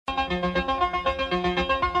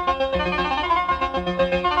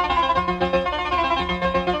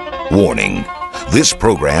Warning. This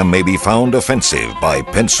program may be found offensive by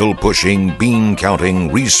pencil-pushing,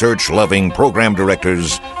 bean-counting, research-loving program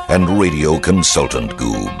directors and radio consultant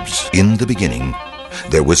goobs. In the beginning,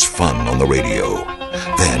 there was fun on the radio.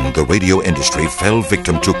 Then the radio industry fell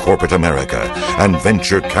victim to corporate America and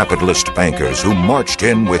venture capitalist bankers who marched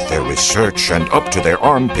in with their research and up to their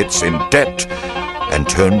armpits in debt and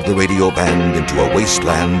turned the radio band into a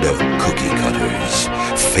wasteland of cookie cutters,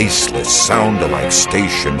 faceless, sound-alike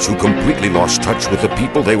stations who completely lost touch with the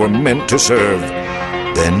people they were meant to serve.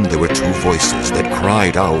 Then there were two voices that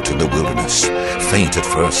cried out in the wilderness, faint at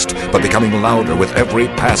first, but becoming louder with every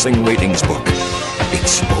passing ratings book.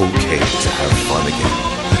 It's okay to have fun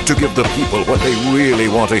again, to give the people what they really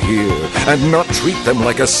want to hear, and not treat them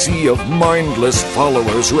like a sea of mindless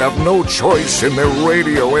followers who have no choice in their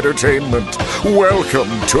radio entertainment. Welcome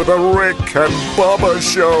to the Rick and Bubba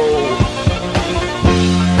Show.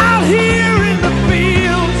 Out here in the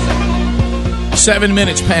fields, 7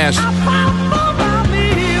 minutes past.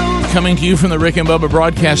 Coming to you from the Rick and Bubba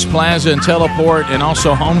Broadcast Plaza and Teleport and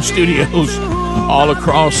also home studios all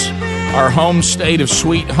across our home state of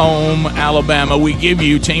Sweet Home, Alabama. We give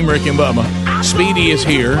you Team Rick and Bubba. Speedy is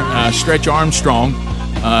here. Stretch Armstrong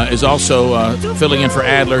is also filling in for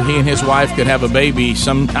Adler. He and his wife could have a baby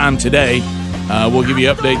sometime today. We'll give you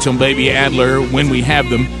updates on baby Adler when we have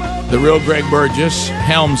them. The real Greg Burgess,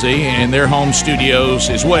 Helmsy, and their home studios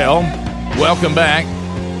as well. Welcome back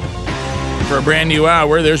for a brand new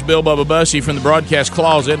hour. There's Bill Bubba Bussey from the broadcast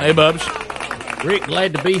closet. Hey, Bubs. Rick,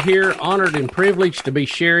 glad to be here. Honored and privileged to be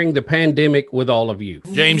sharing the pandemic with all of you.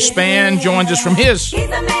 James Spann joins us from his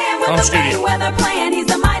home studio. Weather plan. He's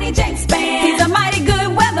a mighty James Spann. He's a mighty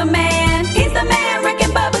good weatherman. He's the man, Rick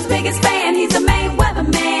and Bubba's biggest fan. He's the main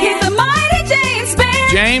weatherman. He's the mighty James Spann.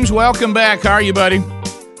 James, welcome back. How are you, buddy?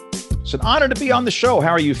 It's an honor to be on the show. How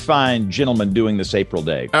are you fine gentlemen doing this April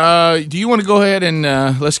day? Do you want to go ahead and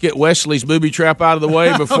let's get Wesley's booby trap out of the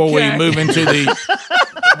way before we move into the...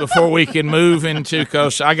 Before we can move into,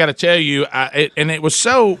 because I got to tell you, it was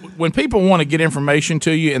so, when people want to get information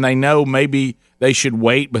to you and they know maybe they should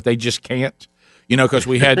wait, but they just can't, because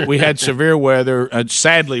we had severe weather.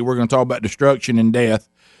 Sadly, we're going to talk about destruction and death.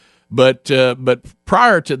 But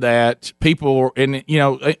prior to that, people, and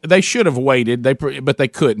they should have waited, but they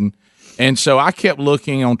couldn't. And so I kept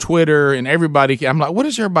looking on Twitter, and everybody, I'm like, what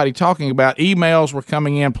is everybody talking about? Emails were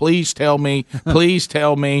coming in. Please tell me. Please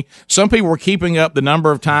tell me. Some people were keeping up the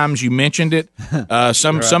number of times you mentioned it.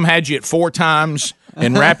 Some had you at 4 times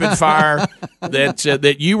in rapid fire.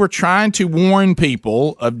 That you were trying to warn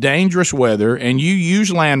people of dangerous weather, and you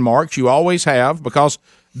use landmarks. You always have, because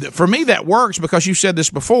for me that works, because you said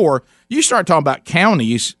this before. You start talking about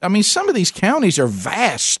counties. I mean, some of these counties are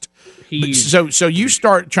vast. So you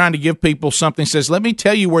start trying to give people something, says, let me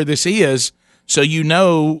tell you where this is, so you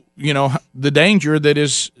know the danger that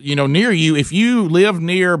is near you. If you live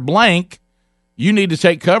near blank, you need to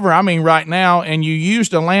take cover. I mean, right now, and you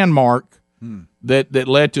used a landmark that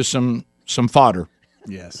led to some fodder.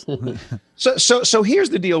 Yes. So here's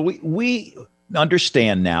the deal. We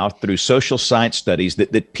understand now through social science studies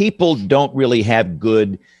that people don't really have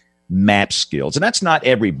good map skills. And that's not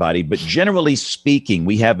everybody, but generally speaking,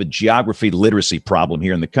 we have a geography literacy problem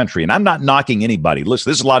here in the country. And I'm not knocking anybody. Listen,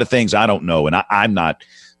 there's a lot of things I don't know and I'm not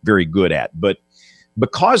very good at. But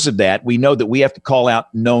because of that, we know that we have to call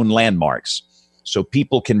out known landmarks so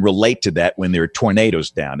people can relate to that when there are tornadoes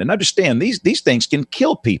down. And understand, these things can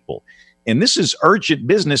kill people. And this is urgent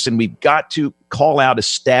business, and we've got to call out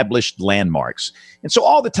established landmarks. And so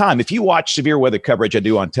all the time, if you watch severe weather coverage I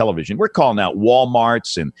do on television, we're calling out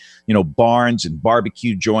Walmarts and, barns and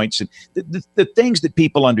barbecue joints and the things that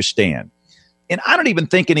people understand. And I don't even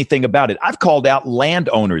think anything about it. I've called out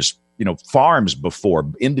landowners, farms before,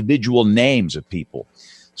 individual names of people.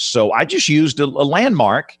 So I just used a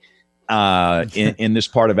landmark in this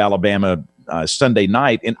part of Alabama Sunday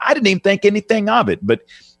night, and I didn't even think anything of it.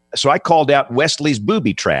 So I called out Wesley's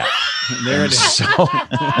booby trap. There it is.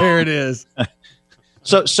 There it is.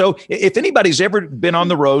 So if anybody's ever been on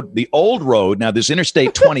the road, the old road, now there's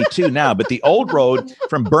Interstate 22 now, but the old road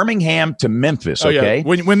from Birmingham to Memphis, okay?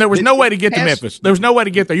 Oh, yeah. When there was no way to get to Memphis. There was no way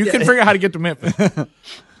to get there. You couldn't figure out how to get to Memphis.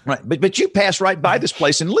 Right. But you pass right by this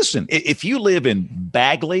place. And listen, if you live in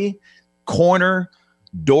Bagley, Corner,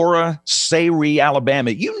 Dora, Sayre,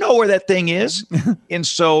 Alabama, you know where that thing is. And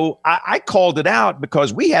so I called it out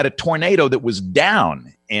because we had a tornado that was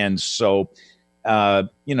down. And so,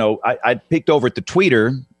 I picked over at the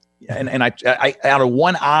tweeter And I out of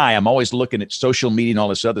one eye, I'm always looking at social media and all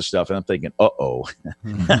this other stuff, and I'm thinking,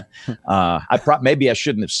 maybe I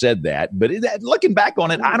shouldn't have said that. But looking back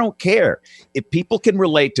on it, I don't care. If people can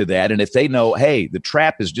relate to that, and if they know, hey, the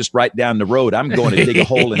trap is just right down the road, I'm going to dig a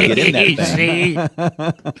hole and get in that thing.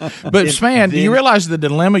 But Span, do you realize the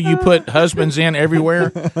dilemma you put husbands in everywhere?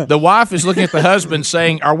 The wife is looking at the husband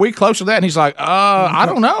saying, "Are we close to that?" And he's like, "I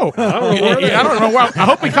don't know. I don't know. Well, I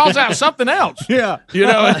hope he calls out something else." Yeah,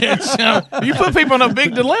 you put people in a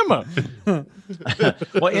big dilemma.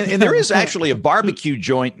 Well, and there is actually a barbecue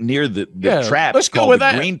joint near the trap. Let's go called with the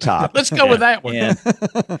that. Green Top. Let's go with that one.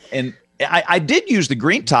 And I did use the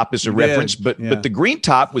Green Top as a reference, but the Green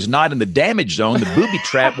Top was not in the damage zone. The booby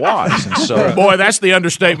trap was. And so, boy, that's the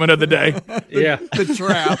understatement of the day. Yeah, the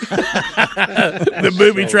trap. The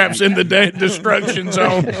booby trap's in the destruction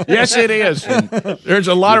zone. Yes, it is. There's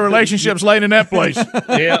a lot of relationships laid in that place.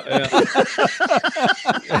 Yeah.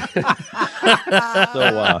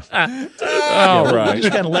 All right.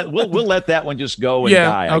 Just kind of we'll let that one just go and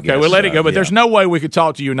die. I Okay, guess. we'll let it go. But there's no way we could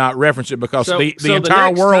talk to you and not reference it because the entire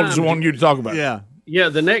next world time is wanting you to talk about it. Yeah. Yeah,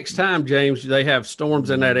 the next time, James, they have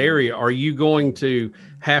storms in that area, are you going to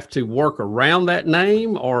have to work around that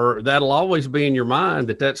name, or that'll always be in your mind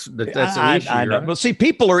that's an issue? I know. Right? Well, see,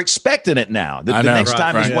 people are expecting it now. The next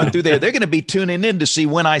time he's went through there, they're going to be tuning in to see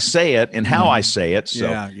when I say it and how I say it. So,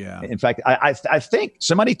 in fact, I think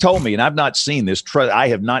somebody told me, and I've not seen this. I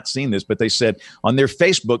have not seen this, but they said on their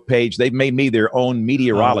Facebook page they've made me their own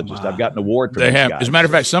meteorologist. I've got an award for They these have. guys. As a matter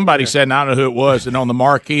of fact, somebody said, and I don't know who it was, and on the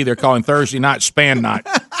marquee they're calling Thursday night Span Night.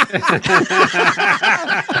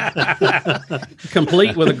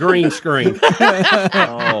 Complete with a green screen.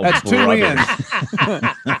 That's two wins.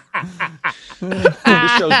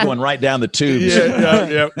 This show's going right down the tubes.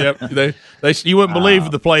 Yep. You wouldn't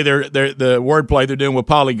believe the play the wordplay they're doing with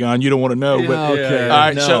Polygon. You don't want to know. But Okay. all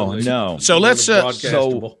right, No. So let's.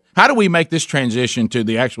 Broadcastable. How do we make this transition to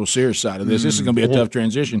the actual serious side of this? This is going to be a tough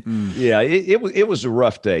transition. Yeah, it was a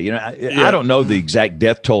rough day. You know, I don't know the exact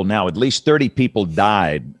death toll now. At least 30 people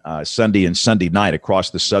died Sunday and Sunday night across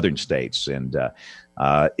the southern states, and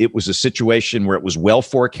it was a situation where it was well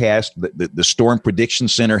forecast. The Storm Prediction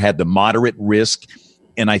Center had the moderate risk.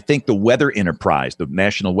 And I think the Weather Enterprise, the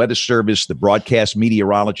National Weather Service, the broadcast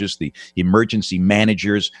meteorologists, the emergency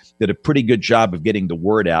managers did a pretty good job of getting the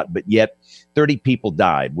word out. But yet 30 people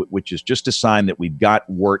died, which is just a sign that we've got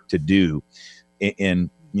work to do in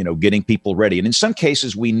getting people ready. And in some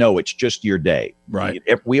cases, we know it's just your day. Right.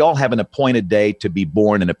 We all have an appointed day to be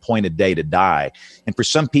born, an appointed day to die. And for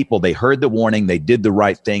some people, they heard the warning, they did the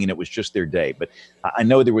right thing, and it was just their day. But I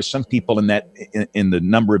know there were some people in the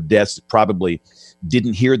number of deaths that probably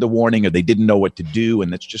didn't hear the warning or they didn't know what to do.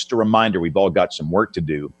 And that's just a reminder we've all got some work to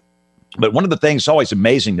do. But one of the things always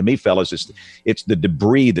amazing to me, fellas, is it's the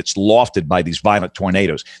debris that's lofted by these violent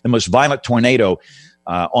tornadoes. The most violent tornado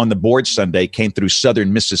on the board Sunday came through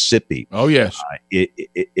southern Mississippi. Oh, yes.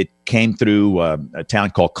 It came through a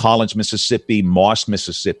town called Collins, Mississippi, Moss,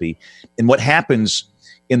 Mississippi. And what happens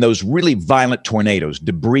in those really violent tornadoes,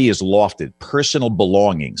 debris is lofted, personal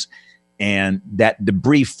belongings, and that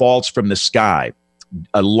debris falls from the sky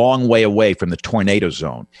a long way away from the tornado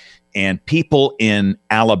zone. And people in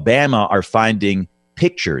Alabama are finding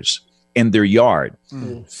pictures in their yard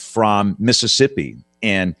from Mississippi.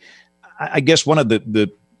 And I guess one of the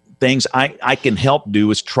things I can help do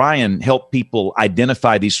is try and help people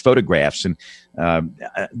identify these photographs. And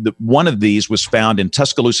one of these was found in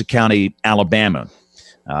Tuscaloosa County, Alabama.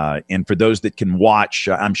 And for those that can watch,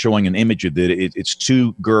 I'm showing an image of it. It's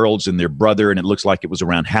two girls and their brother, and it looks like it was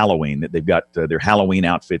around Halloween that they've got their Halloween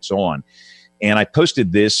outfits on. And I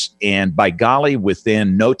posted this, and by golly,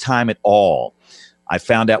 within no time at all, I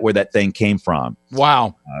found out where that thing came from.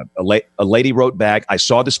 Wow. A lady wrote back, I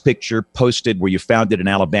saw this picture posted where you found it in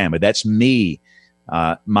Alabama. That's me,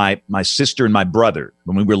 my sister and my brother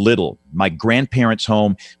when we were little. My grandparents'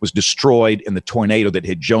 home was destroyed in the tornado that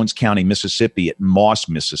hit Jones County, Mississippi at Moss,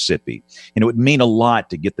 Mississippi. And it would mean a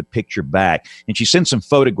lot to get the picture back. And she sent some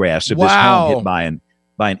photographs of this home hit by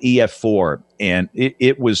an EF4, and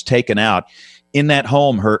it was taken out. In that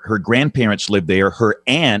home, her grandparents lived there, her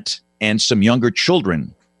aunt and some younger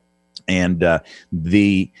children. And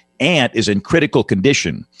the aunt is in critical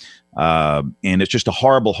condition. And it's just a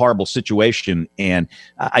horrible, horrible situation. And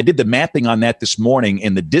I did the mapping on that this morning,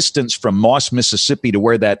 and the distance from Moss, Mississippi to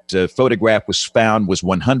where that photograph was found was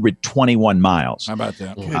 121 miles. How about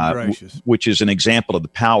that? Good gracious. Which is an example of the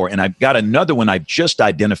power. And I've got another one I've just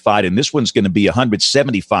identified, and this one's going to be a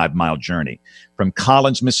 175-mile journey from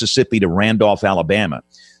Collins, Mississippi to Randolph, Alabama.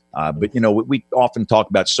 But, we often talk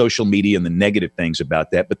about social media and the negative things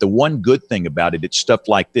about that. But the one good thing about it, it's stuff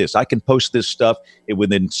like this. I can post this stuff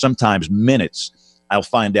within sometimes minutes. I'll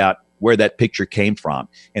find out where that picture came from,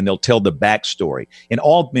 and they'll tell the backstory. And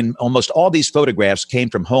almost all these photographs came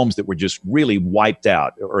from homes that were just really wiped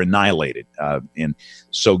out or annihilated. And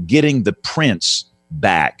so getting the prints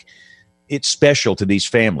back, it's special to these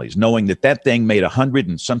families, knowing that thing made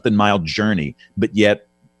 100-and-something mile journey, but yet,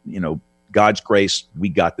 God's grace, we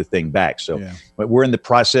got the thing back. So but we're in the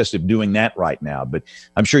process of doing that right now. But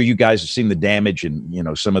I'm sure you guys have seen the damage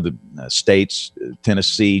in, some of the states,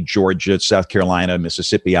 Tennessee, Georgia, South Carolina,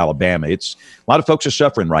 Mississippi, Alabama. A lot of folks are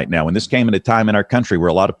suffering right now. And this came at a time in our country where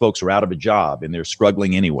a lot of folks are out of a job and they're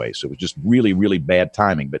struggling anyway. So it was just really, really bad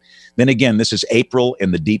timing. But then again, this is April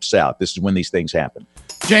in the Deep South. This is when these things happen.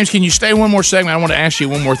 James, can you stay one more segment? I want to ask you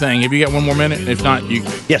one more thing. Have you got one more minute? If not, you...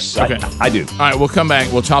 Yes, okay. I do. All right, we'll come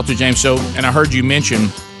back. We'll talk to James. So, and I heard you mention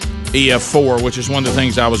EF4, which is one of the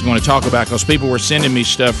things I was going to talk about because people were sending me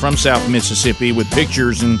stuff from South Mississippi with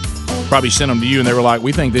pictures and probably sent them to you, and they were like,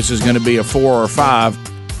 we think this is going to be a 4 or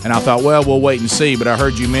 5. And I thought, well, we'll wait and see. But I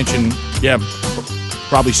heard you mention,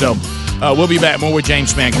 probably so. We'll be back more with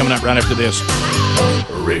James Spann coming up right after this.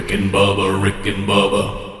 Rick and Bubba, Rick and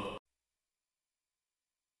Bubba.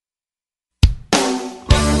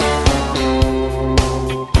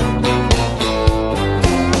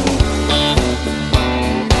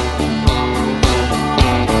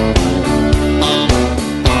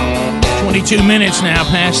 22 minutes now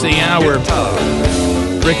past the hour.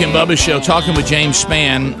 Rick and Bubba Show, talking with James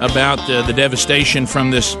Spann about the devastation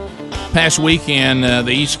from this past weekend.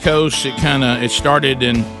 The East Coast, it started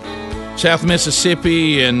in South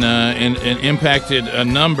Mississippi and impacted a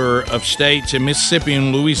number of states. In Mississippi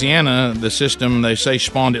and Louisiana, the system, they say,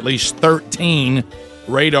 spawned at least 13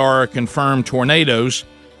 radar-confirmed tornadoes.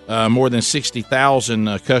 More than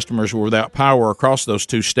 60,000 customers were without power across those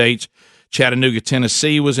two states. Chattanooga,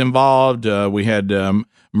 Tennessee was involved. We had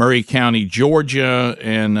Murray County, Georgia,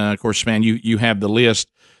 and, of course, man, you have the list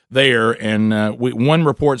there. And one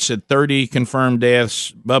report said 30 confirmed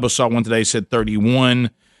deaths. Bubba saw one today, said 31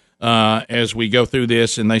 as we go through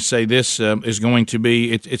this. And they say this is going to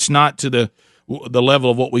be it's not to the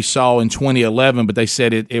level of what we saw in 2011, but they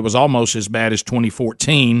said it was almost as bad as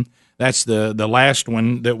 2014. That's the last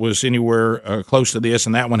one that was anywhere close to this,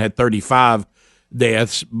 and that one had 35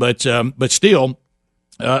 deaths, but still,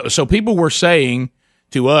 so people were saying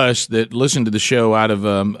to us that listened to the show out of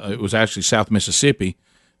it was actually South Mississippi,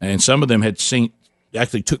 and some of them had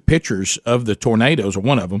actually took pictures of the tornadoes, or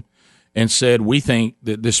one of them, and said we think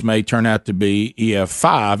that this may turn out to be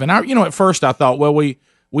EF5. And at first I thought, well,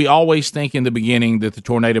 we always think in the beginning that the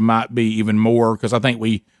tornado might be even more, because I think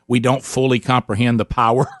we don't fully comprehend the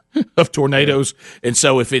power of tornadoes, and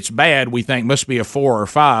so if it's bad, we think must be a 4 or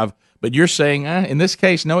 5. But you're saying, in this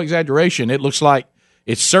case, no exaggeration, it looks like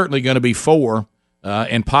it's certainly going to be 4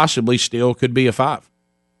 and possibly still could be a 5.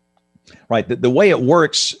 Right. The way it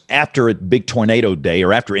works after a big tornado day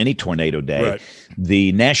or after any tornado day, right,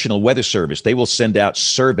 the National Weather Service, they will send out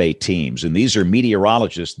survey teams. And these are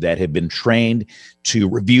meteorologists that have been trained to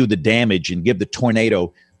review the damage and give the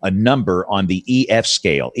tornado a number on the EF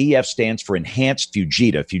scale. EF stands for Enhanced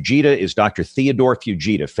Fujita. Fujita is Dr. Theodore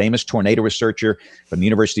Fujita, famous tornado researcher from the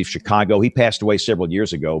University of Chicago. He passed away several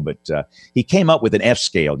years ago, but he came up with an F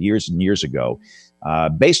scale years and years ago.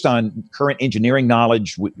 Based on current engineering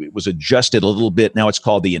knowledge, it was adjusted a little bit. Now it's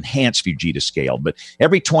called the Enhanced Fujita scale. But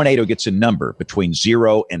every tornado gets a number between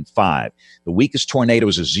 0 and 5. The weakest tornado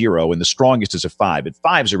is a 0, and the strongest is a 5. And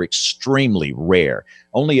 5s are extremely rare.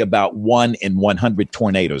 Only about 1 in 100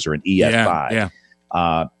 tornadoes are an EF5.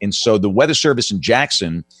 Yeah. And so the Weather Service in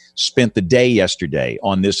Jackson spent the day yesterday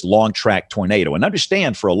on this long track tornado. And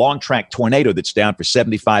understand, for a long track tornado that's down for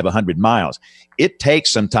 75, 100 miles, it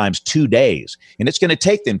takes sometimes 2 days. And it's going to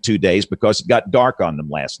take them 2 days because it got dark on them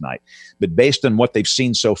last night. But based on what they've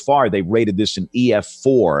seen so far, they rated this an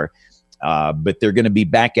EF4, but they're going to be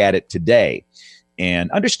back at it today.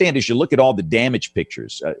 And understand, as you look at all the damage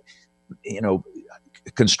pictures,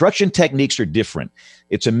 construction techniques are different.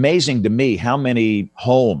 It's amazing to me how many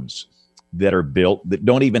homes that are built that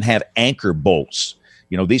don't even have anchor bolts.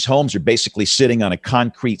 These homes are basically sitting on a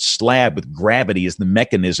concrete slab with gravity as the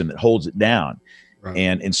mechanism that holds it down. Right.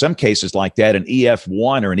 And in some cases like that, an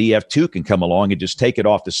EF1 or an EF2 can come along and just take it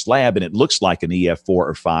off the slab, and it looks like an EF4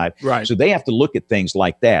 or 5. Right. So they have to look at things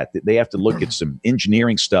like that. They have to look at some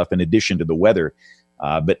engineering stuff in addition to the weather.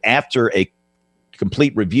 But after a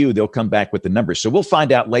complete review, they'll come back with the numbers. So we'll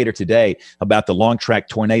find out later today about the long track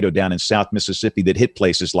tornado down in South Mississippi that hit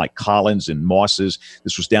places like Collins and Mosses.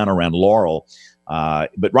 This was down around Laurel.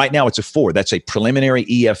 But right now it's a 4. That's a preliminary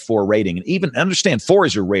EF4 rating. And even understand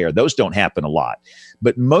 4s are rare. Those don't happen a lot.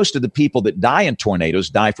 But most of the people that die in tornadoes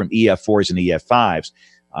die from EF4s and EF5s.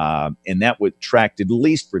 And that would track at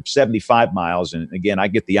least for 75 miles. And again, I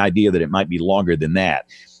get the idea that it might be longer than that.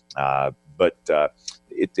 But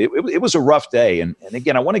it was a rough day. And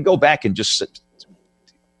again, I want to go back and just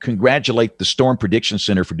congratulate the Storm Prediction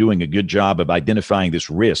Center for doing a good job of identifying this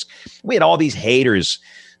risk. We had all these haters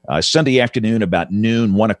Sunday afternoon about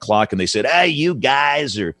noon, 1 o'clock, and they said, "Hey, you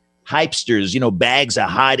guys are hypesters, bags of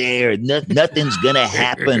hot air. Nothing's going to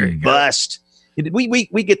happen. Bust."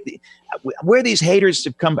 We get where these haters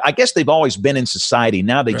have come. I guess they've always been in society.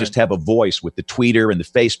 Now they just have a voice with the tweeter and the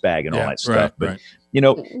face bag and all that stuff. But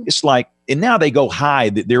it's like, and now they go high.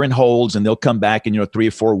 They're in holds and they'll come back in 3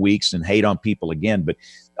 or 4 weeks and hate on people again. But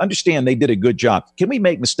understand they did a good job. Can we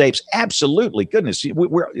make mistakes? Absolutely. Goodness,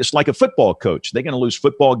 it's like a football coach. They're going to lose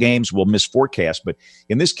football games. We'll miss forecasts. But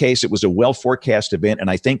in this case, it was a well forecast event, and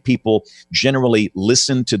I think people generally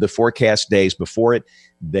listened to the forecast days before it.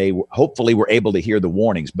 They hopefully were able to hear the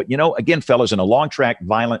warnings. But again, fellas, in a long track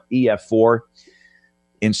violent EF4,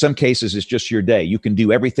 in some cases, it's just your day. You can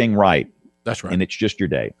do everything right. That's right, and it's just your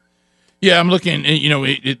day. Yeah, I'm looking.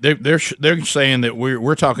 They're saying that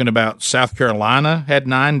we're talking about South Carolina had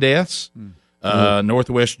 9 deaths,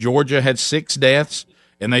 Northwest Georgia had 6 deaths,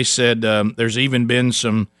 and they said there's even been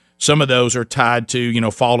some of those are tied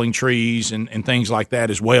to falling trees and things like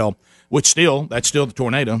that as well. Which that's still the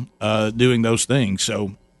tornado doing those things.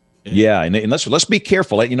 So. Yeah, and let's be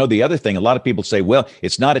careful. The other thing, a lot of people say, well,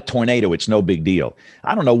 it's not a tornado, it's no big deal.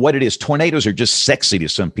 I don't know what it is. Tornadoes are just sexy to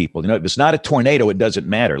some people. If it's not a tornado, it doesn't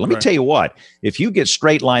matter. Let me tell you what, if you get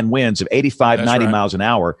straight line winds of 85, 90 miles an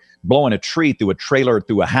hour, blowing a tree through a trailer or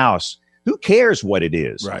through a house, who cares what it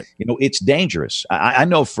is? Right. It's dangerous. I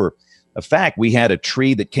know for a fact we had a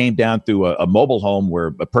tree that came down through a mobile home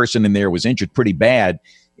where a person in there was injured pretty bad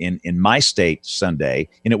in my state Sunday,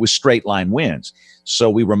 and it was straight line winds.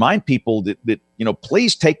 So we remind people that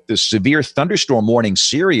please take the severe thunderstorm warning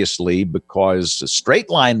seriously, because straight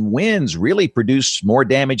line winds really produce more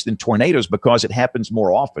damage than tornadoes because it happens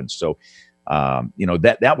more often. So,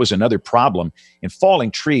 that was another problem. And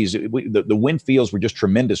falling trees, the wind fields were just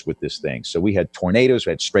tremendous with this thing. So we had tornadoes, we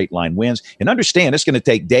had straight line winds. And understand, it's going to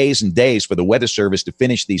take days and days for the Weather Service to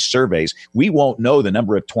finish these surveys. We won't know the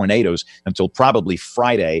number of tornadoes until probably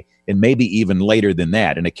Friday, and maybe even later than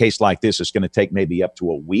that. In a case like this, it's going to take maybe up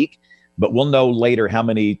to a week. But we'll know later how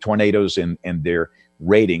many tornadoes and their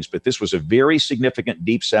ratings. But this was a very significant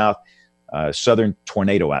deep south southern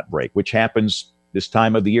tornado outbreak, which happens this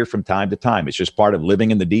time of the year from time to time. It's just part of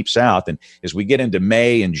living in the deep south. And as we get into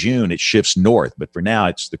May and June, it shifts north. But for now,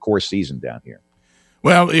 it's the core season down here.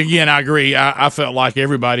 Well, again, I agree. I felt like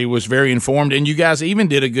everybody was very informed, and you guys even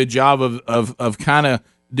did a good job of kind of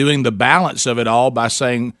doing the balance of it all by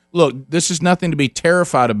saying, look, this is nothing to be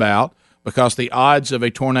terrified about, because the odds of a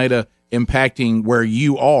tornado impacting where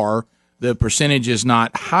you are, the percentage is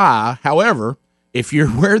not high. However, if you're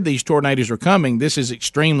where these tornadoes are coming, this is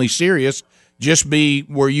extremely serious. Just be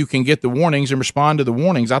where you can get the warnings and respond to the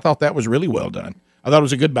warnings. I thought that was really well done. I thought it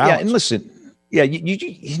was a good balance. Yeah, and listen,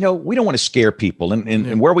 we don't want to scare people.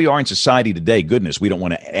 And where we are in society today, goodness, we don't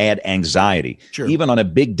want to add anxiety. Sure. Even on a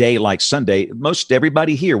big day like Sunday, most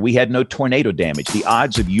everybody here, we had no tornado damage. The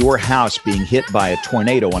odds of your house being hit by a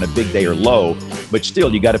tornado on a big day are low, but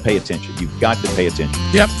still, you got to pay attention. You've got to pay attention.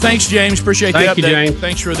 Yep. Thanks, James. Appreciate the update. Thank you, James.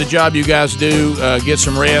 Thanks for the job you guys do. Get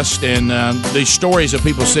some rest. And these stories of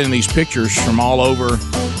people sending these pictures from all over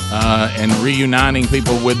and reuniting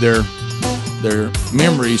people with their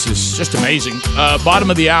memories is just amazing.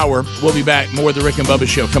 Bottom of the hour, we'll be back. More of the Rick and Bubba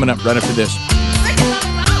Show coming up right after this.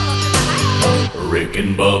 Rick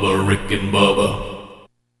and Bubba, Rick and Bubba.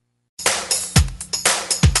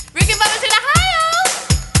 Rick and Bubba's in Ohio.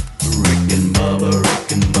 Rick and Bubba,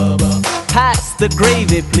 Rick and Bubba. Pass the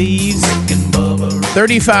gravy, please. Rick and Bubba.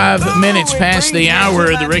 35 minutes past the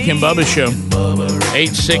hour of the Rick and Bubba Show.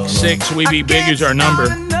 866 We Be Big is our number.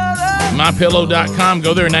 MyPillow.com.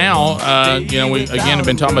 Go there now. We again have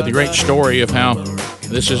been talking about the great story of how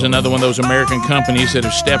this is another one of those American companies that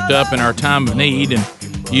have stepped up in our time of need and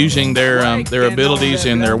using their abilities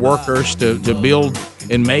and their workers to build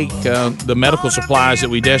and make the medical supplies that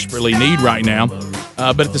we desperately need right now.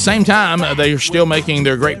 But at the same time, they are still making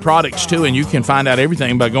their great products too, and you can find out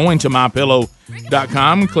everything by going to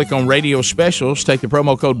MyPillow.com, click on Radio Specials, take the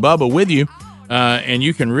promo code BUBBA with you, and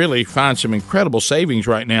you can really find some incredible savings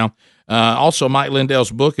right now. Also, Mike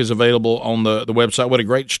Lindell's book is available on the website. What a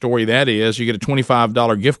great story that is. You get a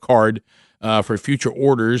 $25 gift card for future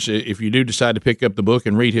orders if you do decide to pick up the book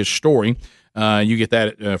and read his story. You get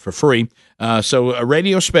that for free. So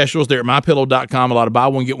radio specials there at MyPillow.com. A lot of buy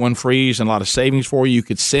one, get one frees and a lot of savings for you. You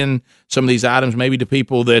could send some of these items maybe to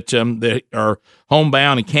people that are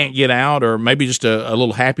homebound and can't get out, or maybe just a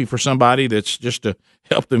little happy for somebody that's just to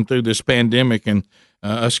help them through this pandemic and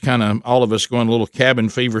all of us going a little cabin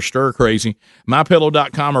fever stir crazy.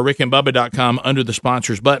 MyPillow.com or RickandBubba.com under the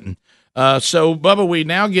sponsors button. So, Bubba, we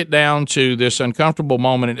now get down to this uncomfortable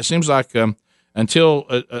moment, and it seems like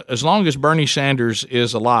until as long as Bernie Sanders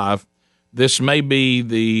is alive, this may be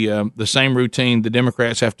the same routine the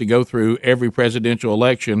Democrats have to go through every presidential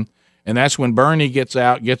election, and that's when Bernie gets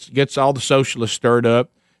out, gets all the socialists stirred up.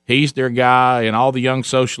 He's their guy, and all the young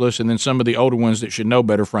socialists, and then some of the older ones that should know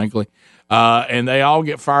better, frankly. And they all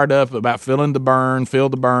get fired up about feeling the burn, feel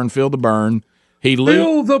the burn, feel the burn.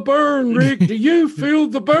 Feel the burn, Rick. Do you feel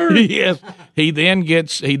the burn? Yes. He then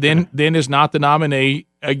is not the nominee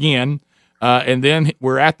again. And then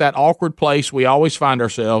we're at that awkward place we always find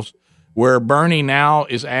ourselves where Bernie now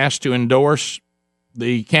is asked to endorse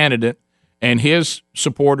the candidate, and his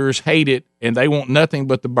supporters hate it, and they want nothing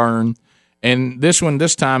but the burn. And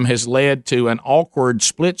this time has led to an awkward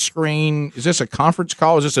split screen. Is this a conference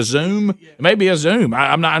call? Is this a Zoom? Yeah. Maybe a Zoom.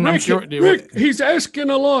 I'm not sure. Rick, he's asking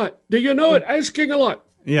a lot. Do you know it? Asking a lot.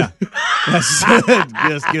 Yeah,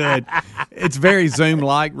 that's good. It's very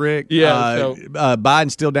Zoom-like, Rick. Yeah.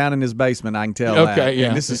 Biden's still down in his basement. I can tell. Okay. That. Yeah.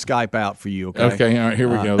 And this is Skype out for you. Okay. Okay. All right. Here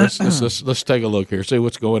we go. Let's take a look here. See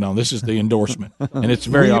what's going on. This is the endorsement, and it's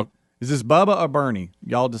very awkward. Is this Bubba or Bernie?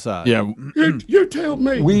 Y'all decide. Yeah. You tell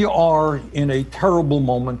me. We are in a terrible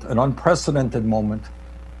moment, an unprecedented moment,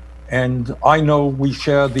 and I know we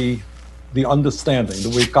share the understanding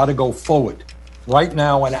that we've got to go forward right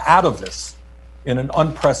now and out of this in an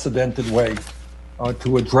unprecedented way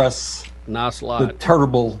to address the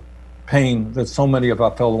terrible pain that so many of our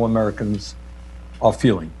fellow Americans are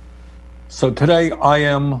feeling. So today I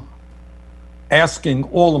am asking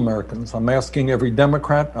all Americans, I'm asking every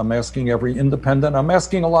Democrat, I'm asking every independent, I'm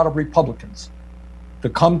asking a lot of Republicans to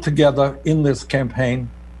come together in this campaign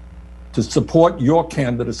to support your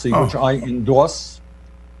candidacy, which I endorse,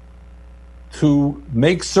 to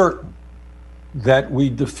make certain that we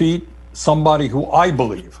defeat somebody who I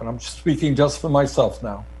believe, and I'm speaking just for myself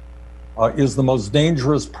now, is the most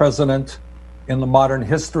dangerous president in the modern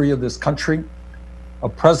history of this country, a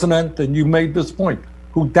president, and you made this point,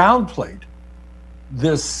 who downplayed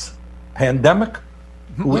this pandemic,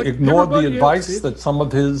 who ignored the advice that some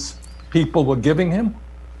of his people were giving him,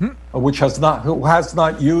 who has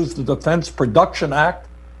not used the Defense Production Act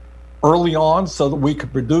early on so that we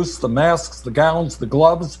could produce the masks, the gowns, the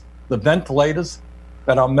gloves, the ventilators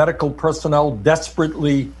that our medical personnel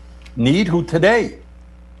desperately need, who today,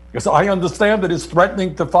 because I understand that is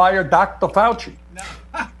threatening to fire Dr. Fauci,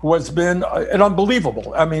 who has been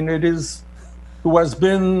unbelievable. I mean, who has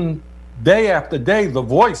been day after day the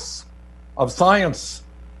voice of science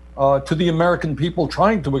to the American people,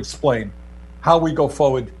 trying to explain how we go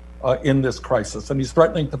forward in this crisis, and he's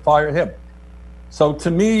threatening to fire him. So to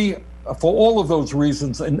me, for all of those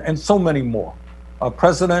reasons and so many more, a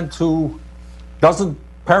president who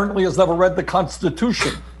apparently has never read the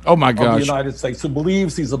Constitution of the United States, who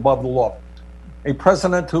believes he's above the law, a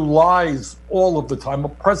president who lies all of the time, a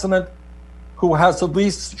president who has at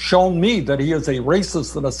least shown me that he is a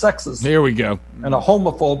racist and a sexist. Here we go. And a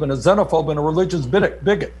homophobe and a xenophobe and a religious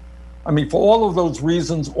bigot. I mean, for all of those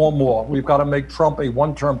reasons or more, we've got to make Trump a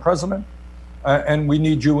one-term president, and we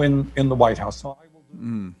need you in the White House. So I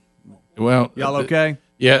will Well, y'all okay?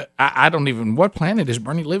 Yeah, I don't even. What planet is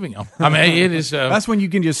Bernie living on? I mean, it is. That's when you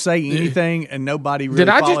can just say anything and nobody really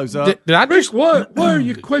follows up. Did I just? Why are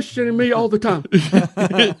you questioning me all the time?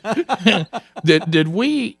 Did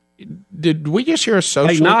we just hear a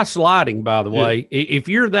social? Hey, nice lighting, by the way. If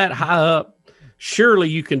you're that high up, surely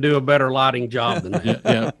you can do a better lighting job than that.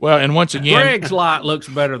 Yeah. Well, and once again, Greg's light looks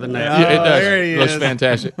better than that. Yeah, it does. There he looks is.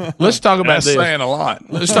 fantastic. Let's talk about this. Saying a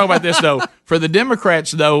lot. Let's talk about this though. For the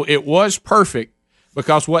Democrats, though, it was perfect.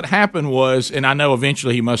 Because what happened was, and I know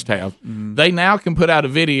eventually he must have, they now can put out a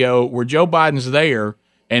video where Joe Biden's there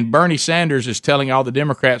and Bernie Sanders is telling all the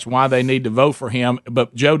Democrats why they need to vote for him,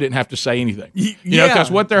 but Joe didn't have to say anything. You know, because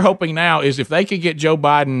what they're hoping now is if they could get Joe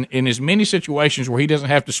Biden in as many situations where he doesn't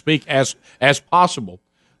have to speak as possible,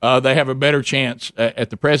 they have a better chance at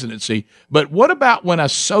the presidency. But what about when a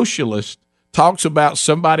socialist talks about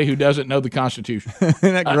somebody who doesn't know the Constitution?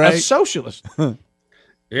 Isn't that great? A socialist.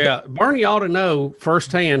 Yeah, Bernie ought to know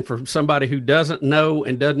firsthand from somebody who doesn't know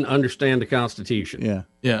and doesn't understand the Constitution.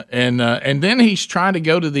 Yeah, and then he's trying to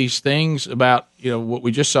go to these things about what we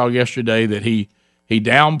just saw yesterday, that he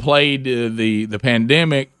downplayed the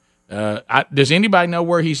pandemic. Does anybody know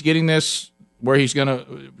where he's getting this where he's going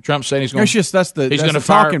to? Trump saying he's going. It's just that's the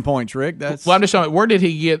talking points, Rick. That's well, I'm just talking. Where did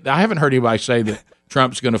he get? I haven't heard anybody say that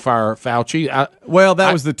Trump's going to fire Fauci.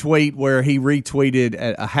 That was the tweet where he retweeted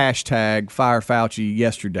a hashtag fire Fauci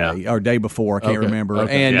yesterday or day before. I can't remember.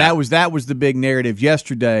 Okay. And that was the big narrative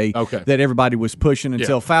yesterday that everybody was pushing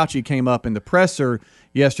until Fauci came up in the presser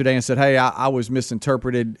yesterday and said, "Hey, I was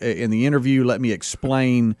misinterpreted in the interview. Let me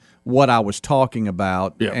explain what I was talking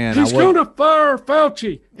about." Yeah. And he's going to fire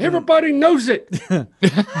Fauci. Everybody knows it.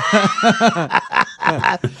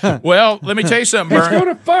 Well, let me tell you something, He's Bern.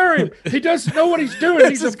 going to fire him. He doesn't know what he's doing.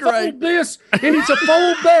 He's a fold this and he's a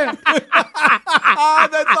fold that.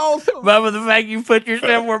 That's awesome. Bubba, the fact you put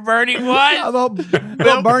yourself where Bernie was. I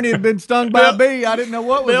thought Bernie had been stung by a bee. I didn't know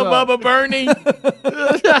what was Bill up. Bubba Bernie.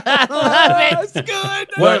 That's good.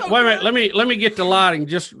 Wait a minute. Let me get to lighting.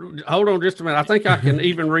 Just hold on just a minute. I think I can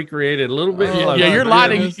even recreate it a little bit.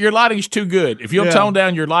 Your lighting's too good. If you'll tone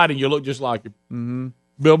down your lighting, you'll look just like him.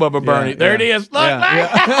 Bill Bubba Bernie. There it is. Look,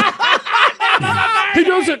 He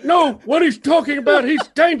doesn't know what he's talking about. He's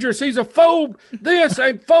dangerous. He's a phobe this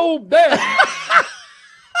and phobe that.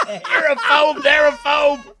 You're a phobe. They're a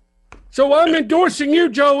phobe. So I'm endorsing you,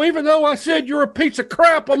 Joe, even though I said you're a piece of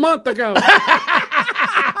crap a month ago.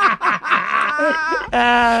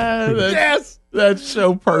 That's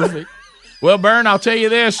so perfect. Well, Bern, I'll tell you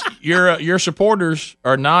this: your supporters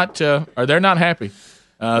are not they're not happy.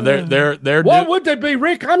 They're Why would they be,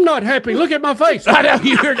 Rick? I'm not happy. Look at my face. I know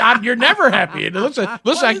you're never happy. It looks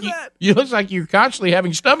like you looks like you're constantly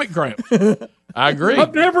having stomach cramps. I agree.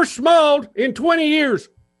 I've never smiled in 20 years.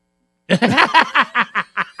 All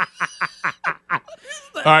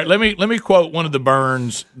right, let me quote one of the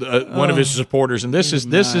Burns, one of his supporters, and this is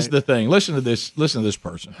the thing. Listen to this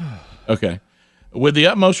person. Okay. With the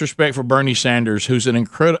utmost respect for Bernie Sanders, who's an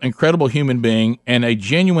incredible human being and a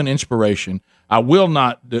genuine inspiration, I will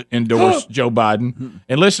not endorse Joe Biden.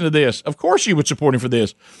 And listen to this. Of course you would support him for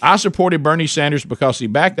this. I supported Bernie Sanders because he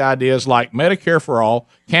backed ideas like Medicare for all,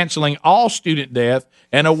 canceling all student debt,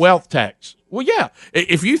 and a wealth tax. Well, yeah.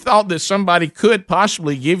 If you thought that somebody could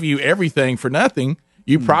possibly give you everything for nothing,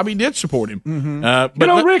 you probably did support him.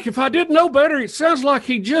 But Rick, if I didn't know better, it sounds like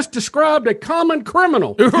he just described a common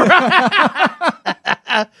criminal.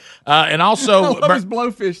 And also, his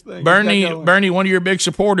blowfish thing. Bernie, one of your big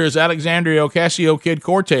supporters, Alexandria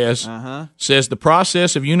Ocasio-Cortez, says the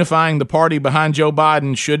process of unifying the party behind Joe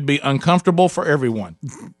Biden should be uncomfortable for everyone.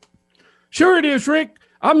 Sure it is, Rick.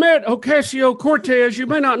 I met Ocasio-Cortez, you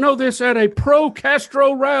may not know this, at a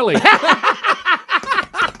pro-Castro rally.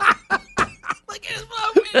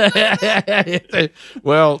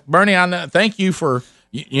 Well, Bernie, thank you for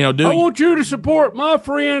doing. I want you to support my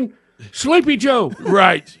friend Sleepy Joe,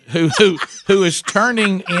 right? Who is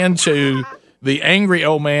turning into the angry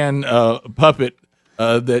old man puppet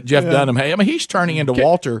that Jeff Dunham had. I mean, he's turning into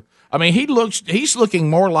Walter. I mean, he's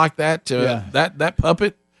looking more like that that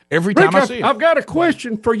puppet every time I see him. I've got a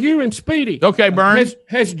question for you and Speedy. Okay, Bernie.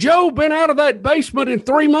 Has Joe been out of that basement in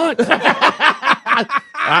 3 months?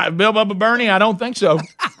 Bill Bubba Bernie, I don't think so.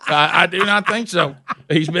 I do not think so.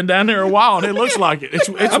 He's been down there a while, and it looks like it.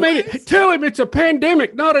 I mean, tell him it's a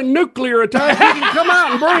pandemic, not a nuclear attack. He can come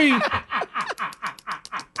out and breathe.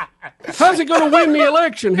 How's he going to win the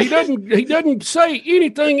election? He doesn't say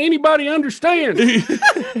anything anybody understands.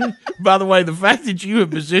 By the way, the fact that you have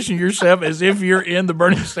positioned yourself as if you're in the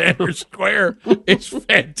Bernie Sanders square is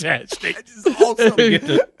fantastic. It's awesome. It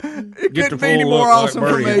couldn't be any more awesome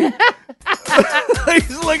for me.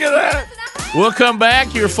 Look at that. We'll come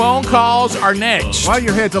back. Your phone calls are next. Well,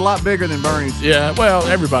 your head's a lot bigger than Bernie's. Yeah, well,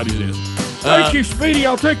 everybody's is. Thank you, Speedy.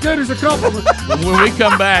 I'll take that as a compliment. When we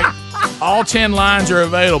come back, all 10 lines are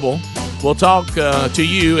available. We'll talk to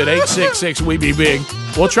you at 866-WE-BE-BIG.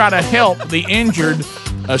 We'll try to help the injured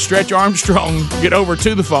Stretch Armstrong get over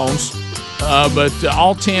to the phones. But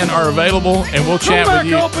all 10 are available, and we'll chat with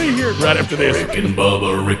you I'll be here. right after this. Rick and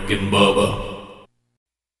Bubba.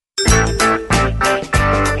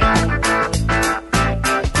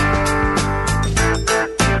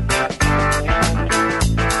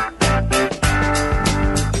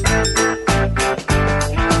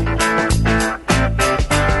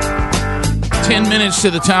 10 minutes to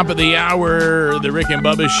the top of the hour, the Rick and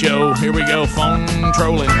Bubba Show. Here we go, phone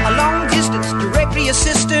trolling. A long distance directory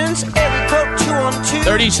assistance, every quote 212.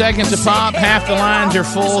 30 seconds to pop. Half the lines are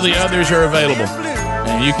full, the others are available.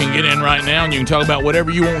 And you can get in right now and you can talk about whatever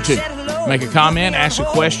you want to. Make a comment, ask a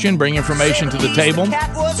question, bring information to the table.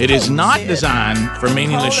 It is not designed for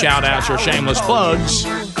meaningless shout-outs or shameless plugs.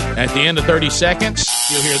 At the end of 30 seconds,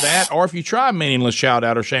 you'll hear that. Or if you try a meaningless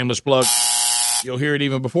shout-out or shameless plug, you'll hear it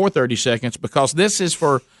even before 30 seconds because this is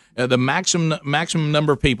for the maximum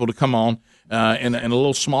number of people to come on. in a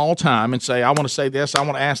little small time and say, I want to say this, I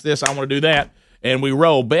want to ask this, I want to do that. And we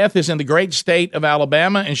roll. Beth is in the great state of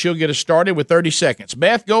Alabama, and she'll get us started with 30 seconds.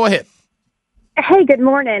 Beth, go ahead. Hey, good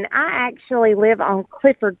morning. I actually live on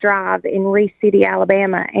Clifford Drive in Reese City,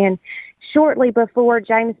 Alabama, and shortly before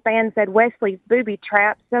James Spann said Wesley's booby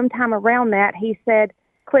trap, sometime around that, he said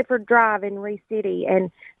Clifford Drive in Reese City, and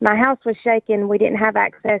my house was shaking. We didn't have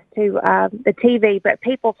access to the TV, but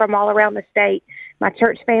people from all around the state, my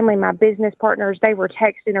church family, my business partners, they were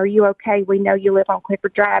texting, "Are you okay? We know you live on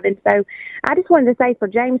Clifford Drive." And so I just wanted to say, for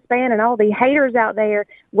James Spann and all the haters out there,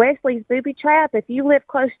 Wesley's booby trap, if you live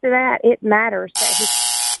close to that, it matters.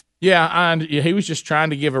 Yeah, and he was just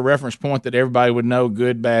trying to give a reference point that everybody would know,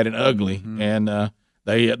 good, bad, and ugly. And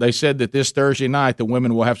they said that this Thursday night the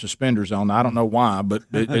women will have suspenders on. I don't know why, but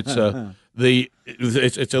it's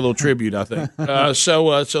it's a little tribute, I think. So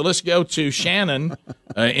let's go to Shannon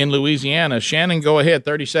in Louisiana. Shannon, go ahead.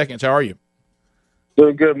 30 seconds. How are you?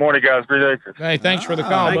 Doing good. Morning, guys. Great day. Hey, thanks for the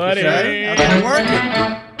call, buddy.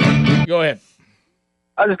 Go ahead.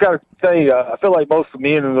 I just got to say, I feel like most of the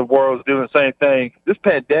men in the world is doing the same thing. This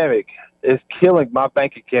pandemic is killing my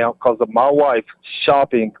bank account because of my wife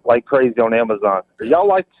shopping like crazy on Amazon. Are y'all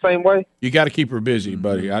like the same way? You got to keep her busy,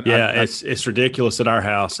 buddy. It's ridiculous at our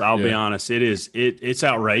house. I'll be honest. It's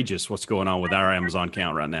outrageous what's going on with our Amazon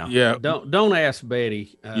account right now. Yeah. Don't ask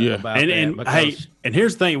Betty about and that. Hey, and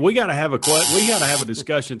here's the thing: we got to have a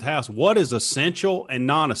discussion at the house. What is essential and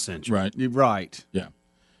non-essential? Right. Yeah.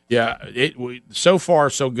 Yeah, so far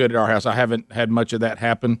so good at our house. I haven't had much of that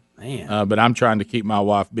happen, but I'm trying to keep my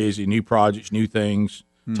wife busy. New projects, new things.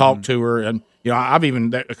 Talk to her, and I've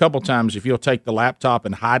even a couple times. If you'll take the laptop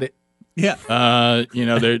and hide it,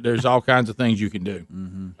 there's all kinds of things you can do.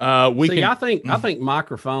 I think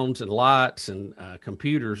microphones and lights and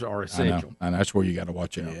computers are essential, and that's where you got to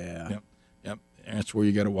watch out. Yep, that's where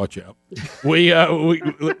you got to watch out.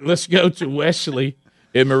 Let's go to Wesley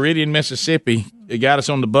in Meridian, Mississippi. It got us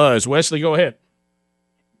on the buzz. Wesley, go ahead.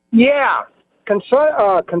 Yeah.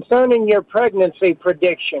 Concerning your pregnancy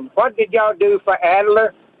prediction, what did y'all do for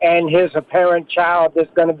Adler and his apparent child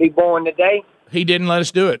that's going to be born today? He didn't let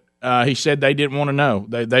us do it. He said they didn't want to know.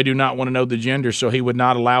 They do not want to know the gender, so he would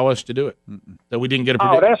not allow us to do it. So we didn't get a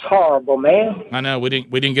prediction. Oh, that's horrible, man. I know. We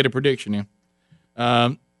didn't get a prediction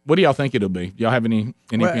in. What do y'all think it'll be? Do y'all have any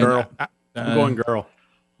girl? I'm going girl.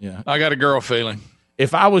 Yeah. I got a girl feeling.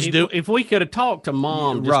 If I was if we could have talked to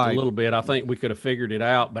Mom just a little bit, I think we could have figured it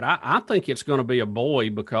out. But I think it's going to be a boy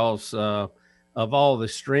because of all the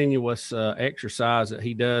strenuous exercise that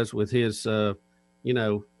he does with his, what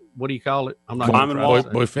do you call it? I'm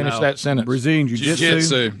not. Boy, finish that sentence. Brazilian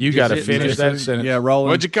jiu-jitsu. You got to finish that sentence. Yeah, rolling.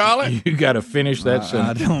 What'd you call it? You got to finish that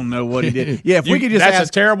sentence. I don't know what he did. Yeah, if we could just that's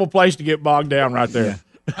ask. a terrible place to get bogged down right there.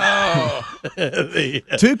 Yeah.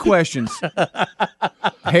 Two questions: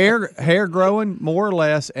 hair growing more or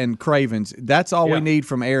less, and cravings. That's all we need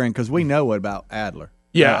from Aaron because we know about Adler.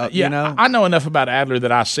 Yeah. I know enough about Adler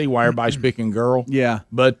that I see why everybody's picking girl. Yeah,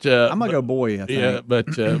 but I'm gonna go boy. I think.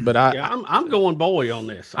 Yeah, but I'm going boy on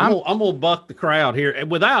this. I'm gonna buck the crowd here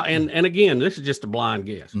without and again, this is just a blind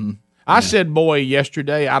guess. Mm-hmm. I said boy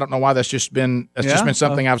yesterday. I don't know why. That's just been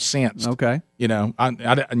something I've sensed. Okay,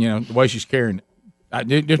 the way she's carrying it.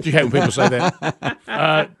 Don't you hate when people say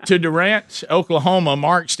that? To Durant, Oklahoma,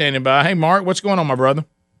 Mark standing by. Hey, Mark, what's going on, my brother?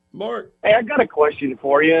 Mark. Hey, I got a question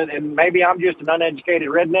for you, and maybe I'm just an uneducated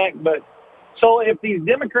redneck, but so if these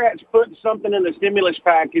Democrats put something in the stimulus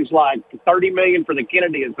package like $30 million for the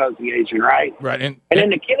Kennedy Association, right? Right. And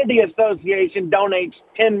then the Kennedy Association donates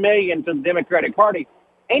 $10 million to the Democratic Party,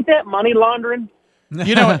 ain't that money laundering?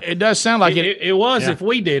 It does sound like it was if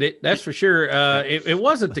we did it. That's for sure. It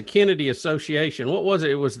wasn't the Kennedy Association. What was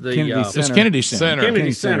it? It was the Kennedy Center.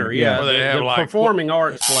 Kennedy Center. Yeah, where they have the performing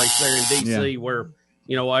arts place there in D.C. where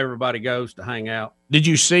everybody goes to hang out. Did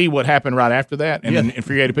you see what happened right after that? And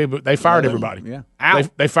infuriated people. They fired everybody. Yeah,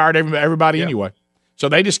 they fired everybody anyway. So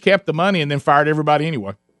they just kept the money and then fired everybody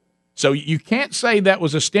anyway. So you can't say that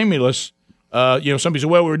was a stimulus. Somebody said,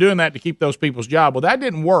 well, we were doing that to keep those people's job. Well, that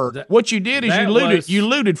didn't work. What you did is you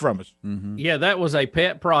looted from us. Mm-hmm. Yeah, that was a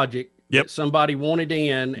pet project that somebody wanted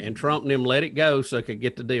in, and Trump and them let it go so they could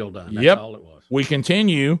get the deal done. That's all it was. We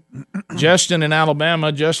continue. Justin in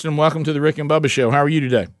Alabama. Justin, welcome to the Rick and Bubba Show. How are you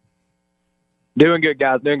today? Doing good,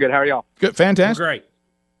 guys. Doing good. How are y'all? Good. Fantastic. Great.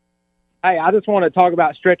 Hey, I just want to talk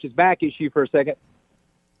about Stretch's back issue for a second.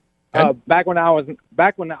 Okay. Back when I was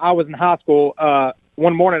in high school,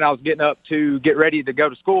 one morning I was getting up to get ready to go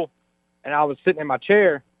to school, and I was sitting in my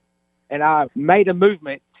chair, and I made a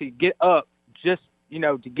movement to get up, just,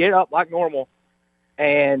 to get up like normal,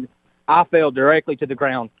 and I fell directly to the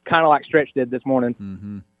ground, kind of like Stretch did this morning.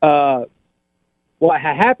 Mm-hmm. what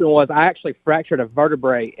had happened was I actually fractured a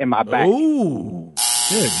vertebrae in my back. Ooh,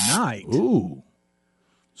 good night. Ooh.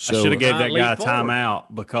 I should have gave that guy a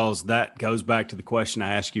timeout because that goes back to the question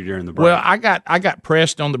I asked you during the break. Well, I got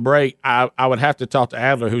pressed on the break. I would have to talk to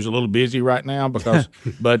Adler, who's a little busy right now, because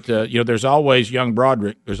but there's always young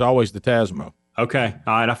Broderick. There's always the Tasmo. Okay,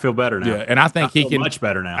 all right, I feel better now. Yeah, and I think he can much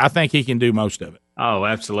better now. I think he can do most of it. Oh,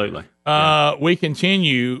 absolutely. We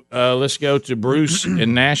continue. Let's go to Bruce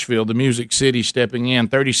in Nashville, the Music City, stepping in.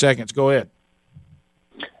 30 seconds. Go ahead.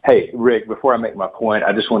 Hey, Rick, before I make my point,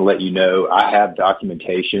 I just want to let you know I have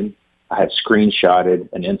documentation. I have screenshotted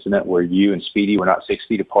an incident where you and Speedy were not 6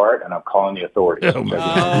 feet apart, and I'm calling the authorities. Oh,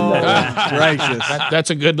 gracious. That's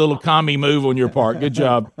a good little commie move on your part. Good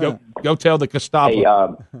job. Go tell the Gestapo. Hey,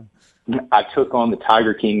 I took on the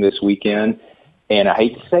Tiger King this weekend, and I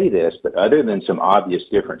hate to say this, but other than some obvious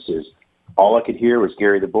differences, all I could hear was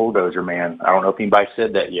Gary the Bulldozer Man. I don't know if anybody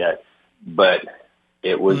said that yet, but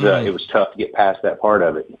it was tough to get past that part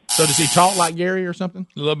of it. So does he talk like Gary or something?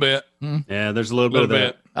 A little bit. Yeah, there's a little bit of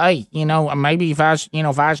that. Hey, maybe if I was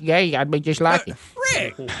gay, I'd be just like him.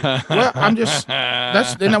 Rick. Well, I'm just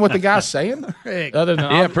isn't that what the guy's saying? Rick. Other than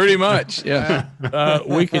yeah, pretty much. Yeah.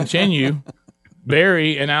 We continue.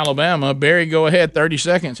 Barry in Alabama. Barry, go ahead. 30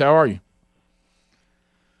 seconds. How are you?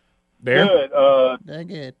 Barry? Good. Very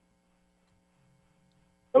good.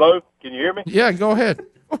 Hello? Can you hear me? Yeah, go ahead.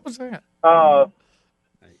 What was that? Talking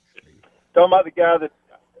about the guy that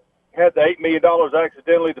had the $8 million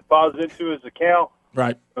accidentally deposited into his account.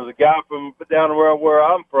 Right. There was a guy from down where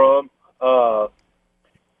I'm from.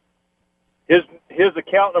 His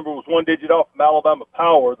account number was one digit off from Alabama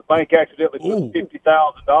Power. The bank accidentally put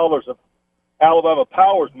 $50,000 of Alabama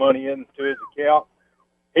Power's money into his account.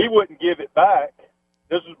 He wouldn't give it back.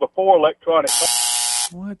 This was before electronic.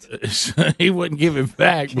 What? He wouldn't give it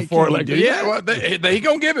back before electronic. Yeah, well, he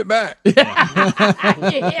gonna give it back.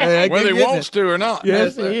 Whether he wants to or not.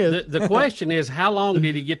 Yes, he is. The question is, how long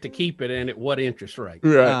did he get to keep it and at what interest rate?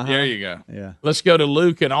 Right. There you go. Yeah. Let's go to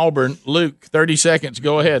Luke in Auburn. Luke, 30 seconds.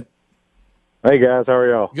 Go ahead. Hey, guys. How are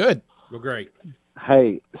y'all? Good. Well, great.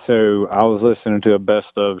 Hey, so I was listening to a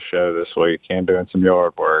best of show this week and doing some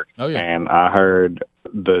yard work. Oh, yeah. And I heard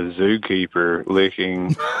the zookeeper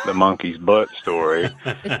licking the monkey's butt story.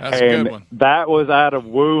 That's a good one. That was out of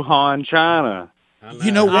Wuhan, China.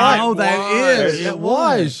 You know what? Oh, that is. It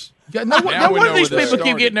was. No wonder these people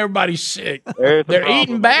keep getting everybody sick. They're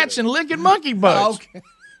eating bats and licking monkey butts.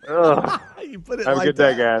 You put it Have like a good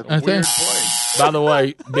day, guys. Weird place. By the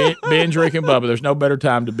way, binge Rick and Bubba. There's no better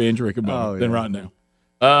time to binge Rick and Bubba than right now.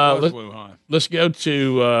 Let's go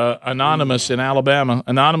to Anonymous in Alabama.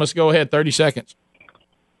 Anonymous, go ahead. 30 seconds.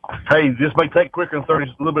 Hey, this may take quicker than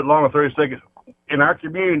a little bit longer than 30 seconds. In our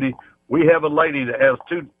community, we have a lady that has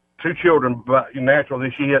two children, but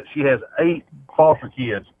naturally she has 8 foster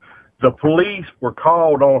kids. The police were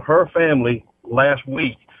called on her family last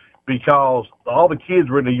week because all the kids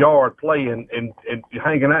were in the yard playing and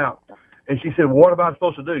hanging out. And she said, what am I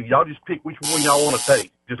supposed to do? Y'all just pick which one y'all want to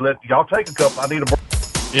take. Just let y'all take a couple. I need a break.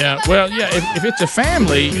 Yeah, well, yeah, if it's a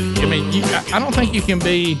family, I mean, I don't think you can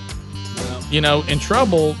be, in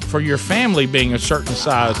trouble for your family being a certain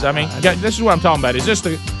size. I mean, this is what I'm talking about. Is this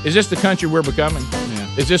the country we're becoming?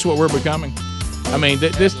 Yeah. Is this what we're becoming? I mean,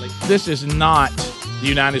 this is not the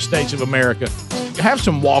United States of America. Have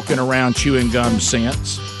some walking around chewing gum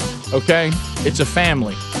sense, okay? It's a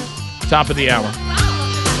family. Top of the hour.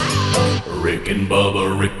 Rick and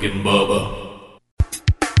Bubba, Rick and Bubba.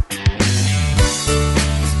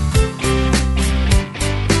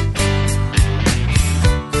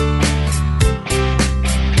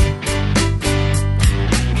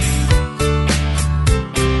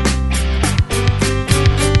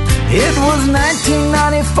 It was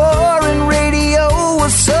 1994 and radio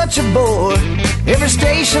was such a bore. Every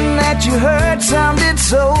station that you heard sounded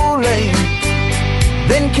so lame.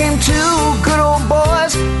 Then came 2 good old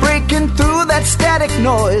boys breaking through that static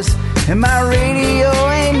noise, and my radio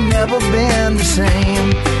ain't never been the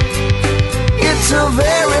same. It's a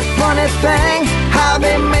very funny thing how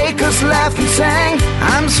they make us laugh and sing.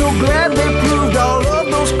 I'm so glad they proved all of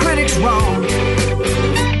those critics wrong.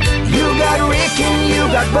 You got Rick and you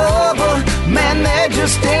got Bubba, man, there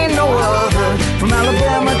just ain't no other. From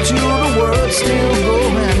Alabama to the world, still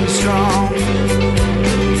going strong.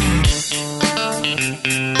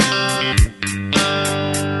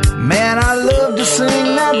 Man, I love to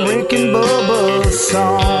sing that Rick and Bubba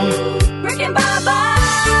song. Rick and Bubba.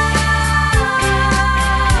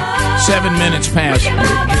 7 minutes past.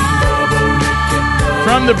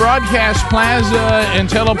 From the broadcast plaza and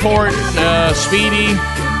teleport, Speedy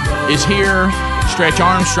is here. Stretch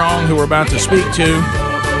Armstrong, who we're about to speak to.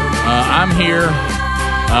 I'm here.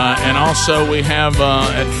 And also we have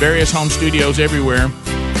at various home studios everywhere,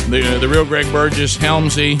 the real Greg Burgess,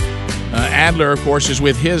 Helmsy. Adler, of course, is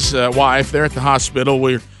with his wife. They're at the hospital.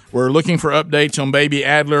 We're looking for updates on baby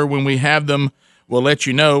Adler. When we have them, we'll let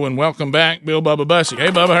you know. And welcome back, Bill Bubba Bussey. Hey,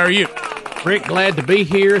 Bubba, how are you? Rick, glad to be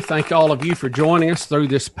here. Thank all of you for joining us through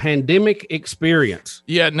this pandemic experience.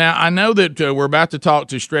 Yeah, now I know that we're about to talk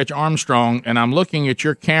to Stretch Armstrong, and I'm looking at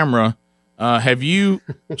your camera. Have you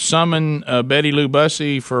summoned Betty Lou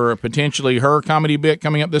Bussey for potentially her comedy bit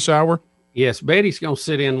coming up this hour? Yes, Betty's going to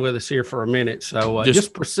sit in with us here for a minute. So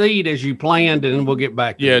just proceed as you planned, and then we'll get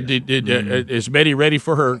back to you. Is Betty ready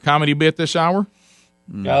for her comedy bit this hour?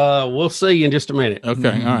 We'll see in just a minute.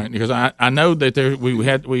 Okay, all right. Because I know that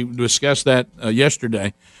we discussed that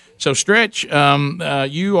yesterday. So, Stretch,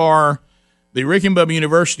 you are the Rick and Bubba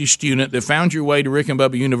University student that found your way to Rick and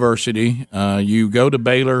Bubba University. You go to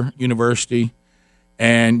Baylor University,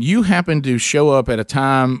 and you happen to show up at a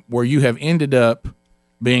time where you have ended up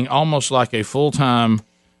being almost like a full-time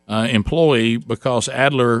employee because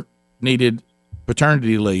Adler needed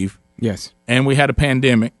paternity leave. Yes. And we had a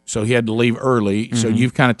pandemic, so he had to leave early. Mm-hmm. So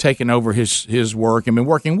you've kind of taken over his work and been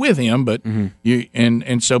working with him, but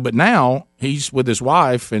but now he's with his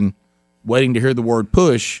wife and waiting to hear the word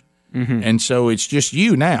push. Mm-hmm. And so it's just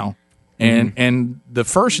you now. And the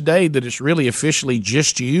first day that it's really officially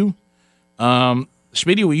just you,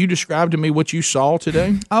 Speedy, will you describe to me what you saw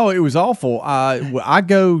today? Oh, it was awful. I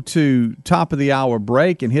go to top of the hour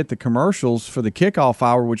break and hit the commercials for the kickoff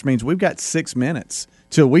hour, which means we've got 6 minutes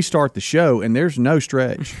till we start the show, and there's no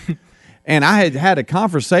Stretch. And I had a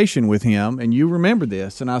conversation with him, and you remember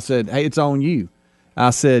this, and I said, hey, it's on you.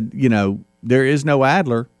 I said, there is no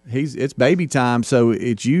Adler. It's baby time, so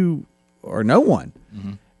it's you or no one.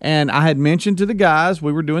 Mm-hmm. And I had mentioned to the guys,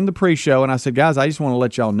 we were doing the pre-show, and I said, guys, I just want to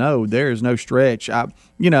let y'all know there is no Stretch.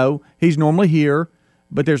 He's normally here,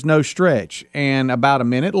 but there's no Stretch. And about a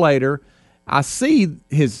minute later, I see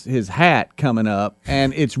his hat coming up,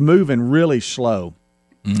 and it's moving really slow.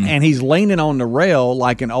 Mm-hmm. And he's leaning on the rail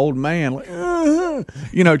like an old man,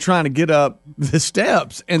 trying to get up the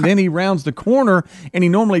steps. And then he rounds the corner, and he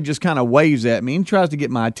normally just kind of waves at me and tries to get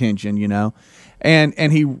my attention,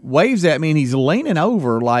 And he waves at me, and he's leaning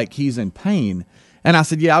over like he's in pain. And I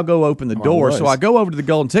said, yeah, I'll go open the door. So I go over to the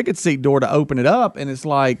golden ticket seat door to open it up, and it's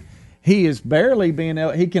like he is barely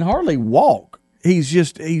he can hardly walk. He's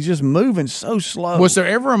just moving so slow. Was there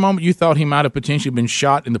ever a moment you thought he might have potentially been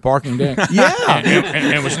shot in the parking deck? Yeah,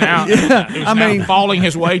 and was now falling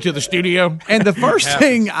his way to the studio. And the first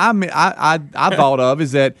thing I thought of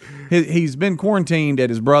is that he's been quarantined at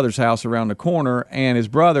his brother's house around the corner, and his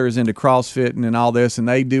brother is into CrossFitting and all this, and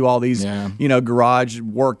they do all these garage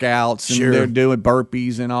workouts, and they're doing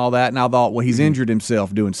burpees and all that. And I thought, well, he's injured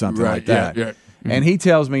himself doing something like that. Yeah. And he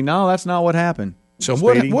tells me, no, that's not what happened. So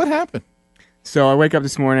what happened? So I wake up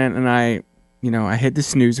this morning, and I hit the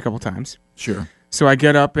snooze a couple times. Sure. So I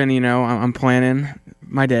get up, and I'm planning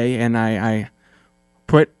my day, and I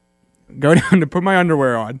go down to put my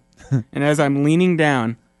underwear on, and as I'm leaning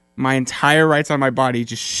down, my entire right side of my body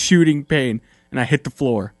just shooting pain, and I hit the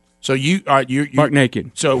floor. So you butt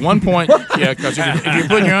naked. So at one point, because if you're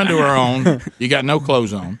putting your underwear on, you got no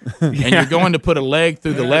clothes on, and you're going to put a leg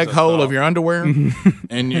through the leg hole of your underwear,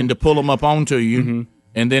 and to pull them up onto you. Mm-hmm.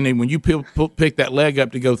 And then when you pick that leg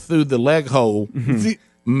up to go through the leg hole,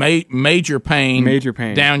 major pain.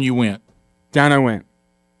 Down you went. Down I went.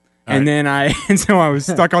 All and right. Then so I was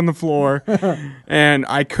stuck on the floor, and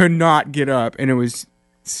I could not get up, and it was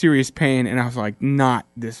serious pain, and I was like, not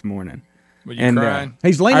this morning. Were you crying?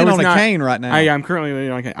 He's leaning on a cane right now. I'm currently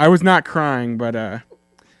leaning on a cane. I was not crying, but I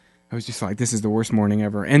was just like, this is the worst morning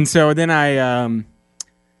ever. And so then I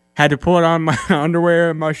had to pull it on my underwear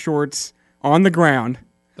and my shorts on the ground.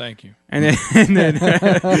 Thank you. And then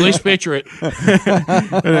at least picture it.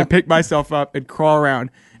 And then pick myself up and crawl around.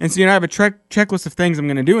 And so I have a checklist of things I'm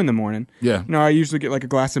going to do in the morning. Yeah. I usually get like a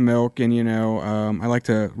glass of milk, and I like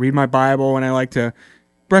to read my Bible, and I like to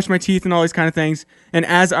brush my teeth and all these kind of things. And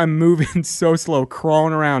as I'm moving so slow,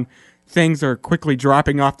 crawling around, things are quickly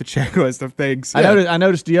dropping off the checklist of things. I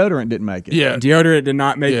noticed deodorant didn't make it. Yeah, deodorant did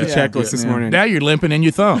not make the checklist this morning. Now you're limping in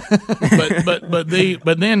your thumb. but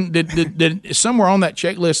then did somewhere on that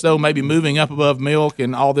checklist though, maybe moving up above milk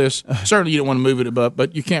and all this. Certainly you don't want to move it above,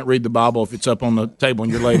 but you can't read the Bible if it's up on the table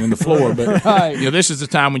and you're laying on the floor. But this is the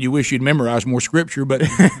time when you wish you'd memorize more scripture. But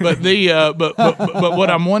what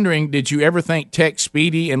I'm wondering, did you ever think text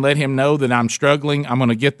Speedy and let him know that I'm struggling? I'm going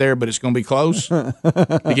to get there, but it's going to be close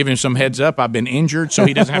to give him some heads up. I've been injured, so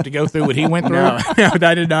he doesn't have to go through what he went through. No,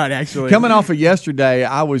 I did not actually. Coming off of yesterday,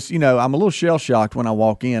 I was, I'm a little shell shocked when I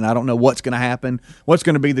walk in. I don't know what's going to happen. What's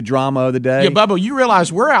going to be the drama of the day? Yeah, Bubba, you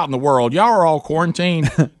realize we're out in the world. Y'all are all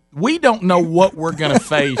quarantined. We don't know what we're going to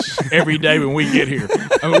face every day when we get here.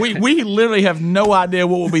 I mean, we literally have no idea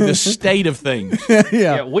what will be the state of things.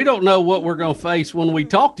 Yeah, we don't know what we're going to face when we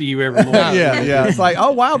talk to you every morning. Yeah. It's like,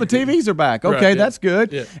 oh, wow, the TVs are back. Okay, Right, yeah. that's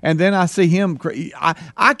good. Yeah. And then I see him.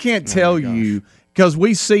 I can't tell you because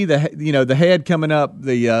we see the head coming up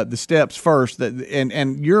the steps first,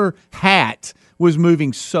 and your hat was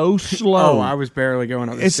moving so slow. Oh, I was barely going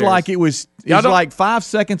up the It's stairs. like it was like 5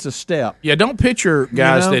 seconds a step. Yeah, don't picture,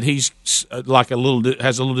 guys, that he's like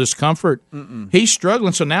has a little discomfort. He's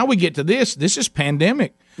struggling. So now we get to this. This is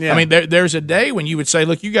pandemic. Yeah. I mean, there's a day when you would say,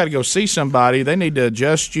 look, you got to go see somebody. They need to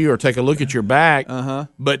adjust you or take a look at your back.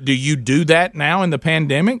 But do you do that now in the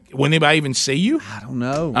pandemic? Will anybody even see you? I don't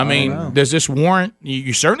know. I mean, does this warrant?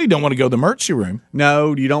 You certainly don't want to go to the emergency room.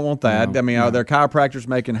 No, you don't want that. I mean, are there chiropractors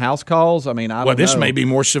making house calls? I mean, I don't know. Well, this may be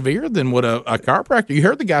more severe than what a chiropractor. You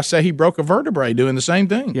heard the guy say he broke a vertebrae doing the same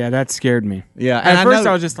thing. Yeah, that scared me. Yeah, At and first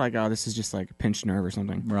I I was just like, oh, this is just like a pinched nerve or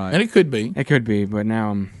something. Right. And it could be. It could be, but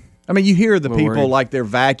now I'm. I mean, you hear the Well, people worried. like they're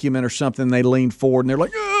vacuuming or something. They lean forward and they're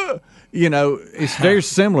like, ugh! It's very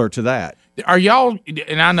similar to that. Are y'all?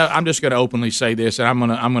 And I know I'm just going to openly say this, and I'm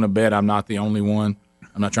gonna bet I'm not the only one.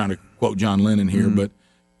 I'm not trying to quote John Lennon here, but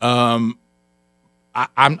I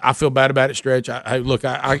feel bad about it, Stretch. Look,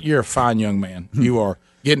 you're a fine young man. You are.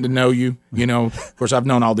 Getting to know you, Of course, I've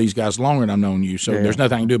known all these guys longer than I've known you, so there's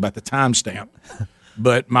nothing I can do about the timestamp.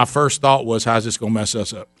 But my first thought was, how's this going to mess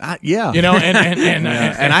us up? Yeah. And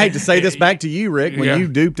and I hate to say this back to you, Rick. When you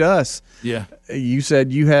duped us, you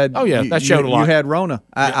said you had. Oh, yeah, that showed a lot. You had Rona.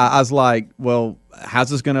 I was like, well, how's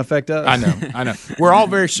this going to affect us? I know. We're all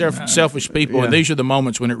very selfish people, and these are the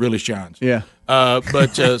moments when it really shines. Yeah.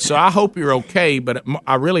 So I hope you're okay. But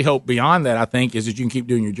I really hope beyond that, I think, is that you can keep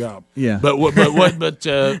doing your job. Yeah.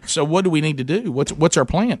 So what do we need to do? What's our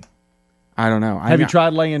plan? I don't know. Have you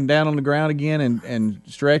tried laying down on the ground again and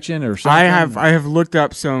stretching or something? I have looked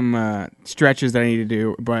up some stretches that I need to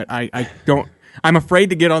do, but I don't. I'm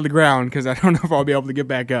afraid to get on the ground because I don't know if I'll be able to get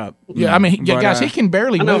back up. Yeah, I mean, guys, he can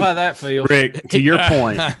barely move. I know how that feels. Rick, to your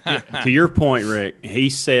point, Rick, he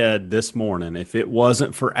said this morning if it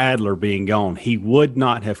wasn't for Adler being gone, he would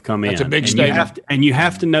not have come in. That's a big and statement. You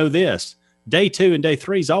have to know this. Day 2 and day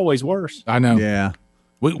 3 is always worse. I know. Yeah.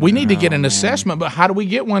 We need to get an assessment, but how do we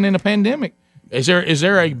get one in a pandemic? Is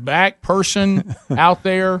there a back person out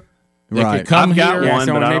there that could come here?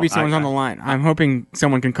 Yeah, maybe someone's on the line. I'm hoping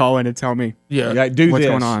someone can call in and tell me what's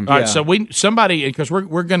going on. All right, so somebody, because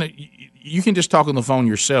we're going to, you can just talk on the phone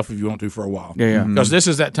yourself if you want to for a while. Yeah. Because this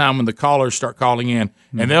is that time when the callers start calling in,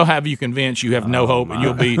 and they'll have you convinced you have no hope, and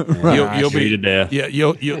you'll be you'll be to death. Yeah,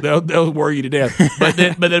 they'll worry you to death.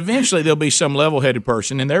 But eventually there'll be some level-headed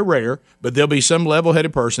person, and they're rare, but there'll be some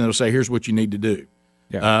level-headed person that'll say, "Here's what you need to do."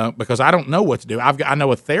 Yeah. Because I don't know what to do. I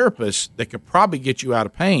know a therapist that could probably get you out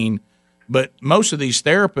of pain, but most of these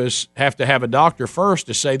therapists have to have a doctor first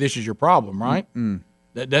to say this is your problem, right?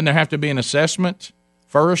 Doesn't there have to be an assessment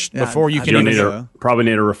first before you can even probably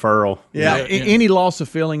need a referral. Yeah. Any loss of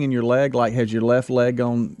feeling in your leg? Like, has your left leg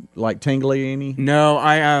gone like tingly any? No,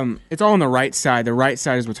 it's all on the right side. The right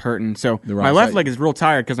side is what's hurting. So my left leg is real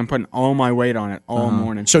tired because I'm putting all my weight on it all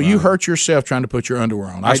morning. So you hurt yourself trying to put your underwear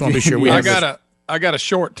on. I just want to be sure we have I got a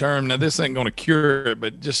short term. Now, this ain't going to cure it,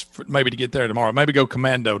 but just maybe to get there tomorrow. Maybe go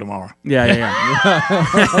commando tomorrow. Yeah.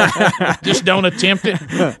 Just don't attempt it.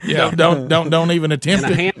 Yeah. Don't even attempt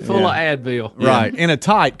And it. a handful of Advil. Right. In a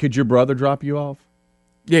tight, could your brother drop you off?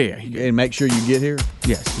 Yeah. And make sure you get here?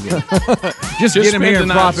 Yes. Just get him spend here the and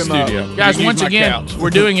night prop in him the up. studio. Guys, Use once my again, couch. we're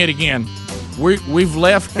doing it again. We've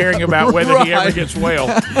left caring about whether he ever gets well,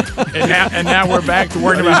 and now we're back to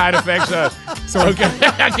worrying about how it affects us. So okay.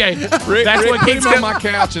 Rick, That's what put keeps him on him. my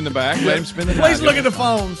couch in the back. Let him spend the night. Please look at the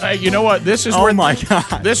phones. Hey, you know what? This is Oh where my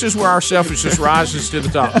God. This is where our selfishness rises to the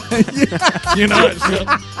top. You know.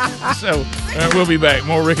 So we'll be back.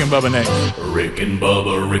 More Rick and Bubba next. Rick and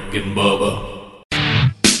Bubba, Rick and Bubba.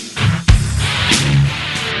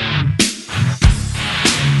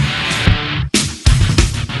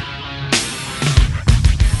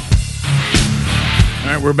 All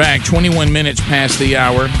right, we're back. 21 minutes past the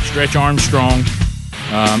hour. Stretch Armstrong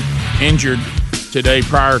injured today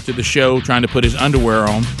prior to the show, trying to put his underwear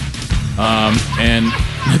on, and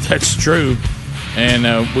that's true. And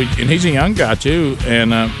he's a young guy too, and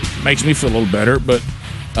makes me feel a little better. But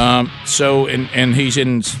and he's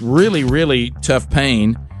in really, really tough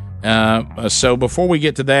pain. So before we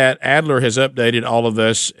get to that, Adler has updated all of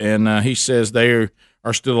this, and he says they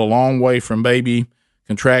are still a long way from baby.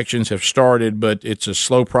 Contractions have started, but it's a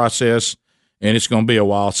slow process, and it's going to be a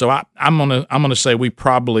while. So I'm gonna say we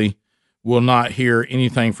probably will not hear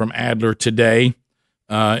anything from Adler today,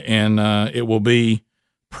 and it will be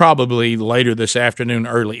probably later this afternoon,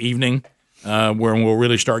 early evening, where we'll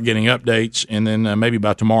really start getting updates, and then maybe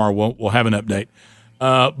by tomorrow we'll have an update.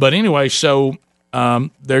 But anyway, so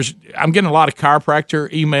I'm getting a lot of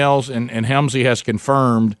chiropractor emails, and Helmsley has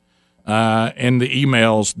confirmed in the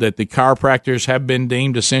emails that the chiropractors have been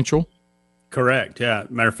deemed essential. Correct. Yeah.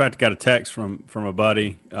 Matter of fact, I got a text from a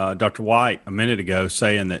buddy, Dr. White, a minute ago,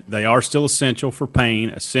 saying that they are still essential for pain,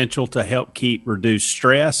 essential to help keep reduced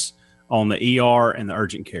stress on the ER and the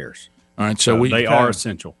urgent cares. All right, so they are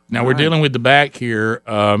essential. Now we're dealing with the back here,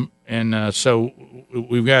 and so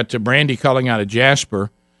we've got Brandy calling out of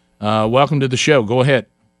Jasper. Welcome to the show. Go ahead.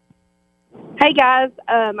 Hey, guys.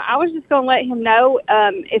 I was just going to let him know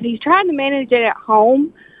if he's trying to manage it at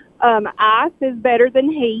home, ice is better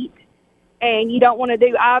than heat, and you don't want to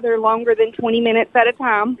do either longer than 20 minutes at a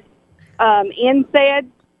time. NSAID,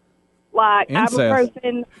 like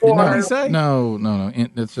ibuprofen or... No.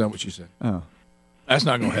 That's not what you said. Oh. That's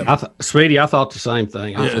not going to help. Speedy, I thought the same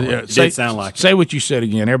thing. It did sound like Say what you said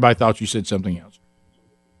again. Everybody thought you said something else.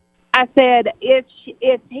 I said if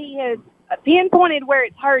he has pinpointed where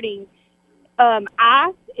it's hurting,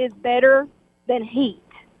 ice is better than heat.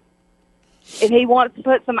 If he wants to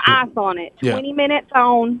put some ice on it, 20 minutes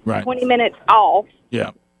on, 20 minutes off.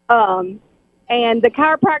 Yeah. And the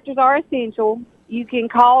chiropractors are essential. You can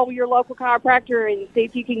call your local chiropractor and see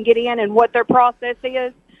if you can get in and what their process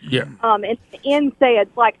is. Yeah. And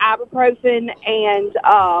NSAIDs like ibuprofen and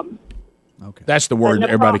Okay. That's the word that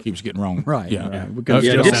everybody keeps getting wrong. Right. Yeah.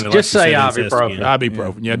 Just say ibuprofen.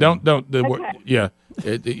 Ibuprofen. Yeah. Don't the word. Yeah.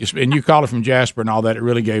 And you called it from Jasper and all that. It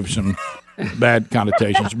really gave some bad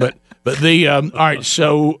connotations. But the all right.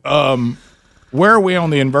 So where are we on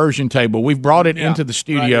the inversion table? We've brought it into the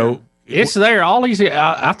studio. Right. It's there. All he's.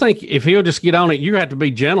 I think if he'll just get on it, you have to be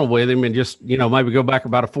gentle with him and just maybe go back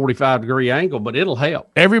about a 45-degree angle, but it'll help.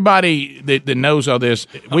 Everybody that knows all this,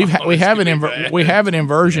 we have an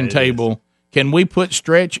inversion table. Can we put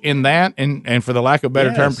stretch in that and for the lack of a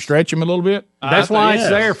better term, stretch him a little bit? That's why it's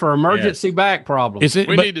there for emergency back problems.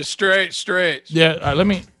 We need to stretch. Yeah, let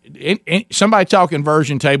me. Somebody talk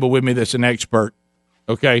inversion table with me. That's an expert.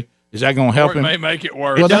 Okay. Is that going to help him? It may make it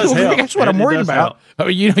worse. Well, that's what I'm worried about. I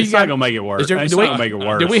mean, it's not going to make it worse. It's not going to make it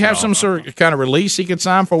worse. Do we have some sort of kind of release he can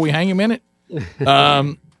sign before we hang him in it?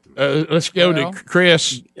 Let's go to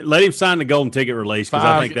Chris. Let him sign the golden ticket release because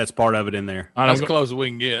I think that's part of it in there. As close as we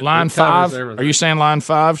can get. Line 5. Are you saying line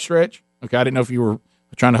 5 stretch? Okay, I didn't know if you were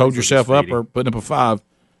trying to hold yourself up or putting up a 5.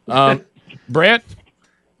 Brett?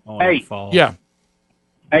 Hey. Yeah.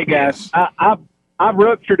 Hey, guys. I've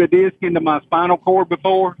ruptured a disc into my spinal cord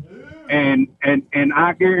before, and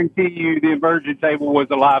I guarantee you the inversion table was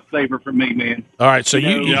a lifesaver for me, man. All right, so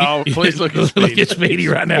please look at Speedy. Look at Speedy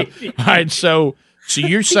right now. All right, so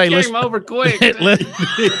you say he came over quick. I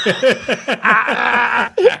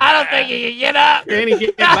don't think he can get up. Can he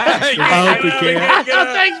get back? I hope he can. I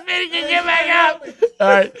don't think Speedy can get back up. All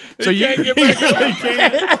right, so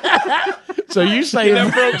so you say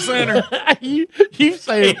center. you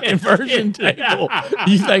say inversion table.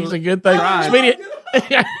 You think it's a good thing, Speedy?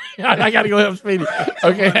 I got to go help Speedy.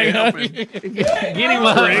 Okay, hang on. Get him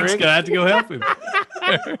up. Rick's gonna have to go help him.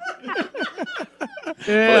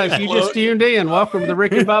 Yeah, if you just tuned in, welcome to the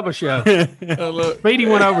Rick and Bubba Show. Speedy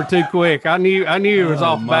went over too quick. I knew he was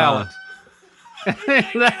off balance.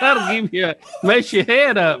 That'll mess your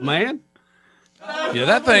head up, man. Yeah,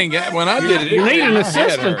 that thing. When I did it, you need an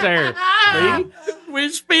assistant there. When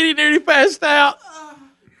Speedy nearly passed out.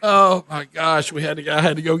 Oh my gosh, I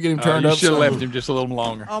had to go get him turned up. You should have left him just a little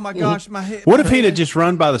longer. Oh my gosh, my head. What if he'd have just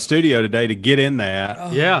run by the studio today to get in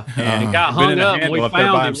that? Yeah, and got hung up, and we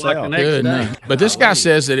found him like the next day. But this guy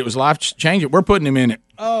says that it was life changing. We're putting him in it.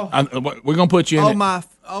 We're gonna put you in it.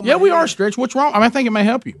 Yeah, we are, Stretch. What's wrong? I think it may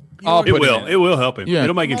help you. It will help him. Yeah.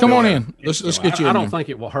 It'll make him come on better. in. Let's get you in. I don't think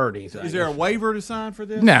it will hurt anything. Is there a waiver to sign for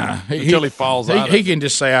this? Nah, until he falls out. He can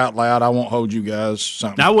just say out loud, "I won't hold you guys."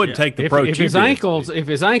 Something. I wouldn't take the approach. If his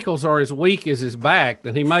ankles are as weak as his back,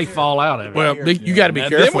 then he may fall out of it. Well, you got to be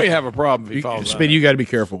careful. Then we have a problem if he falls out. Speedy, you got to be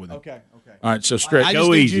careful with it. Okay. All right, so Stretch.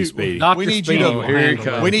 Go easy, Speedy. We need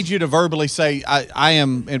you to verbally say,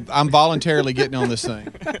 I'm voluntarily getting on this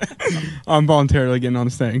thing. I'm voluntarily getting on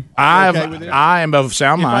this thing. I am of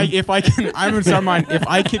sound mind. If I can, I'm of sound mind. If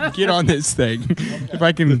I can get on this thing, if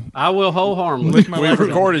I can, I will hold harmless. We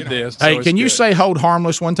recorded this. Hey, can you say hold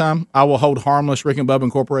harmless one time? I will hold harmless Rick and Bubba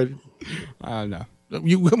Incorporated. No.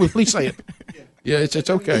 You please say it. Yeah, it's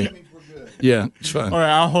okay. Yeah, it's fun. All right,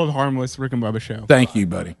 I'll hold harmless. Rick and Bubba show. Thank you,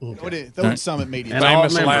 buddy. Throw it in Summit Media.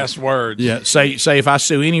 Famous last words. Yeah, say if I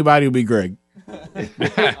sue anybody, it'll be Greg. all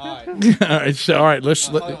right,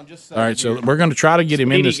 so we're going to try to get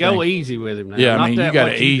him in this go thing. easy with him now. Yeah, Not I mean, you that got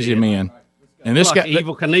what to ease him in. And this like guy,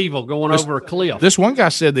 Evil Knievel going over a cliff. This one guy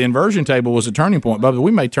said the inversion table was a turning point, Bubba.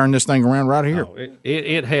 We may turn this thing around right here.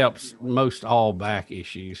 It helps most all back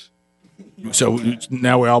issues. So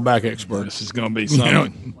now we're all back experts. This is going to be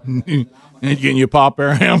something. And getting you pop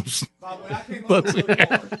air hams.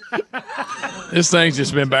 This thing's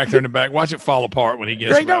just been back there in the back. Watch it fall apart when he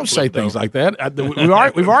gets. Greg, don't say things like that.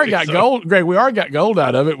 We've already got gold. Greg, we already got gold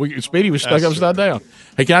out of it. Speedy was stuck upside down.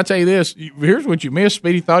 Hey, can I tell you this? Here's what you missed.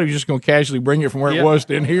 Speedy thought he was just going to casually bring it from where it was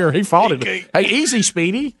to in here. He fought it. Hey, easy,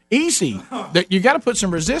 Speedy. Easy. You got to put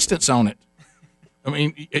some resistance on it. I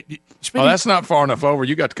mean, Speedy, that's not far enough over.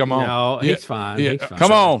 You got to come on. No, he's fine. Yeah. He's fine.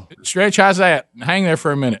 Come on. Stretch, how's that? Hang there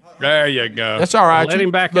for a minute. There you go. That's all right. Let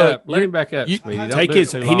him back up. Let him back up, Speedy.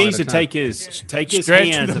 He needs to take his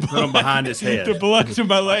hands and put them behind his head. The blood to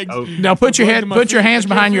my legs. Now put your hands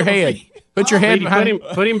behind your head. Put your head behind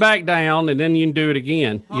put him back down, and then you can do it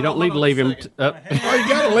again. You don't need to leave him up. Oh, you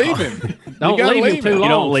got to leave him. Don't leave him too long. You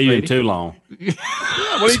don't leave him Speedy. too long.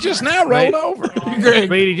 Well, he just now rolled over.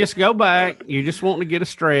 Speedy, just go back. You're just wanting to get a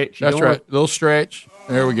stretch. That's right. A little stretch.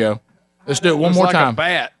 There we go. Let's do it one more time. A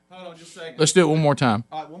bat. Let's do it one more time.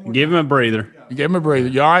 Give him a breather. You give him a breather.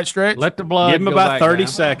 You all right, Stretch? Let the blood Give him go about back 30 down.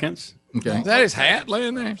 seconds. Okay. Is that his hat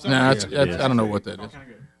laying there? No, I don't know what that is.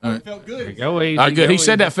 All right. Felt good. Go easy. All right, good. Go He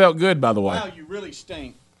said easy. that felt good, by the way. Wow, you really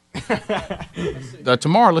stink.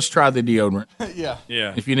 Tomorrow, let's try the deodorant. Yeah.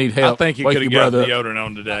 Yeah. If you need help, I think you wake could have your got brother up. deodorant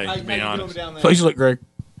on today, to be honest. Please look, Greg.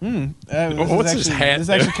 What's his hat? This is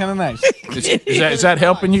actually kind of nice. Is that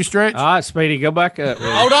helping you, Stretch? All right, Speedy, go back up.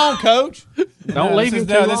 Hold on, Coach. Don't leave him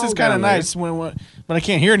too long. This is kind of down there. nice when I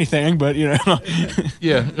can't hear anything, but you know.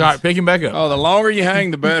 Yeah. All right, pick him back up. Oh, the longer you hang,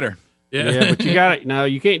 the better. Yeah, but you got it. No,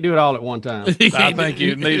 you can't do it all at one time. I think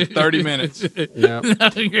you need 30 minutes. Yeah.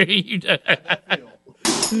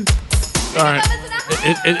 All right.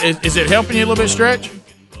 Is it helping you a little bit, Stretch?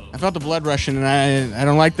 I felt the blood rushing, and I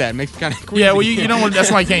don't like that. It makes me kind of Yeah, well, you don't want.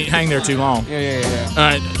 That's why you can't hang there too long. Yeah. All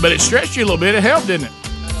right, but it stretched you a little bit. It helped, didn't it?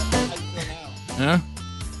 Huh?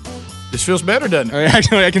 This feels better, doesn't it?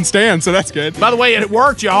 Actually, I can stand, so that's good. By the way, it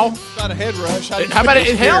worked, y'all. Not a head rush. How about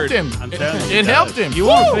it helped him? I'm telling you. It helped him. You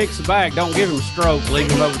want to fix the back, don't give him a stroke.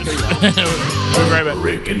 Leave him over too long. We'll be right back.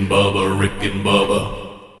 Rick and Bubba, Rick and Bubba.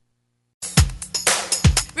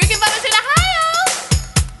 Rick and Bubba's in Ohio.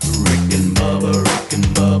 Rick and Bubba, Rick and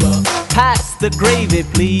Bubba. Pass the gravy,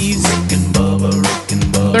 please. Rick and Bubba, Rick and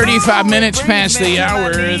Bubba. 35 minutes past the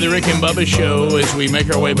hour, the Rick and Bubba Show, as we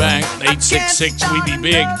make our way back. 866 We Be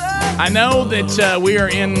Big. I know that we are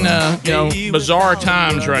in bizarre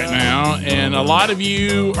times right now, and a lot of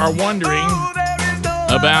you are wondering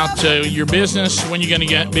about your business, when you're going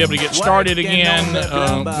to be able to get started again,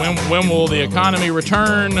 when will the economy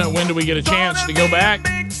return, when do we get a chance to go back?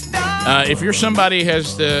 If you're somebody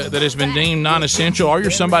that has been deemed non-essential, or you're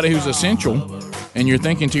somebody who's essential, and you're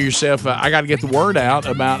thinking to yourself, I got to get the word out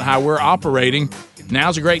about how we're operating,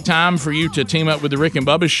 now's a great time for you to team up with the Rick and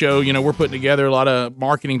Bubba Show. You know, we're putting together a lot of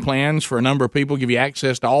marketing plans for a number of people, give you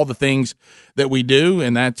access to all the things that we do,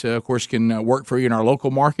 and that, of course, can work for you in our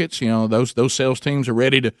local markets. You know, those sales teams are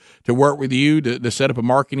ready to work with you to set up a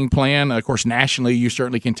marketing plan. Of course, nationally, you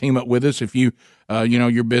certainly can team up with us if your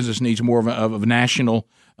business needs more of a national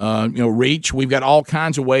reach. We've got all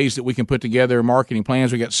kinds of ways that we can put together marketing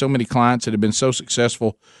plans. We've got so many clients that have been so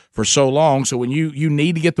successful for so long. So when you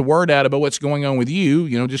need to get the word out about what's going on with you,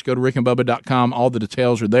 just go to rickandbubba.com. All the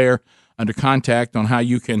details are there under contact on how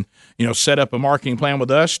you can, set up a marketing plan with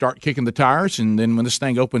us, start kicking the tires, and then when this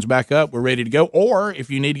thing opens back up, we're ready to go. Or if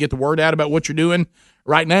you need to get the word out about what you're doing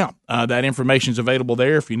right now, that information is available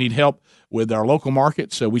there. If you need help with our local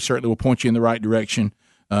markets, we certainly will point you in the right direction.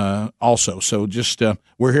 Also, so just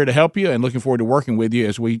we're here to help you, and looking forward to working with you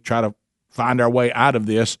as we try to find our way out of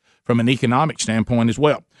this from an economic standpoint as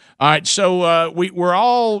well. All right, so we're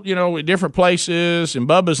all at different places, and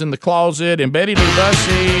Bubba's in the closet, and Betty Lou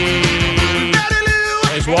Bussey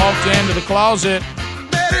has walked into the closet.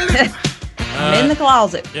 I'm in the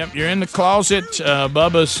closet. Yep, you're in the closet.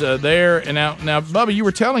 Bubba's there, and now Bubba, you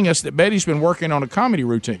were telling us that Betty's been working on a comedy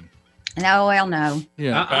routine. No, well, no.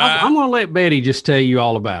 Yeah, I'm going to let Betty just tell you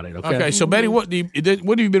all about it. Okay. Okay. So Betty, what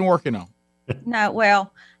have you been working on? No,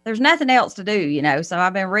 well, there's nothing else to do, so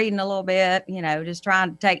I've been reading a little bit, just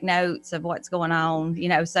trying to take notes of what's going on,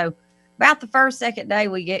 so about the second day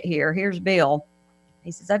we get here, here's Bill.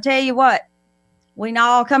 He says, I tell you what, we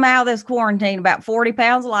all come out of this quarantine about 40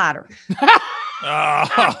 pounds lighter.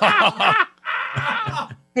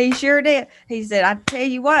 He sure did. He said, I tell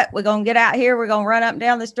you what, we're going to get out here. We're going to run up and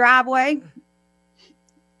down this driveway.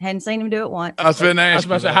 Hadn't seen him do it once. I was going to ask,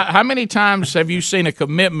 how many times have you seen a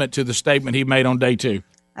commitment to the statement he made on day 2?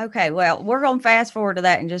 Okay, well, we're going to fast forward to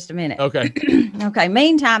that in just a minute. Okay. Okay,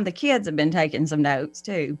 meantime, the kids have been taking some notes,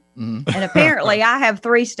 too. And apparently, I have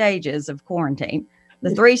 3 stages of quarantine.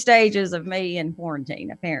 The 3 stages of me in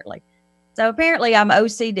quarantine, apparently. So apparently, I'm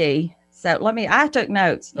OCD. So I took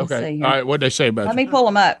notes. Let's see here. All right. What'd they say about Let you? me pull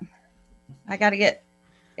them up. I got to get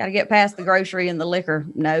past the grocery and the liquor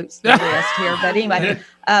notes, the list here. But anyway,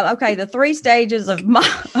 okay, the 3 stages of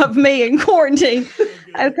me in quarantine.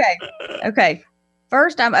 Okay.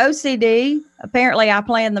 First, I'm OCD. Apparently, I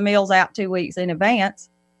plan the meals out 2 weeks in advance,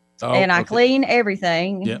 and I clean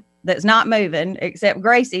everything that's not moving, except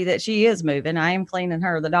Gracie, that she is moving. I am cleaning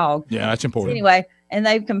her, the dog. Yeah, that's important. So anyway, and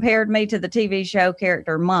they've compared me to the TV show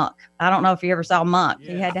character Monk. I don't know if you ever saw Monk.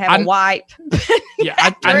 He had to have a wipe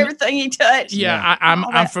after everything he touched. Yeah,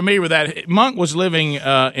 I'm familiar with that. Monk was living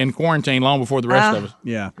in quarantine long before the rest of us.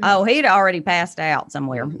 Yeah. Oh, he'd already passed out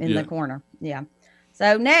somewhere in the corner. Yeah.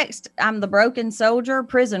 So next, I'm the broken soldier,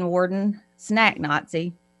 prison warden, snack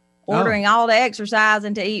Nazi, ordering all to exercise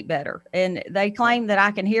and to eat better. And they claim that I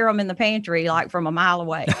can hear them in the pantry, like from a mile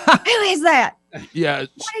away. Who is that? Yeah.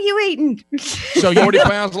 What are you eating? So 40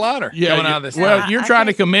 pounds lighter. Yeah. Coming out of this Well, thing. you're trying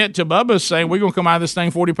to commit to Bubba's saying we're going to come out of this thing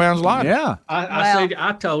 40 pounds lighter. Yeah.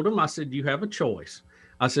 I told him, I said, you have a choice.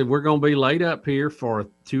 I said, we're going to be laid up here for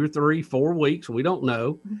 2 or 3, 4 weeks. We don't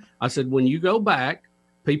know. I said, when you go back,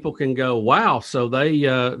 people can go, wow, so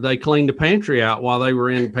they cleaned the pantry out while they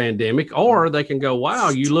were in pandemic, or they can go, wow,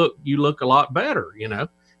 you look a lot better. You know,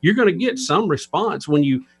 you're going to get some response when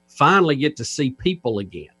you finally get to see people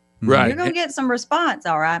again. Right. You're going to get some response.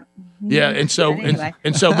 All right. Yeah. And so, Anyway.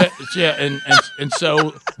 and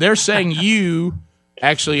so they're saying you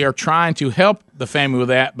actually are trying to help the family with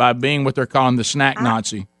that by being what they're calling the snack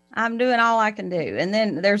Nazi. I'm doing all I can do. And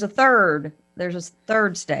then there's a third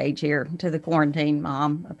stage here to the quarantine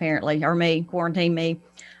mom, apparently, or me, quarantine me.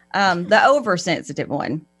 The oversensitive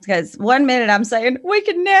one. Because 1 minute I'm saying, we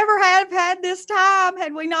could never have had this time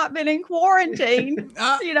had we not been in quarantine,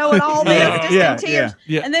 and all this, just in tears.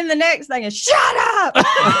 Yeah. And then the next thing is, shut up! Do what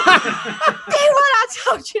I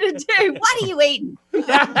told you to do. What are you eating?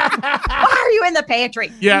 Why are you in the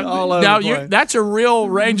pantry? Yeah, that's a real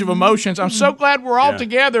range of emotions. I'm so glad we're all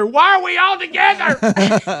together. Why are we all together?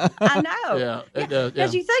 I know.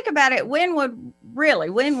 Because you think about it, when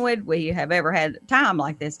would we have ever had time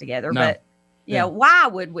like this together? No. But why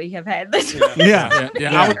would we have had this?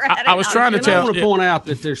 I was trying to tell. I want to point out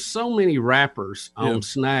that there's so many wrappers on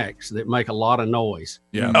snacks that make a lot of noise.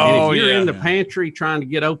 Yeah. And if you're in the pantry trying to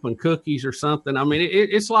get open cookies or something, I mean,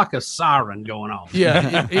 it's like a siren going on.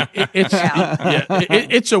 Yeah.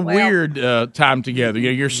 It's a weird time together.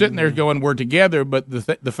 You're sitting there going, we're together, but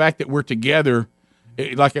the fact that we're together.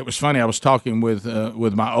 It was funny. I was talking with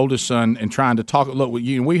my oldest son and trying to talk. Look, with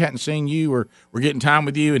you, and we hadn't seen you, or we're getting time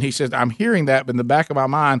with you. And he says, "I'm hearing that, but in the back of my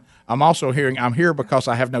mind, I'm also hearing I'm here because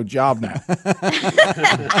I have no job now."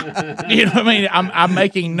 You know what I mean? I'm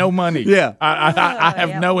making no money. Yeah, I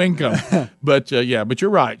have no income. But but you're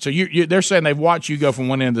right. So they're saying they've watched you go from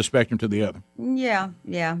one end of the spectrum to the other. Yeah.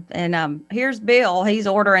 And here's Bill. He's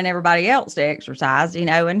ordering everybody else to exercise.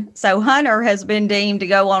 And so Hunter has been deemed to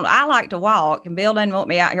go on. I like to walk, and Bill doesn't want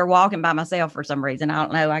me out here walking by myself for some reason. I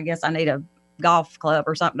don't know. I guess I need a golf club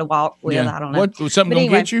or something to walk with. Yeah. I don't know. What, something gonna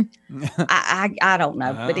get you? I don't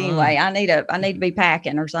know. But anyway, I need to be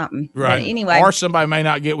packing or something. Right. But anyway, or somebody may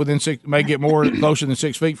not get may get more closer than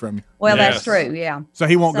 6 feet from you. Well, that's true. Yeah. So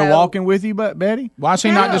he won't go walking with you, but Betty? Why is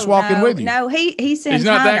he not just walking with you? No, he sends. He's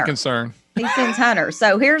not Hunter. that concerned. He sends Hunter.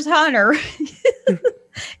 So here's Hunter.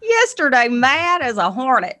 Yesterday, mad as a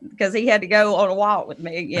hornet because he had to go on a walk with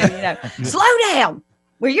me again. Slow down.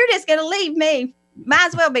 Well, you're just going to leave me. Might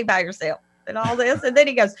as well be by yourself and all this. And then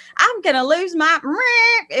he goes, I'm going to lose my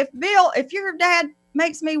if your dad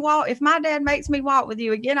makes me walk, if my dad makes me walk with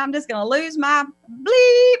you again, I'm just going to lose my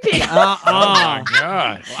bleep. Oh my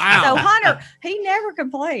God. Wow. So Hunter, he never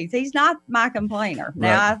complains. He's not my complainer.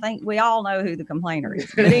 Now, Right. I think we all know who the complainer is.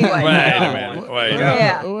 But anyway. Wait a minute.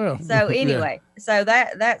 Yeah. Oh, well. So anyway, so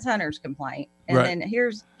that's Hunter's complaint. And Right. then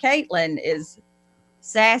here's Caitlin is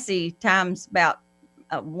sassy times about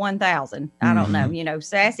 1,000. I don't know,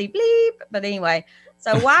 sassy bleep. But anyway,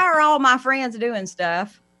 so why are all my friends doing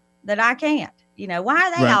stuff that I can't? Why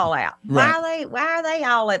are they Right. all out? Right. Why are they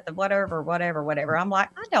all at the whatever? I'm like,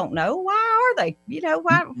 I don't know. Why are they?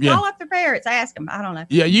 Why Yeah. call up their parents, ask them. I don't know.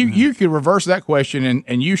 Yeah, you could reverse that question,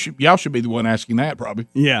 and y'all should be the one asking that probably.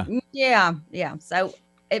 Yeah. Yeah. So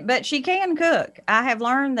but she can cook. I have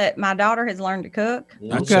learned that my daughter has learned to cook.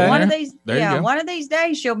 Okay. One of these, There you go. one of these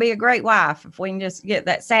days she'll be a great wife if we can just get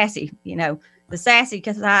that sassy, the sassy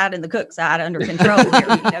side and the cook side under control here,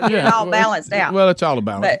 get it all balanced out. Well, it's all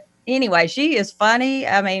about it. But anyway, she is funny.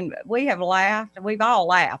 I mean, we have laughed. We've all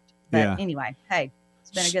laughed. But Yeah. anyway, hey,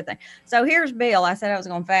 it's been a good thing. So here's Bill. I said I was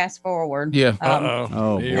going to fast forward. Yeah.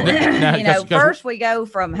 First we go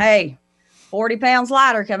from, 40 pounds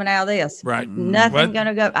lighter coming out of this. Right. Nothing going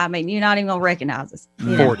to go. I mean, you're not even going to recognize us.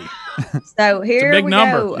 40. So here big we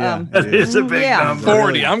number. go. Yeah. That is a big number.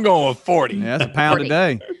 40. I'm going with 40. Yeah, that's a pound a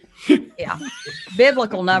day. Yeah.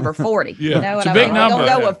 Biblical number 40. Yeah. You know what It's a I big mean? number. We're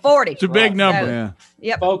going to go with 40. It's a big number. So,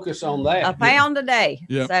 Yep. Focus on that. A pound a day.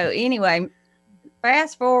 Yep. So anyway,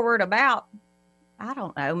 fast forward about, I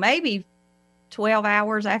don't know, maybe 12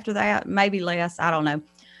 hours after that, maybe less. I don't know.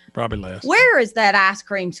 Probably less. Where is that ice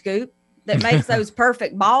cream scoop that makes those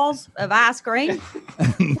perfect balls of ice cream?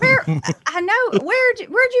 Where where'd you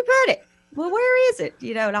put it? Well, where is it?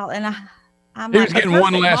 I'm He like, was getting "The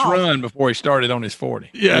one perfect last ball." run before he started on his 40.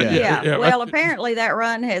 Yeah. Well, apparently that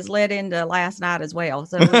run has led into last night as well.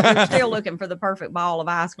 So we're still looking for the perfect ball of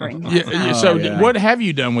ice cream. So what have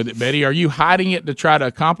you done with it, Betty? Are you hiding it to try to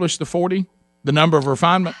accomplish the 40, the number of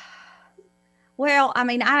refinement? Well, I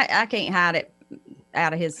mean, I can't hide it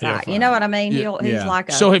out of his sight. You know what I mean? He's like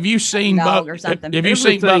a So have you seen dog Bub- or something. Have you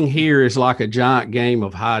seen Everything Bub- here is like a giant game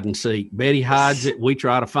of hide and seek. Betty hides it. We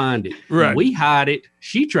try to find it. Right. We hide it.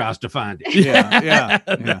 She tries to find it.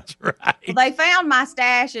 That's right. Well, they found my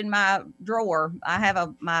stash in my drawer. I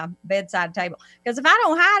have my bedside table because if I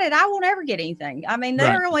don't hide it, I won't ever get anything. I mean,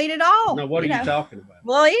 they're going to eat it all. Now, what are you talking about?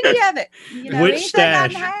 Well, any of it. Which anything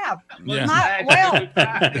stash? I can have.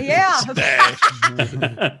 Yeah.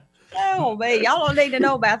 Yeah. Oh, me. Y'all don't need to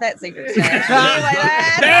know about that secret stash. Anyway,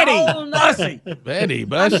 that's a whole nother- Betty, I'm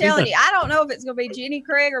Bussy. telling you, I don't know if it's going to be Jenny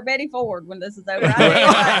Craig or Betty Ford when this is over.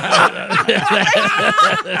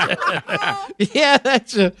 Yeah,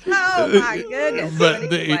 that's a. Oh my goodness!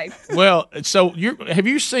 But so have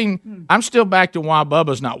you seen? I'm still back to why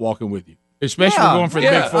Bubba's not walking with you, especially going for the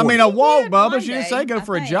big 40. I mean, a walk, Bubba. You didn't say go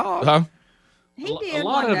for a jog. Huh? A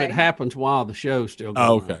lot of it happens while the show's still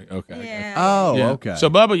going. Okay. Yeah. Oh, Yeah. okay. So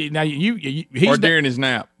Bubba, now he's Or during his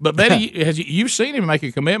nap. But Betty, you've seen him make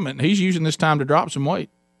a commitment. He's using this time to drop some weight.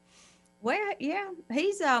 Well, yeah,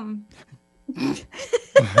 he's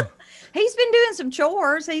he's been doing some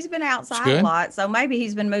chores. He's been outside good. a lot, so maybe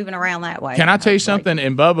he's been moving around that way. Can I tell you something?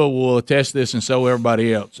 And Bubba will attest this, and so will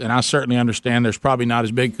everybody else. And I certainly understand there's probably not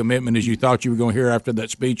as big commitment as you thought you were going to hear after that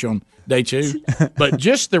speech on day 2. But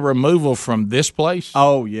just the removal from this place.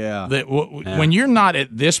 Oh yeah. When you're not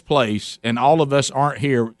at this place, and all of us aren't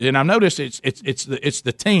here, and I've noticed it's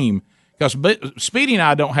the team. Because Speedy and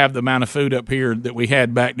I don't have the amount of food up here that we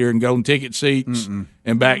had back during golden ticket seats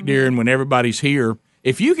and back during when everybody's here.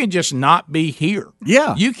 If you can just not be here,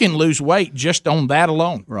 you can lose weight just on that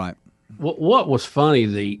alone. Right. What was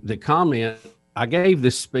funny, the comment, I gave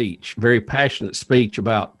this speech, very passionate speech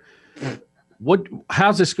about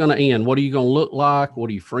how's this going to end? What are you going to look like?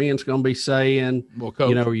 What are your friends going to be saying? Well,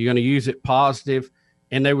 are you going to use it positive?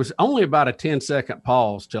 And there was only about a 10-second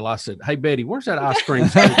pause till I said, "Hey, Betty, where's that ice cream?"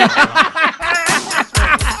 They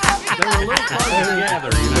were a little close together.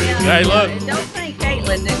 Hey, look. Don't think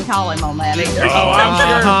Caitlin didn't call him on that either. Oh, I'm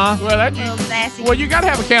sure. Well, Little sassy. you got to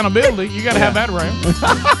have accountability. You got to have that around.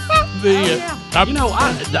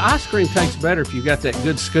 The ice cream tastes better if you got that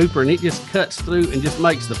good scooper, and it just cuts through and just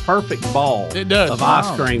makes the perfect ball It does. of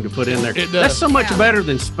ice cream to put in there. It does. That's so much better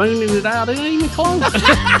than spooning it out. It ain't even close.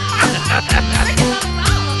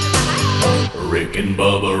 Rick and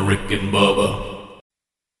Bubba, Rick and Bubba.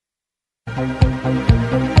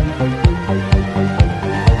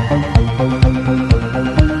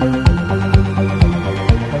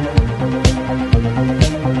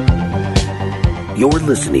 You're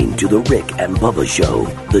listening to The Rick and Bubba Show,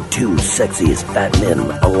 the 2 sexiest fat men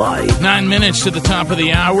alive. 9 minutes to the top of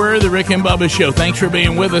the hour, the Rick and Bubba Show. Thanks for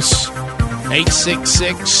being with us.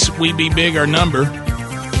 866 We Be Big, our number.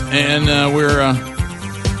 And we're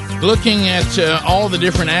looking at all the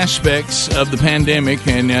different aspects of the pandemic.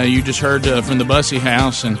 And you just heard from the Bussy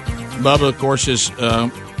house. And Bubba, of course, has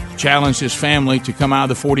challenged his family to come out of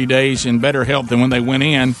the 40 days in better health than when they went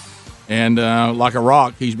in. And like a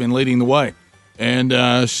rock, he's been leading the way.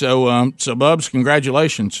 And so Bubs,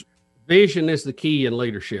 congratulations. Vision is the key in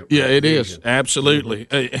leadership. Yeah, it is. Absolutely.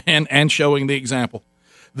 And showing the example.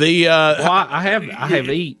 I have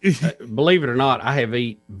eat, believe it or not, I have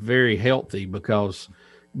eat very healthy because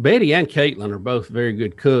Betty and Caitlin are both very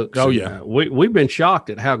good cooks. Oh, yeah. We've been shocked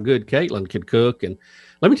at how good Caitlin could cook. And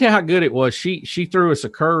Let me tell you how good it was. She threw us a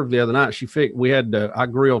curve the other night. We had I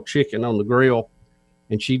grilled chicken on the grill,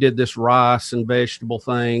 and she did this rice and vegetable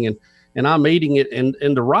thing, and I'm eating it, and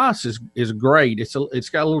the rice is great. It's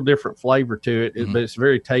got a little different flavor to it, but it's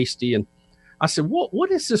very tasty. And I said,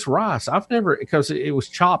 what is this rice? I've never, because it was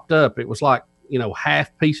chopped up. It was like,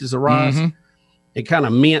 half pieces of rice. Mm-hmm. It kind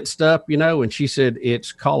of minced up, and she said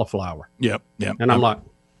it's cauliflower. Yep. And I'm like,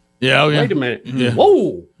 yeah, wait a minute. Yeah.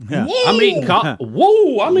 Whoa. Yeah. Whoa. I'm eating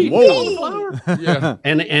cauliflower. Yeah.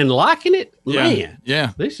 And liking it. Yeah. Man.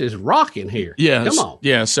 Yeah. This is rocking here. Yeah. Come on.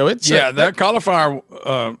 Yeah. So it's that cauliflower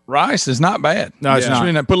rice is not bad. No, it's not.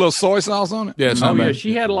 Put a little soy sauce on it. Yeah, it's not bad.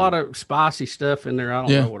 She had a lot of spicy stuff in there. I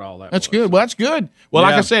don't know what all that That's was. good. Well, that's good. Well,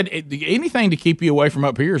 like I said, anything to keep you away from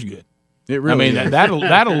up here is good. It really is.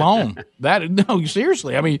 that alone,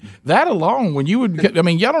 seriously. I mean, that alone, when you would,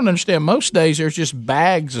 y'all don't understand. Most days there's just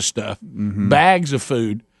bags of stuff, bags of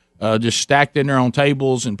food, just stacked in there on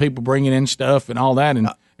tables, and people bringing in stuff and all that, and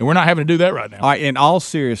we're not having to do that right now. All right, in all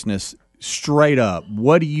seriousness, straight up,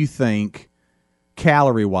 what do you think,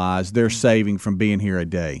 calorie-wise, they're saving from being here a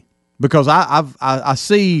day? Because I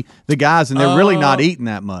see the guys, and they're really not eating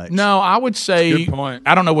that much. No, I would say, Good point.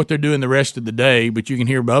 I don't know what they're doing the rest of the day, but you can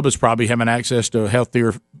hear Bubba's probably having access to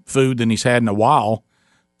healthier food than he's had in a while,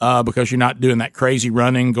 because you're not doing that crazy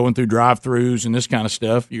running, going through drive-thrus and this kind of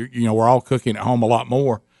stuff. We're all cooking at home a lot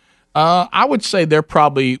more. I would say they're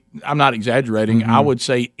probably, I'm not exaggerating, I would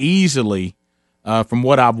say easily, from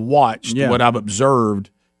what I've watched, what I've observed,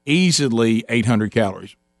 easily 800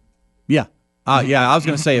 calories. Yeah. I was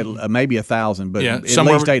going to say maybe 1,000, but at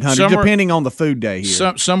somewhere- least 800, depending on the food day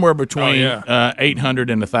here. Somewhere between 800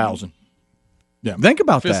 and 1,000. Yeah. Think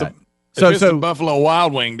about that. If it's the Buffalo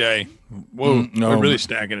Wild Wing Day, whoa, we're really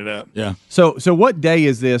stacking it up. Yeah. So what day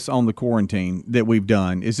is this on the quarantine that we've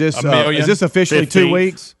done? Is this officially 15th. 2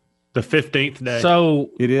 weeks? The 15th day.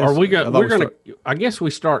 So it is. Are we going? We're going to. I guess we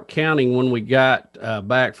start counting when we got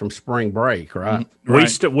back from spring break, right?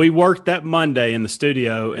 We worked that Monday in the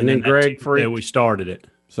studio, and then Greg freaked. Yeah, we started it.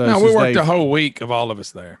 So no, we worked a whole week of all of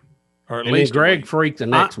us there, or at and least then Greg freaked the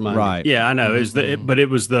next Monday. Right. Yeah, I know. But it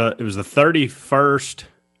was the 31st.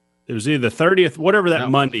 It was either the 30th, whatever that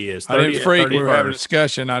Monday is. I didn't freak. 31st. We were having a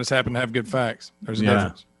discussion. I just happened to have good facts. There's a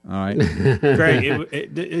difference. All right. Greg,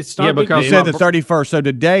 it's not because you said the 31st. So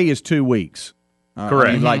today is 2 weeks.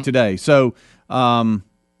 Correct. Like today. So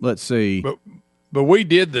let's see. But we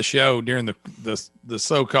did the show during the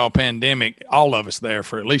so-called pandemic, all of us there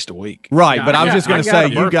for at least a week. Right, but I was just going to say,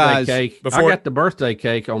 you guys. I got the birthday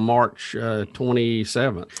cake on March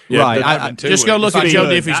 27th. Yeah, right. Just go look at Joe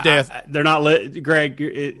Diffie's death. They're not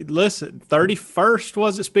Greg. Listen, 31st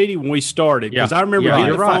was it, Speedy, when we started? Because I remember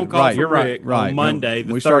getting a phone call from Rick on Monday.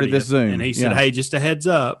 We started this Zoom, and he said, "Hey, just a heads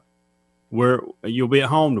up, you'll be at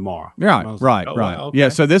home tomorrow." Right. Okay. Yeah.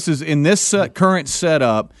 So this is in this current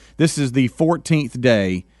setup. This is the 14th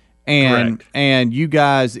day, and you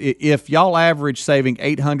guys, if y'all average saving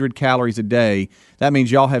 800 calories a day, that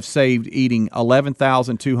means y'all have saved eating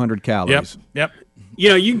 11,200 calories. Yep.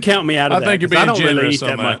 You can count me out of that. I think you're being I don't really generous eat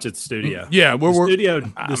that on that. much at the studio. Yeah,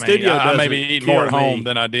 the studio. I maybe eat more at kill me. home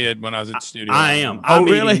than I did when I was at the studio. I am. I'm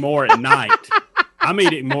eating more at night. I'm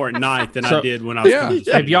eating more at night than I did when I was.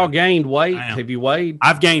 Yeah. Have y'all gained weight? Have you weighed?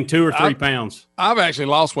 I've gained 2 or 3 pounds. I've actually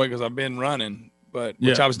lost weight because I've been running,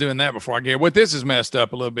 which I was doing that before I get. What this is messed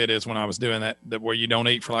up a little bit is when I was doing that where you don't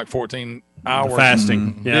eat for like 14 hours.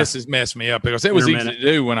 Fasting. Yeah. This has messed me up because it was easy to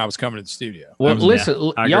do when I was coming to the studio. Well,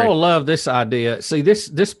 listen, y'all love this idea. See,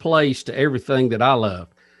 this plays to everything that I love.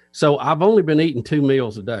 So I've only been eating 2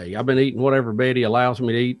 meals a day. I've been eating whatever Betty allows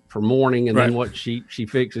me to eat for morning and then what she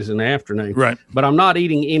fixes in the afternoon. Right. But I'm not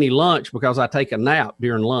eating any lunch because I take a nap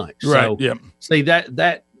during lunch. Right. So yep. See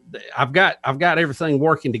that I've got everything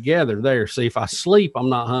working together there. See, if I sleep, I'm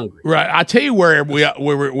not hungry. Right. I tell you where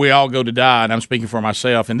we all go to die, and I'm speaking for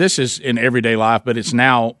myself, and this is in everyday life, but it's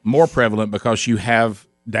now more prevalent because you have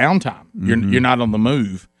downtime. You're not on the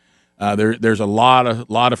move. There's a lot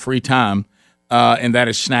of free time. And that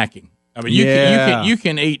is snacking. I mean, you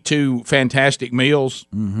can eat 2 fantastic meals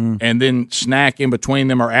and then snack in between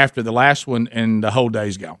them or after the last one, and the whole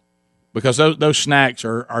day's gone because those snacks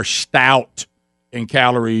are stout in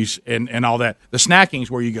calories and all that. The snacking is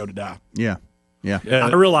where you go to die. Yeah.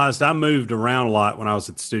 I realized I moved around a lot when I was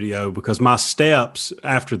at the studio because my steps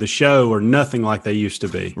after the show are nothing like they used to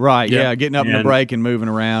be. Right. Yeah. Getting up in the break and moving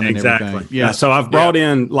around and everything. Yeah. So I've brought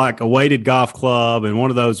in like a weighted golf club and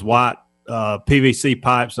one of those white PVC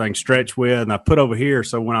pipes I can stretch with, and I put over here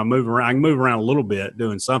so when I move around, I can move around a little bit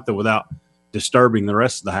doing something without disturbing the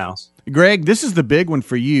rest of the house. Greg, this is the big one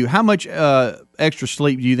for you. How much extra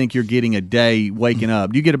sleep do you think you're getting a day waking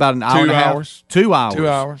up? Do you get about an hour and a half? 2 hours. 2 hours. 2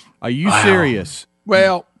 hours. Are you serious?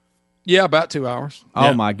 Well, yeah, about 2 hours.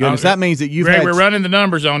 Oh, my goodness. That means that you've Greg, had... we're running the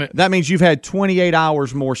numbers on it. That means you've had 28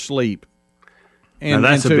 hours more sleep in,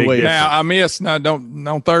 that's in a 2 big weeks. Now, I miss,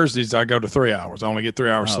 on Thursdays, I go to 3 hours. I only get 3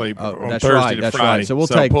 hours sleep on that's Thursday right, to that's Friday. right. So we'll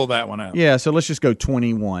take, pull that one out. Yeah, so let's just go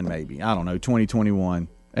 21 maybe. I don't know, 21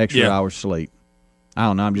 extra hours sleep. I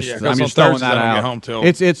don't know. I'm just throwing Thursdays that I don't out. get home till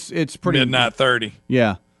It's pretty midnight 30.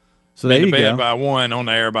 Yeah. So there Been you to bed go. by 1, on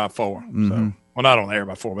the air by 4. So, well, not on the air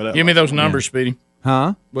by 4, but Give me those numbers, Speedy.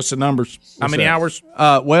 Huh? What's the numbers? How many hours?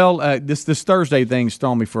 This Thursday thing's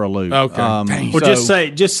throwing me for a loop. Okay.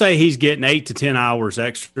 Well, just say he's getting 8 to 10 hours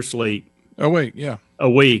extra sleep a week. Yeah, a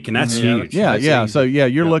week, and that's huge. Yeah, That's yeah. easy. So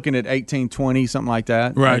you're looking at 18, 20, something like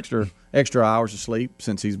that. Right. Extra hours of sleep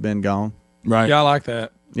since he's been gone. Right. Yeah, I like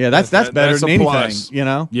that. Yeah, that's better that's than a anything. plus. You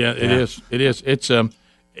know. Yeah, it is. It is. It's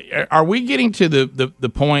Are we getting to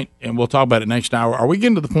the point? And we'll talk about it next hour. Are we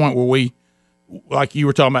getting to the point where we, like you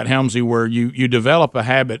were talking about, Helmsy, where you develop a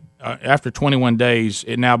habit after 21 days,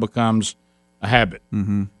 it now becomes a habit.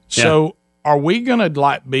 Mm-hmm. So, are we going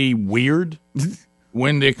to be weird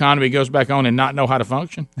when the economy goes back on and not know how to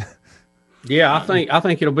function? Yeah, I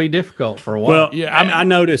think it'll be difficult for a while. Well, yeah, I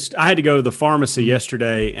noticed I had to go to the pharmacy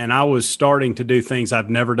yesterday, and I was starting to do things I've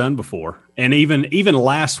never done before, and even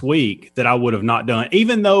last week that I would have not done.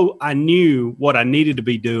 Even though I knew what I needed to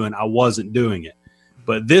be doing, I wasn't doing it.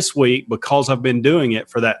 But this week, because I've been doing it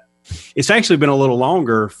for that, it's actually been a little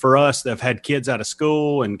longer for us that have had kids out of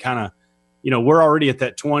school and kind of, we're already at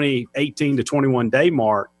that 18 to 21 day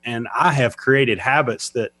mark, and I have created habits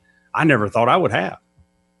that I never thought I would have.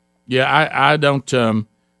 Yeah, I don't.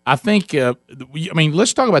 I think.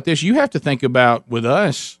 Let's talk about this. You have to think about with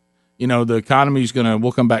us. The economy's going to.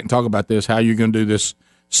 We'll come back and talk about this. How you're going to do this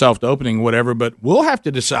soft opening, whatever. But we'll have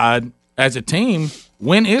to decide as a team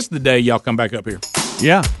when is the day y'all come back up here.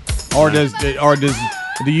 Yeah, or do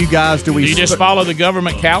you guys do you just follow the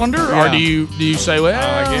government calendar, or do you say,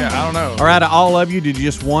 well, yeah, I don't know. Or out of all of you, did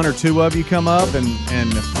just one or two of you come up and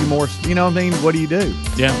a few more? You know what I mean? What do you do?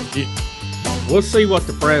 Yeah. We'll see what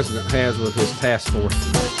the president has with his task force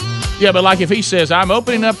today. Yeah, but like if he says, I'm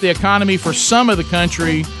opening up the economy for some of the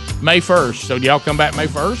country May 1st, so do y'all come back May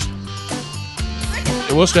 1st?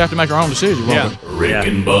 We'll still have to make our own decision, won't we? Rick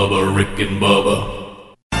and Bubba, Rick and Bubba.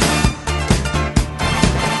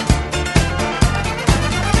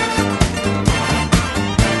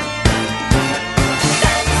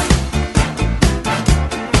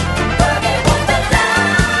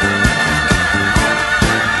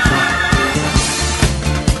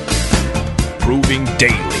 Proving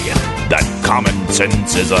daily that common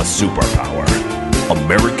sense is a superpower.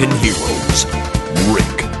 American heroes,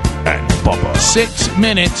 Rick and Bubba. 6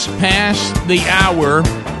 minutes past the hour,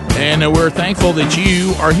 and we're thankful that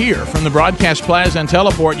you are here. From the Broadcast Plaza and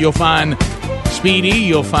Teleport, you'll find Speedy,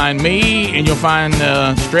 you'll find me, and you'll find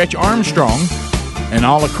Stretch Armstrong, and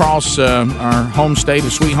all across our home state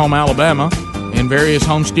of Sweet Home, Alabama, in various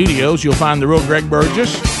home studios, you'll find the real Greg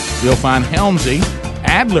Burgess, you'll find Helmsy.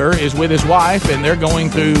 Adler is with his wife, and they're going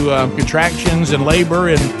through contractions and labor,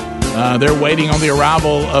 and they're waiting on the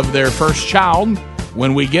arrival of their first child.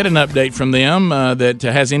 When we get an update from them that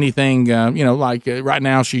has anything, right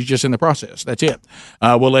now she's just in the process. That's it.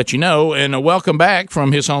 We'll let you know. And welcome back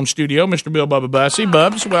from his home studio, Mr. Bill Bubba Bussey.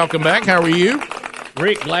 Bubs, welcome back. How are you?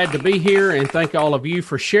 Rick, glad to be here, and thank all of you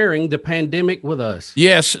for sharing the pandemic with us.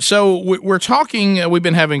 Yes, so we're talking, we've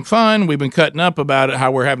been having fun, we've been cutting up about it, how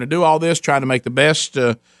we're having to do all this, trying to make the best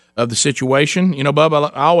of the situation. Bubba,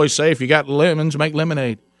 I always say, if you got lemons, make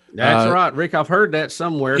lemonade. That's right, Rick, I've heard that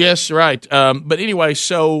somewhere. Yes, right. But anyway,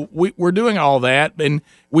 so we're doing all that, and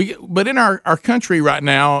but in our country right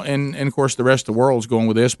now, and of course the rest of the world's going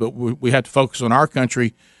with this, but we have to focus on our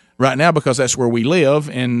country right now because that's where we live,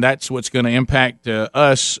 and that's what's going to impact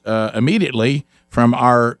us immediately from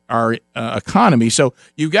our economy. So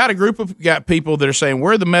you've got a group of people that are saying,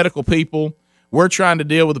 we're the medical people. We're trying to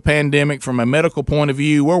deal with the pandemic from a medical point of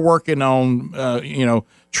view. We're working on,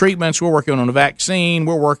 treatments. We're working on a vaccine.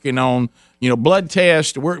 We're working on, blood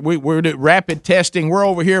tests. We're doing rapid testing. We're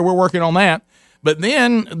over here. We're working on that. But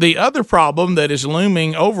then the other problem that is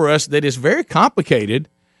looming over us that is very complicated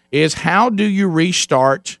is how do you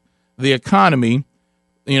restart the economy,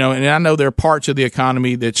 and I know there are parts of the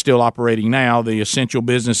economy that's still operating now, the essential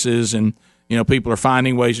businesses, and, people are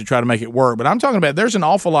finding ways to try to make it work. But I'm talking about there's an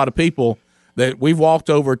awful lot of people that we've walked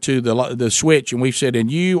over to the switch and we've said, and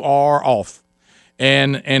you are off.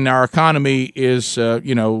 And our economy is,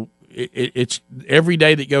 it's every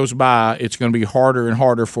day that goes by, it's going to be harder and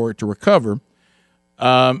harder for it to recover.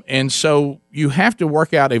 And so you have to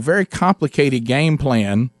work out a very complicated game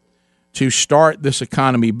plan to start this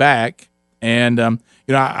economy back. And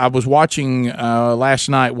I was watching last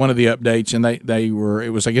night one of the updates, and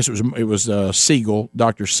it was Siegel,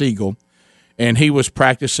 Dr. Siegel, and he was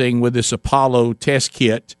practicing with this Apollo test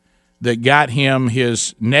kit that got him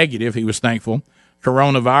his negative. He was thankful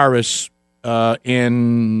coronavirus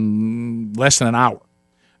in less than an hour.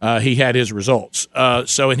 He had his results.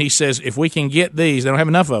 And he says, if we can get these, they don't have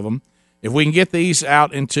enough of them. If we can get these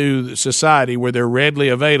out into society where they're readily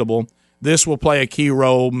available, this will play a key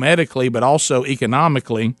role medically, but also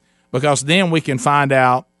economically, because then we can find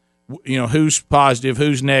out, who's positive,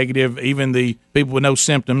 who's negative, even the people with no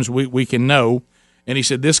symptoms, we can know. And he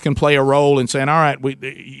said this can play a role in saying, all right,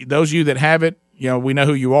 those of you that have it, we know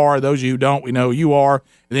who you are. Those of you who don't, we know who you are.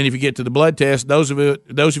 And then if you get to the blood test, those of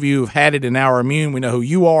you who've had it and now are immune, we know who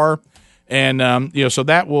you are. And, so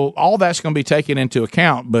all that's going to be taken into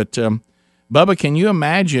account. But, Bubba, can you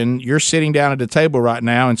imagine you're sitting down at a table right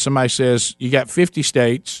now and somebody says you got 50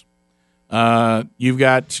 states, you've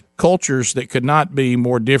got cultures that could not be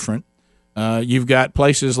more different. You've got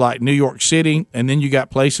places like New York City, and then you got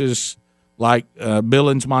places like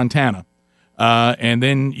Billings, Montana. And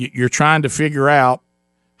then you're trying to figure out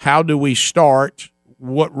how do we start,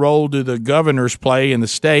 what role do the governors play in the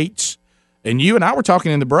states? And you and I were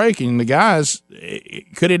talking in the break, and the guys,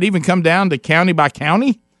 could it even come down to county by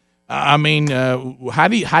county? How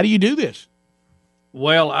do you do this?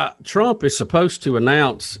 Well, Trump is supposed to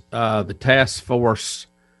announce the task force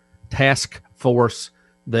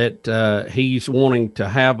that he's wanting to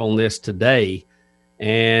have on this today,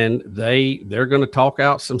 and they're going to talk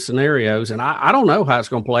out some scenarios. And I don't know how it's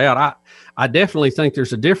going to play out. I definitely think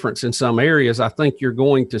there's a difference in some areas. I think you're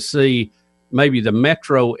going to see maybe the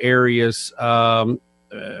metro areas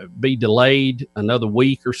be delayed another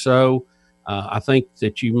week or so. I think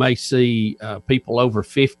that you may see people over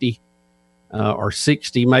 50 or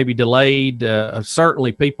 60 maybe delayed.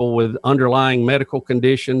 Certainly people with underlying medical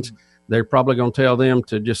conditions, they're probably going to tell them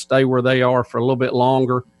to just stay where they are for a little bit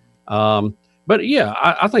longer. But, yeah,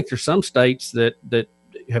 I think there's some states that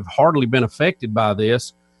have hardly been affected by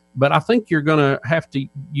this. But I think you're going to have to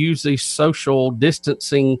use these social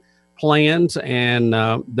distancing plans, and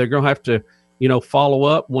they're going to have to follow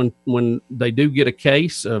up when they do get a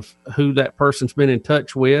case of who that person's been in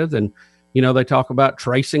touch with. And, they talk about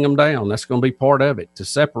tracing them down. That's going to be part of it, to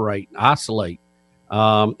separate, isolate.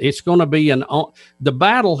 It's going to be the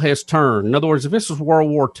battle has turned. In other words, if this was World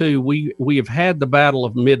War II, we have had the Battle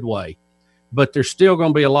of Midway, but there's still going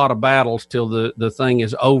to be a lot of battles till the thing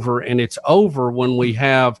is over. And it's over when we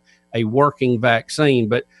have a working vaccine.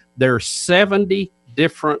 But there are 70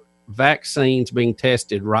 different vaccines being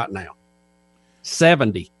tested right now.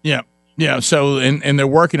 70. Yeah. Yeah. So, and they're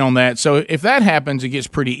working on that. So if that happens, it gets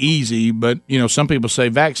pretty easy. But, some people say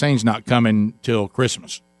vaccine's not coming till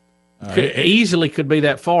Christmas. Easily could be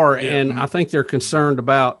that far. Yeah. And I think they're concerned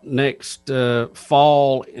about next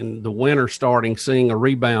fall and the winter starting, seeing a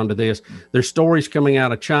rebound of this. There's stories coming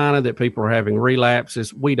out of China that people are having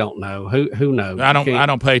relapses. We don't know. Who knows? I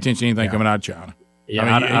don't pay attention to anything coming out of China.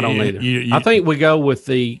 Yeah, I don't either. I think we go with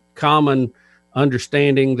the common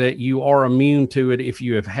understanding that you are immune to it if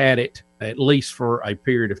you have had it at least for a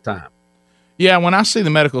period of time. Yeah, when I see the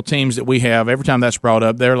medical teams that we have, every time that's brought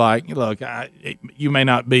up, they're like, look, you may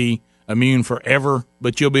not be immune forever,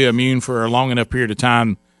 but you'll be immune for a long enough period of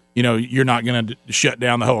time, you're not going to shut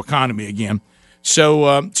down the whole economy again.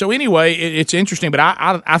 So anyway, it's interesting, but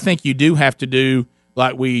I think you do have to do,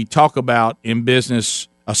 like we talk about in business,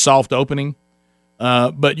 a soft opening.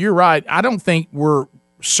 But you're right. I don't think we're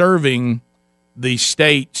serving the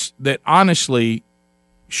states that honestly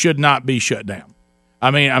should not be shut down.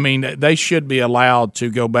 I mean, they should be allowed to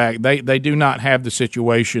go back. They do not have the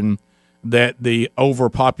situation that the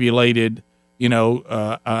overpopulated,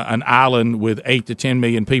 an island with 8 to 10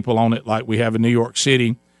 million people on it, like we have in New York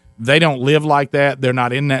City. They don't live like that. They're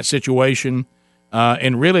not in that situation.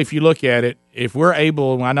 And really, if you look at it, if we're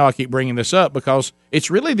able, and I know I keep bringing this up because it's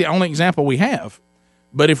really the only example we have.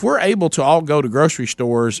 But if we're able to all go to grocery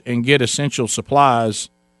stores and get essential supplies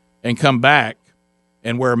and come back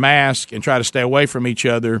and wear a mask and try to stay away from each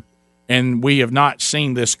other, and we have not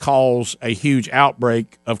seen this cause a huge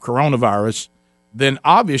outbreak of coronavirus, then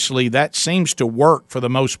obviously that seems to work for the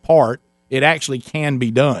most part. It actually can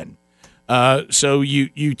be done. So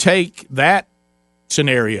you take that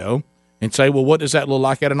scenario and say, well, what does that look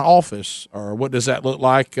like at an office? Or what does that look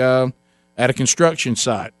like at a construction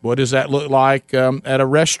site? What does that look like at a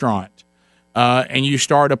restaurant? and you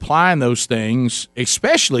start applying those things,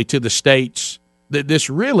 especially to the states that this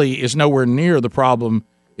really is nowhere near the problem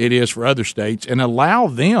it is for other states, and allow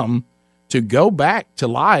them to go back to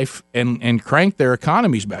life and crank their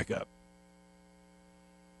economies back up.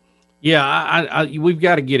 Yeah, we've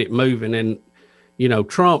got to get it moving. And,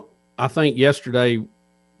 Trump, I think yesterday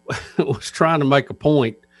was trying to make a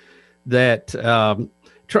point that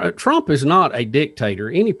Trump is not a dictator.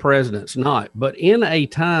 Any president's not. But in a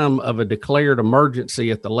time of a declared emergency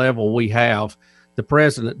at the level we have, the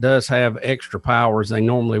president does have extra powers they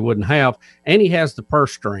normally wouldn't have, and he has the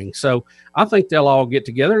purse string. So I think they'll all get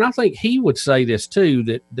together. And I think he would say this too,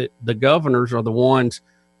 that the governors are the ones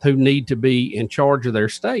who need to be in charge of their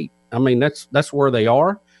state. I mean, that's where they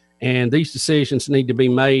are. And these decisions need to be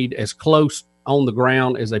made as close on the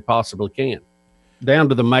ground as they possibly can, down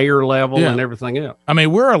to the mayor level and everything else. I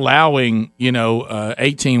mean, we're allowing,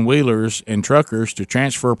 18-wheelers and truckers to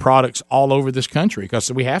transfer products all over this country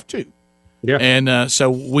because we have to. Yeah. And so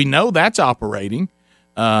we know that's operating.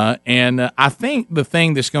 And I think the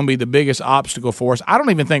thing that's going to be the biggest obstacle for us, I don't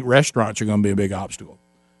even think restaurants are going to be a big obstacle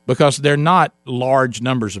because they're not large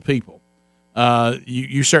numbers of people.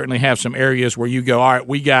 You certainly have some areas where you go, all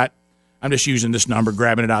right, I'm just using this number,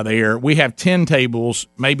 grabbing it out of the air. We have 10 tables.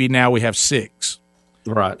 Maybe now we have 6.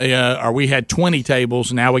 Right. Or we had 20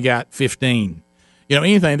 tables. Now we got 15.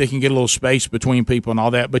 Anything that can get a little space between people and all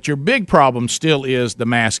that. But your big problem still is the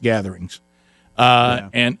mass gatherings.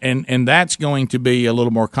 And that's going to be a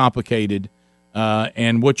little more complicated.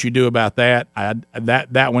 And what you do about that,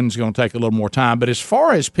 that one's going to take a little more time. But as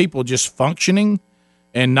far as people just functioning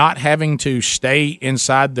and not having to stay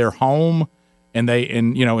inside their home, and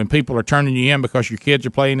people are turning you in because your kids are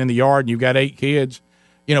playing in the yard and you've got 8 kids,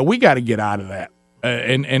 we got to get out of that.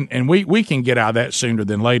 And we can get out of that sooner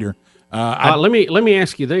than later. Let me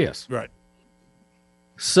ask you this. Right.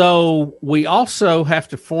 So we also have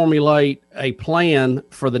to formulate a plan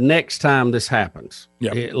for the next time this happens.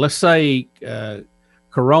 Yeah. Let's say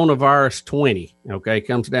coronavirus 20,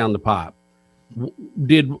 comes down the pipe.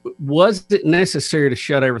 Was it necessary to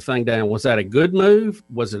shut everything down? Was that a good move?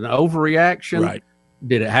 Was it an overreaction? Right.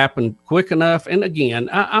 Did it happen quick enough? And again,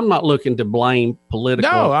 I'm not looking to blame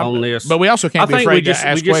political on this. But we also can't be afraid to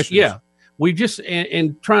ask questions. Yeah. We just,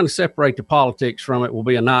 and trying to separate the politics from it will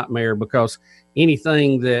be a nightmare because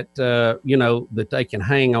anything that, that they can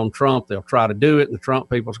hang on Trump, they'll try to do it, and the Trump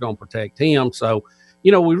people's going to protect him. So,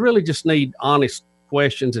 we really just need honest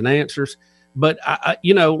questions and answers. But,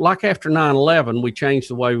 like after 9/11, we changed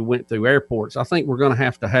the way we went through airports. I think we're going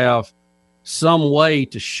to have some way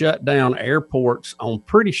to shut down airports on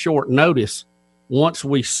pretty short notice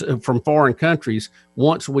from foreign countries,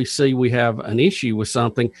 once we see we have an issue with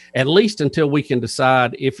something, at least until we can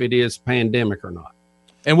decide if it is pandemic or not.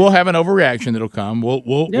 And we'll have an overreaction that'll come.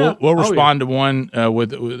 We'll respond to one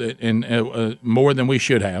with more than we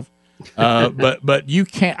should have. But you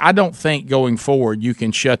can't. I don't think going forward you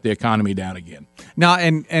can shut the economy down again. Now,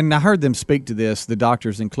 and I heard them speak to this. The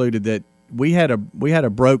doctors included that we had a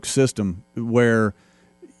broke system where,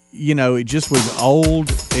 it just was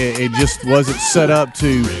old. It just wasn't set up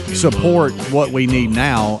to support what we need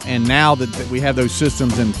now. And now that we have those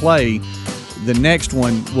systems in play, the next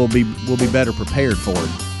one will be better prepared for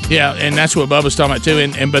it. Yeah, and that's what Bubba's talking about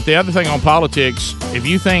too. But the other thing on politics, if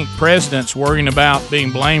you think presidents worrying about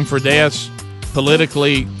being blamed for deaths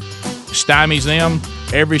politically stymies them,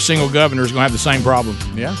 every single governor is going to have the same problem.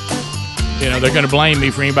 Yeah. They're going to blame me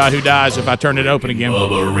for anybody who dies if I turn it open again.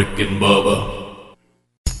 Bubba, Rick and Bubba.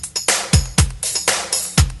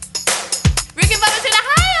 Rick and Bubba's in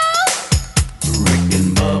Ohio. Rick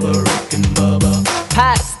and Bubba, Rick and Bubba.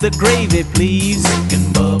 Pass the gravy, please. Rick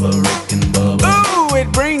and Bubba, Rick and Bubba. Ooh,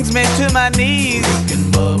 it brings me to my knees. Rick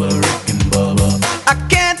and Bubba, Rick and Bubba. I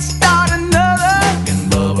can't start another. Rick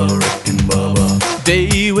and Bubba, Rick and Bubba.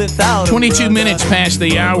 Day without 22 minutes past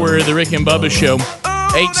the hour of the Rick and Bubba Show.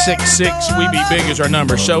 866 We Be Big is our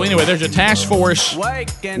number. So anyway, there's a task force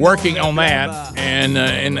working on that,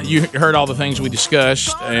 and you heard all the things we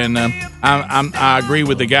discussed, and I agree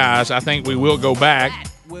with the guys. I think we will go back,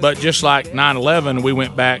 but just like 9/11, we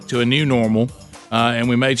went back to a new normal, and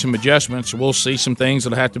we made some adjustments. We'll see some things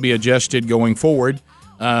that'll have to be adjusted going forward,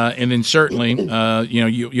 and then certainly,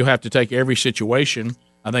 you'll have to take every situation.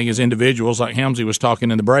 I think as individuals, like Helmsy was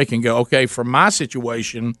talking in the break, and go, okay, for my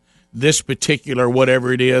situation, this particular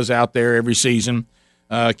whatever it is out there every season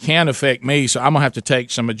can affect me. So I'm going to have to take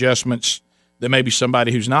some adjustments that maybe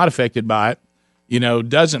somebody who's not affected by it,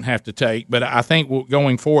 doesn't have to take. But I think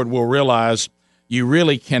going forward, we'll realize you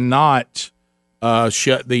really cannot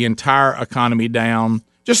shut the entire economy down.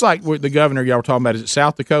 Just like the governor y'all were talking about, is it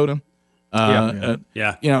South Dakota?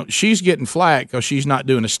 She's getting flack because she's not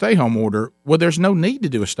doing a stay-home order. Well, there's no need to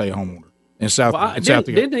do a stay-home order in South.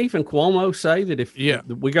 Didn't even Cuomo say that if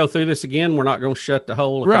we go through this again, we're not going to shut the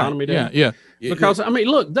whole economy down? Yeah. Because I mean,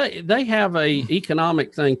 look, they have a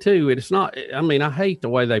economic thing too. It's not. I mean, I hate the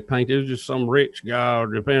way they paint it. It's just some rich guy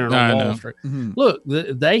depending on Wall Street. Mm-hmm. Look,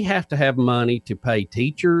 they have to have money to pay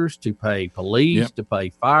teachers, to pay police, to pay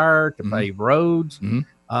fire, to pay roads,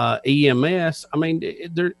 EMS. I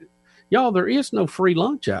mean, there is no free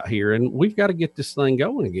lunch out here, and we've got to get this thing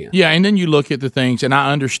going again. Yeah, and then you look at the things, and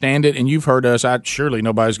I understand it, and you've heard us. Surely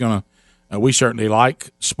nobody's going to. We certainly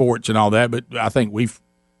like sports and all that, but I think we've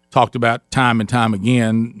talked about time and time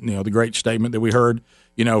again. The great statement that we heard.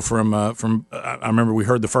 From I remember we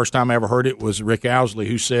heard the first time I ever heard it was Rick Owsley,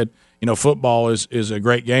 who said, football is a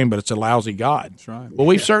great game, but it's a lousy God. That's right. Well,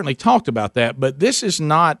 we've certainly talked about that, but this is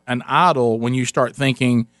not an idol when you start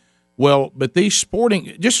thinking. Well, but these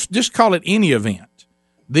sporting, just call it any event.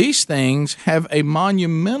 These things have a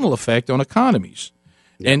monumental effect on economies,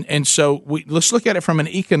 and so let's look at it from an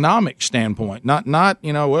economic standpoint. Not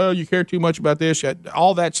well, you care too much about this.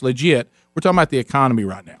 All that's legit. We're talking about the economy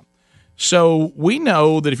right now. So we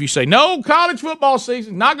know that if you say no, college football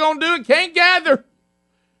season, not going to do it, can't gather.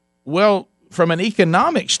 Well, from an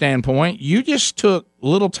economic standpoint, you just took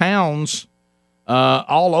little towns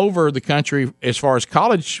all over the country as far as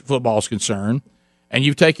college football is concerned, and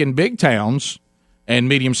you've taken big towns and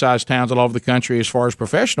medium-sized towns all over the country as far as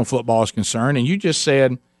professional football is concerned, and you just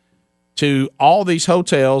said to all these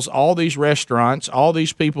hotels, all these restaurants, all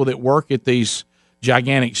these people that work at these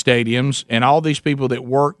gigantic stadiums, and all these people that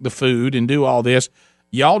work the food and do all this,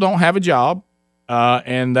 y'all don't have a job,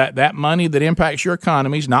 and that money that impacts your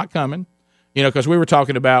economy is not coming. Because we were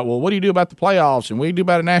talking about, well, what do you do about the playoffs, and what do you do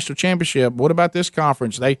about a national championship? What about this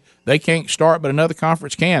conference? They can't start, but another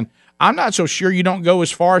conference can. I'm not so sure you don't go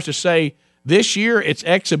as far as to say this year it's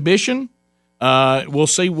exhibition. We'll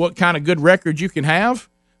see what kind of good record you can have.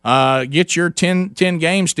 Get your 10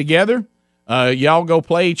 games together. Y'all go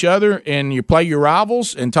play each other, and you play your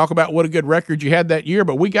rivals and talk about what a good record you had that year.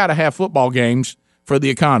 But we got to have football games for the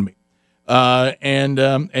economy,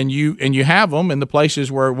 and you have them in the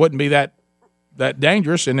places where it wouldn't be that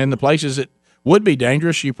dangerous, and in the places that would be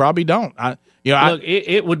dangerous, you probably don't.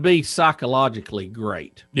 It would be psychologically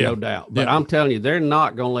great, no doubt. But I'm telling you, they're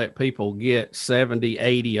not going to let people get 70,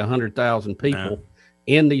 80, 100,000 people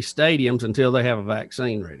in these stadiums until they have a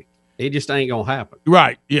vaccine ready. It just ain't going to happen.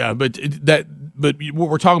 Right, yeah. But what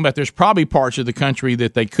we're talking about, there's probably parts of the country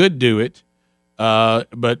that they could do it.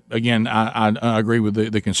 But again, I agree with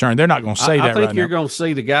the concern. They're not going to say that right now. I think you're going to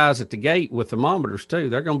see the guys at the gate with thermometers too.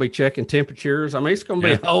 They're going to be checking temperatures. I mean, it's going to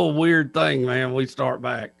be a whole weird thing, man, when we start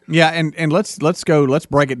back. Yeah, and let's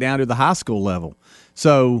break it down to the high school level.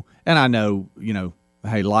 So, and I know,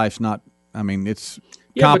 hey, life's not, I mean, it's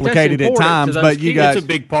complicated at times, but it's a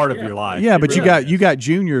big part of your life. Yeah, but you got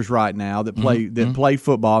juniors right now that play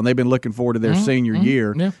football, and they've been looking forward to their senior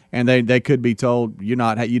year, and they could be told you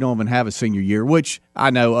don't even have a senior year, which I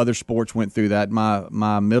know other sports went through that.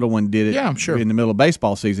 My middle one did it. Yeah, I'm sure. In the middle of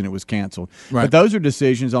baseball season, it was canceled. Right. But those are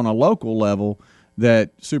decisions on a local level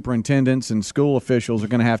that superintendents and school officials are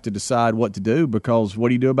going to have to decide what to do, because what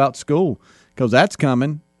do you do about school? Because that's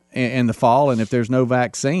coming in the fall, and if there's no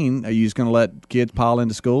vaccine, are you just going to let kids pile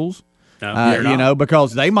into schools? No,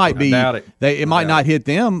 because they might be. It might not it. hit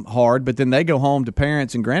them hard, but then they go home to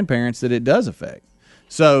parents and grandparents that it does affect.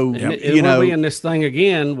 So we'll be in this thing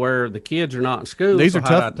again where the kids are not in school. These are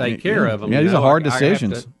tough. How do I take care of them? Yeah, these are hard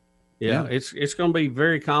decisions. It's going to be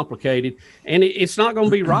very complicated, and it's not going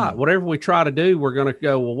to be right. Whatever we try to do, we're going to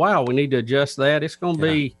go, well, wow, we need to adjust that. It's going to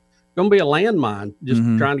be a landmine just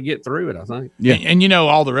trying to get through it, I think. Yeah. And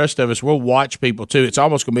all the rest of us, we'll watch people too. It's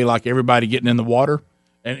almost going to be like everybody getting in the water,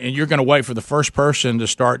 and you're going to wait for the first person to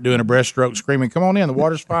start doing a breaststroke screaming, come on in, the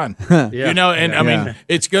water's fine. I mean,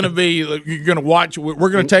 it's going to be, you're going to watch, we're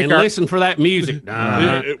going to take listen for that music.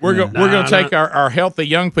 We're going to take our healthy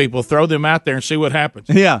young people, throw them out there and see what happens.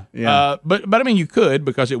 Yeah. But I mean, you could,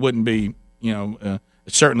 because it wouldn't be,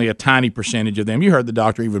 certainly a tiny percentage of them. You heard the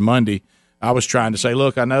doctor even Monday. I was trying to say,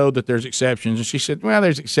 look, I know that there's exceptions. And she said, well,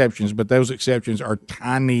 there's exceptions, but those exceptions are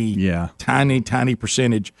tiny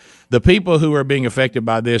percentage. The people who are being affected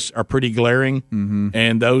by this are pretty glaring,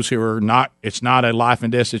 and those who are not, it's not a life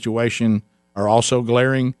and death situation, are also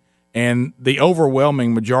glaring. And the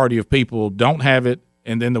overwhelming majority of people don't have it,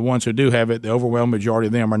 and then the ones who do have it, the overwhelming majority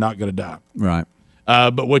of them are not going to die. Right.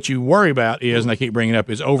 But what you worry about is, and I keep bringing it up,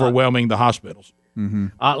 is overwhelming the hospitals.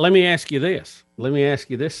 Let me ask you this. Let me ask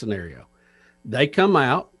you this scenario. They come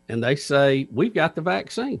out and they say, we've got the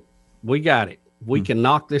vaccine. We got it. We can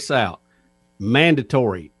knock this out.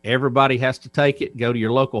 mandatory. Everybody has to take it. Go to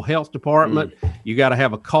your local health department. You got to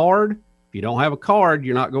have a card. If you don't have a card,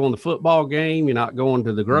 you're not going to the football game. You're not going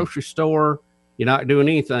to the grocery store. You're not doing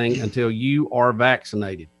anything until you are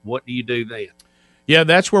vaccinated. What do you do then? Yeah,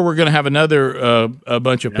 that's where we're going to have another a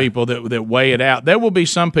bunch of people that weigh it out. There will be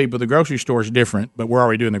some people. The grocery store is different, but we're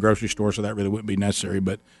already doing the grocery store, so that really wouldn't be necessary.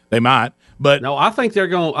 But they might. But no, I think they're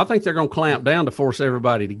going. I think they're going to clamp down to force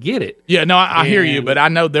everybody to get it. Yeah, no, I hear you, but I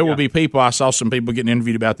know there will be people. I saw some people getting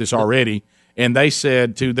interviewed about this already, and they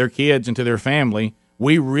said to their kids and to their family,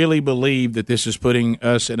 "We really believe that this is putting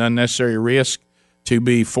us at unnecessary risk to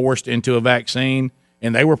be forced into a vaccine."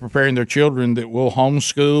 And they were preparing their children that we'll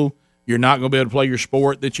homeschool. You're not going to be able to play your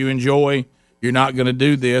sport that you enjoy. You're not going to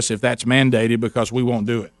do this if that's mandated because we won't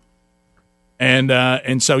do it. And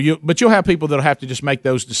so you'll have people that'll have to just make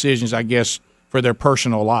those decisions, I guess, for their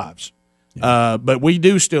personal lives. Yeah. But we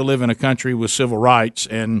do still live in a country with civil rights,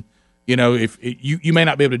 and if you may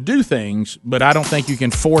not be able to do things, but I don't think you can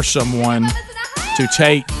force someone to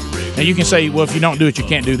take. And you can say, well, if you don't do it, you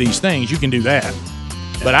can't do these things. You can do that,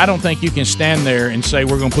 but I don't think you can stand there and say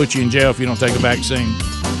we're going to put you in jail if you don't take a vaccine.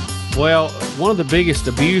 Well, one of the biggest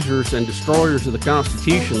abusers and destroyers of the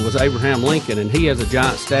Constitution was Abraham Lincoln, and he has a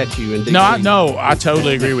giant statue in D.C. No, I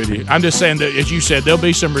totally agree with you. I'm just saying that, as you said, there'll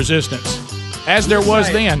be some resistance, as there was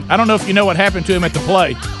then. I don't know if you know what happened to him at the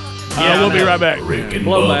play. We'll be right back. Rick and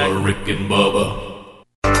Bubba, Rick and Bubba.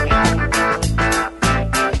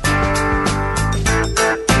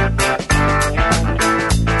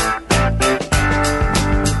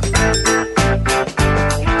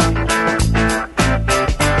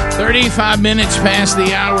 35 minutes past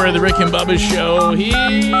the hour of the Rick and Bubba Show. Here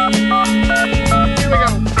we go.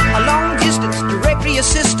 A long distance directory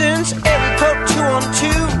assistance, every code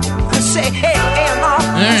 212. Say hey, all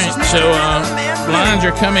right, so lines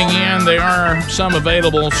are coming in. There are some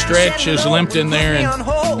available. Stretch is limped in there, and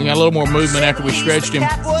we got a little more movement after we stretched him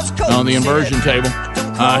on the inversion table.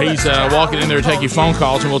 He's walking in there to take your phone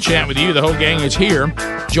calls, and we'll chat with you. The whole gang is here.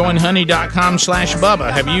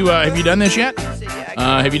 JoinHoney.com/Bubba. Have you done this yet?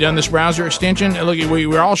 Have you done this browser extension? Look,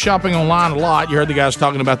 we're all shopping online a lot. You heard the guys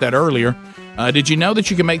talking about that earlier. Did you know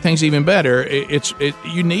that you can make things even better?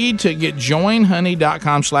 You need to get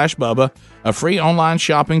joinhoney.com/Bubba, a free online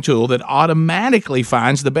shopping tool that automatically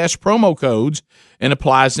finds the best promo codes and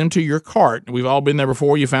applies them to your cart. We've all been there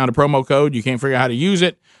before. You found a promo code, you can't figure out how to use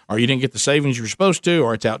it, or you didn't get the savings you were supposed to,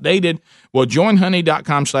 or it's outdated. Well,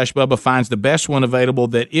 joinhoney.com/Bubba finds the best one available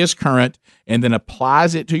that is current and then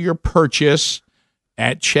applies it to your purchase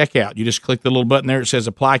at checkout. You just click the little button there. It says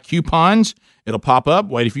apply coupons. It'll pop up.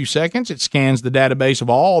 Wait a few seconds. It scans the database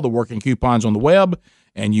of all the working coupons on the web,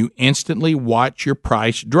 and you instantly watch your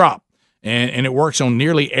price drop. And it works on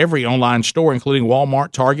nearly every online store, including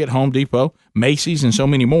Walmart, Target, Home Depot, Macy's, and so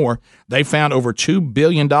many more. They found over $2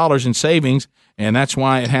 billion in savings, and that's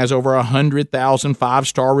why it has over 100,000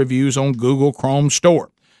 five-star reviews on Google Chrome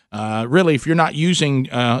Store. Really, if you're not using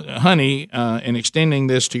Honey and extending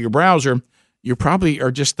this to your browser, you probably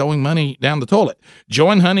are just throwing money down the toilet.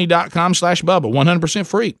 JoinHoney.com/Bubba, 100%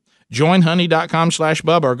 free.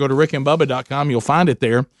 JoinHoney.com/Bubba, or go to rickandbubba.com. You'll find it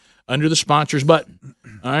there under the sponsors button.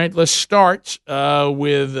 All right, let's start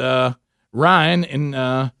with Ryan,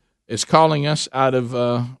 and is calling us out of,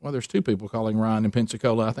 there's two people calling Ryan in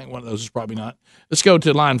Pensacola. I think one of those is probably not. Let's go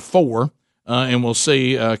to line 4, and we'll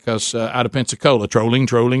see, because out of Pensacola, trolling.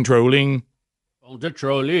 The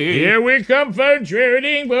trolley. Here we come for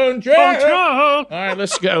trolling, All right,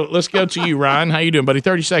 let's go. Let's go to you, Ryan. How you doing, buddy?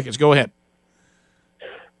 30 seconds. Go ahead.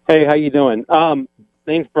 Hey, how you doing?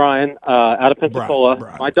 Name's Brian, out of Pensacola.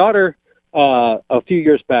 Brian. My daughter, a few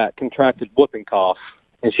years back, contracted whooping cough,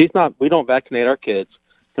 and we don't vaccinate our kids.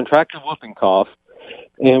 Contracted whooping cough,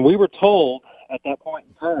 and we were told at that point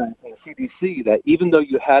in time in the CDC that even though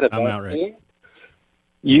you had a vaccine,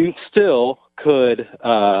 you still could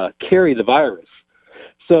carry the virus.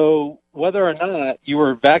 So whether or not you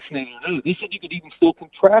were vaccinated or not, they said you could even still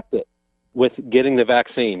contract it with getting the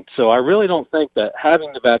vaccine. So I really don't think that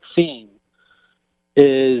having the vaccine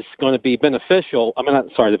is going to be beneficial. I mean,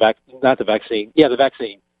 the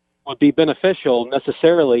vaccine would be beneficial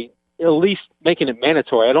necessarily, at least making it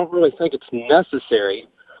mandatory. I don't really think it's necessary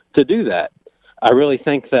to do that. I really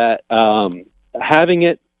think that having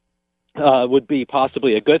it would be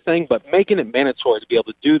possibly a good thing, but making it mandatory to be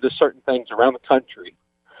able to do the certain things around the country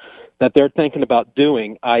that they're thinking about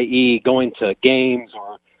doing, i.e. going to games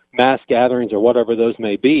or mass gatherings or whatever those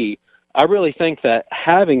may be, I really think that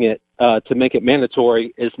having it to make it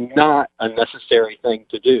mandatory is not a necessary thing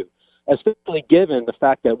to do, especially given the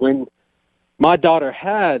fact that when my daughter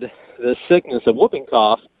had the sickness of whooping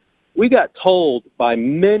cough, we got told by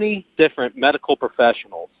many different medical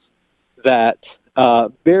professionals that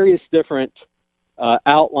various different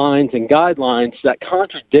outlines and guidelines that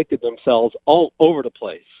contradicted themselves all over the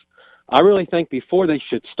place. I really think before they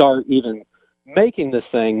should start even making this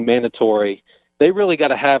thing mandatory, they really got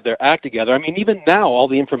to have their act together. I mean, even now, all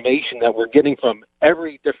the information that we're getting from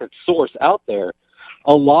every different source out there,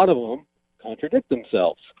 a lot of them contradict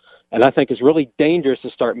themselves. And I think it's really dangerous to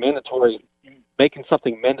start making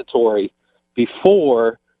something mandatory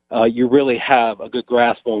before you really have a good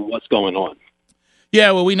grasp on what's going on.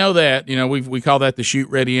 Yeah, well, we know that. We call that the shoot,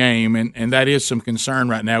 ready, aim, and that is some concern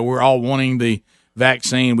right now. We're all wanting the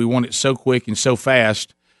vaccine. We want it so quick and so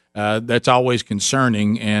fast. That's always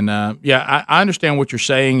concerning. And, I understand what you're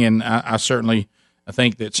saying, and I certainly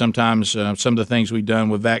think that sometimes some of the things we've done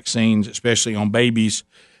with vaccines, especially on babies,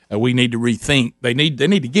 we need to rethink. They need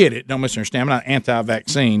to get it. Don't misunderstand. I'm not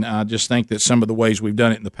anti-vaccine. I just think that some of the ways we've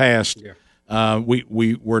done it in the past,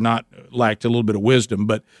 we were not lacked a little bit of wisdom.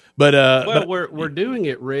 But we're doing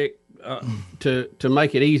it, Rick, to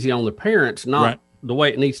make it easy on the parents, not the way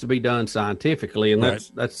it needs to be done scientifically, and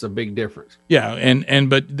that's a big difference. Yeah,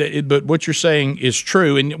 but what you're saying is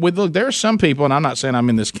true. And look, there are some people, and I'm not saying I'm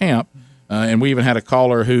in this camp, and we even had a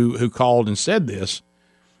caller who called and said this,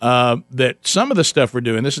 that some of the stuff we're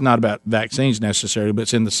doing, this is not about vaccines necessarily, but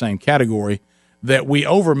it's in the same category, that we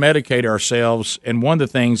over-medicate ourselves. And one of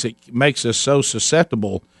the things that makes us so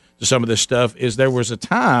susceptible to some of this stuff is there was a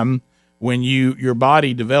time when your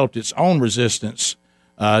body developed its own resistance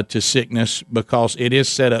to sickness because it is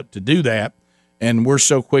set up to do that. And we're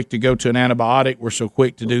so quick to go to an antibiotic, we're so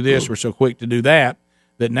quick to do this, we're so quick to do that,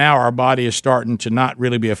 that now our body is starting to not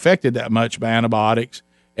really be affected that much by antibiotics.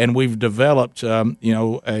 And we've developed,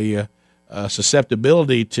 a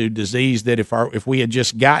susceptibility to disease that if we had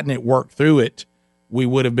just gotten it, worked through it, we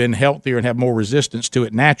would have been healthier and have more resistance to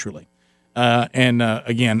it naturally.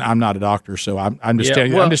 Again, I'm not a doctor, so I'm just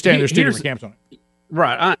telling you. I'm just telling you there's two different camps on it.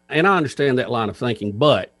 Right, I understand that line of thinking,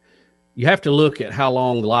 but you have to look at how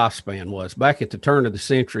long the lifespan was. Back at the turn of the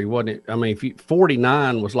century, wasn't it? I mean,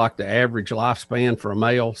 49 was like the average lifespan for a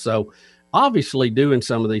male, so obviously doing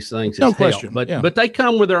some of these things no has question, helped, but they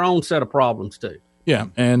come with their own set of problems too. Yeah,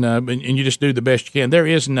 and you just do the best you can. There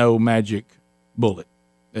is no magic bullet.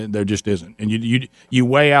 There just isn't. And you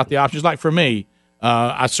weigh out the options. Like for me,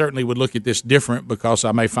 I certainly would look at this different because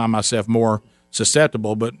I may find myself more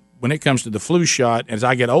susceptible. But when it comes to the flu shot, as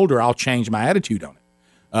I get older, I'll change my attitude on it.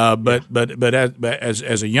 But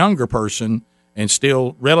as a younger person and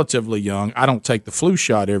still relatively young, I don't take the flu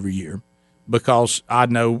shot every year because I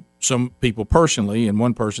know some people personally and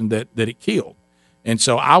one person that it killed. And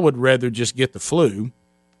so I would rather just get the flu,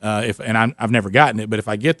 I've never gotten it, but if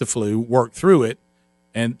I get the flu, work through it.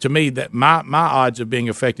 And to me, that my odds of being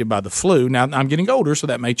affected by the flu, now I'm getting older, so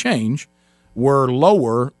that may change, were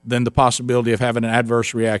lower than the possibility of having an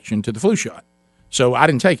adverse reaction to the flu shot. So I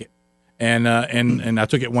didn't take it, and I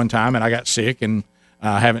took it one time, and I got sick, and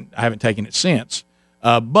I haven't taken it since.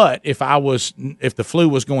 But if the flu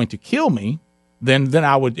was going to kill me, then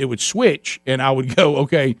it would switch, and I would go,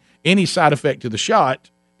 okay, any side effect to the shot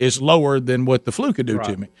is lower than what the flu could do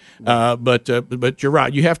to me. But you're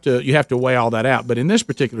right. You have to weigh all that out. But in this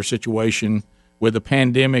particular situation, with a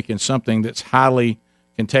pandemic and something that's highly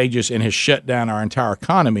contagious and has shut down our entire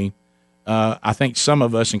economy, I think some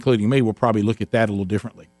of us, including me, will probably look at that a little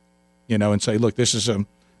differently, and say, look, this is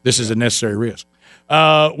a necessary risk.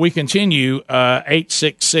 We continue.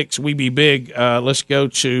 866 We Be Big. Let's go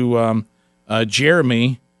to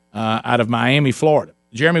Jeremy out of Miami, Florida.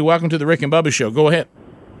 Jeremy, welcome to the Rick and Bubba Show. Go ahead.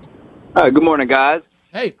 Good morning, guys.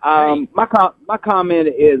 Hey. My comment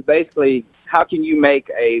is basically, how can you make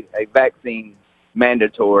a vaccine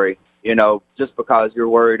mandatory, just because you're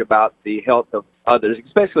worried about the health of others,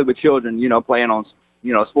 especially with children, playing on,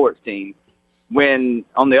 sports teams, when,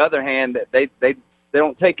 on the other hand, they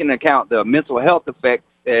don't take into account the mental health effects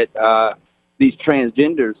that these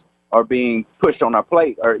transgenders are being pushed on our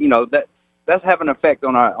plate, or, that's having an effect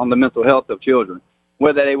on the mental health of children,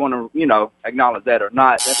 whether they want to, acknowledge that or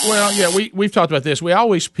not. Well, yeah, we've talked about this. We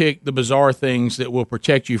always pick the bizarre things that will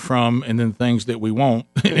protect you from, and then things that we won't.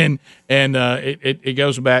 and it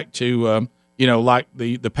goes back to like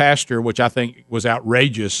the pastor, which I think was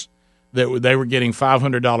outrageous, that they were getting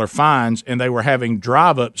 $500 fines, and they were having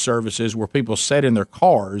drive-up services where people sat in their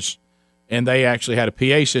cars, and they actually had a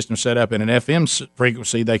PA system set up and an FM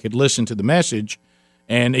frequency. They could listen to the message,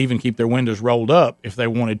 and even keep their windows rolled up if they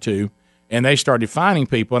wanted to. And they started fining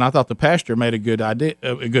people, and I thought the pastor made a good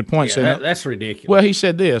point. Yeah, saying, that's ridiculous. Well, he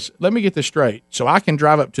said this. Let me get this straight. So I can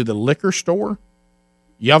drive up to the liquor store.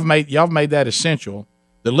 Y'all made that essential,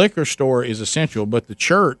 The liquor store is essential, but the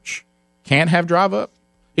church can't have drive up.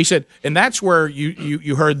 He said, and that's where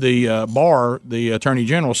you heard the bar, the attorney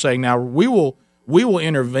general saying, now we will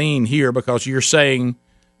intervene here because you're saying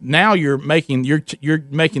now you're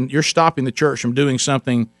stopping the church from doing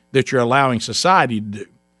something that you're allowing society to do.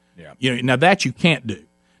 Yeah. Now that you can't do.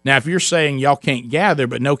 Now if you're saying y'all can't gather,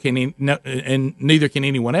 but and neither can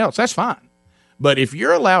anyone else, that's fine. But if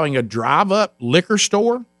you're allowing a drive up liquor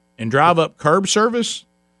store and drive up curb service,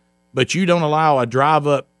 but you don't allow a drive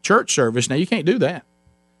up church service, now you can't do that.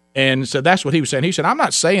 And so that's what he was saying. He said, I'm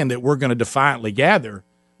not saying that we're going to defiantly gather,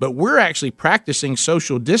 but we're actually practicing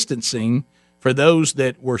social distancing for those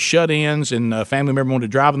that were shut-ins and a family member wanted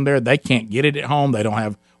to drive them there. They can't get it at home. They don't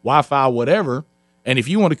have Wi-Fi, whatever. And if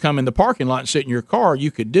you want to come in the parking lot and sit in your car,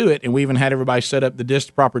 you could do it. And we even had everybody set up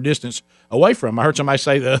the proper distance away from them. I heard somebody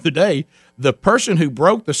say the other day, the person who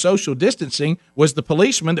broke the social distancing was the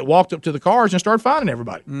policeman that walked up to the cars and started finding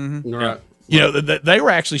everybody. Mm-hmm. Right. They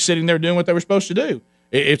were actually sitting there doing what they were supposed to do.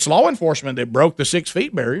 It's law enforcement that broke the 6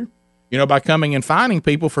 feet barrier, by coming and finding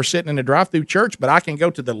people for sitting in a drive-through church. But I can go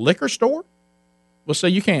to the liquor store. Well, so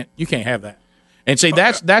you can't have that. And see,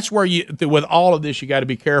 that's where with all of this, you got to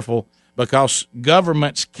be careful because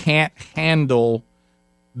governments can't handle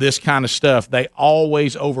this kind of stuff. They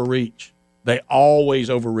always overreach. That's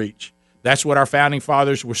what our founding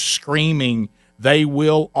fathers were screaming. They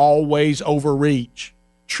will always overreach.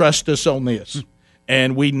 Trust us on this.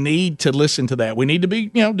 And we need to listen to that. We need to be,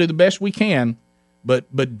 do the best we can,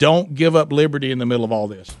 but don't give up liberty in the middle of all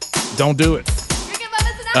this. Don't do it.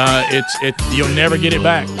 You'll never get it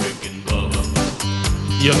back.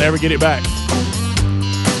 You'll never get it back.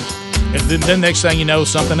 And then next thing you know,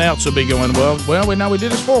 something else will be going, well, we know we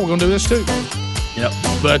did this before. We're going to do this too. Yep.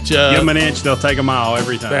 But give them an inch, they'll take a mile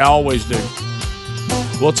every time. They always do.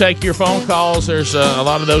 We'll take your phone calls. There's a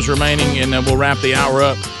lot of those remaining, and we'll wrap the hour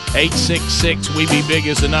up. 866-WE-BE-BIG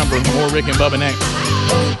is the number. More Rick and Bubba next.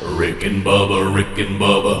 Rick and Bubba, Rick and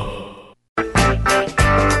Bubba.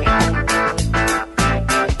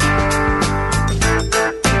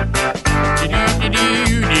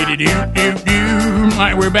 All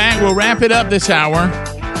right, we're back. We'll wrap it up this hour.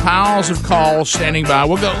 Piles of calls standing by.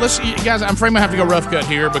 We'll go. Let's, guys. I'm afraid I'm gonna have to go rough cut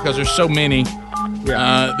here because there's so many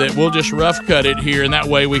that we'll just rough cut it here, and that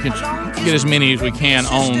way we can get as many as we can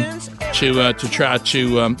on to try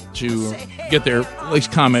to get their at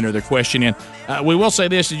least comment or their question in. We will say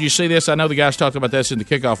this. Did you see this? I know the guys talked about this in the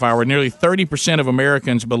kickoff hour. Nearly 30% of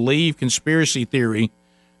Americans believe conspiracy theory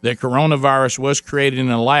that coronavirus was created in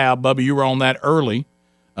a lab. Bubba, you were on that early.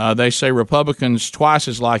 They say Republicans twice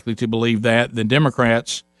as likely to believe that than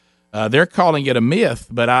Democrats. They're calling it a myth,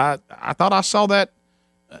 but I thought I saw that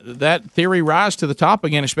theory rise to the top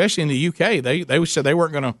again, especially in the UK. They said they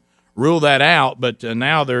weren't going to rule that out, but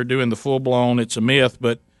now they're doing the full blown. It's a myth,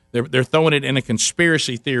 but they're throwing it in a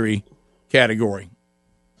conspiracy theory category.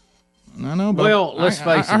 I know. But well, let's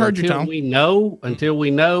face it. Until we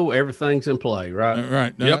know, everything's in play, right?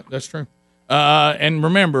 Right. Yep, that's true. And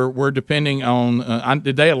remember, we're depending on.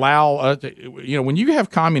 Did they allow? When you have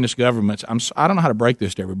communist governments, I don't know how to break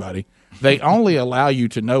this to everybody. They only allow you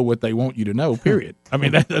to know what they want you to know. Period. I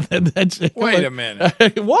mean, that's. Wait a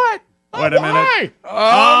minute. What? Wait a minute.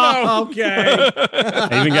 Oh, okay.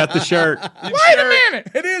 Even got the shirt. Wait a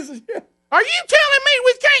minute. It is. Are you telling me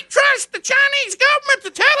we can't trust the Chinese government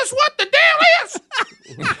to tell us what the deal is?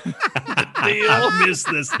 I miss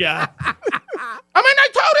this guy. I mean, they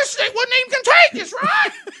told us it wasn't even contagious,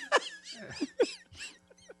 right?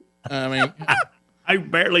 I mean, I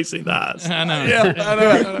barely see the eyes. I know. Yeah, I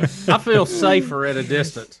know. I feel safer at a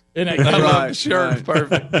distance. I love the shirt. It's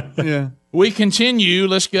perfect. Yeah. We continue.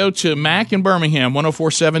 Let's go to Mac in Birmingham,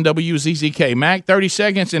 104.7 WZZK. Mac, 30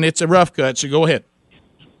 seconds, and it's a rough cut, so go ahead.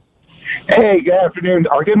 Hey, good afternoon,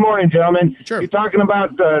 or good morning, gentlemen. Sure. You're talking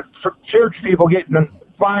about church people getting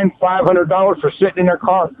fined $500 for sitting in their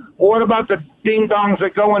car. Well, what about the ding-dongs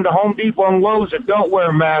that go into Home Depot and Lowe's that don't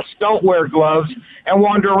wear masks, don't wear gloves, and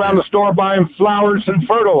wander around the store buying flowers and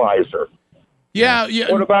fertilizer? Yeah.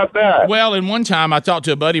 What about that? Well, in one time I talked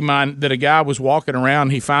to a buddy of mine that a guy was walking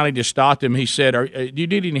around. He finally just stopped him. He said, do you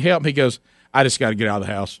need any help? He goes, I just got to get out of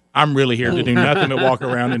the house. I'm really here to do nothing but walk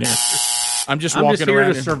around in here. I'm just walking here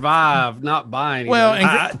around to survive, not buy anything. Well,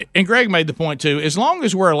 and Greg made the point, too. As long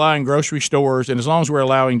as we're allowing grocery stores and as long as we're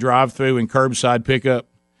allowing drive-through and curbside pickup,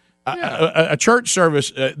 a church service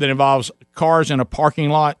that involves cars in a parking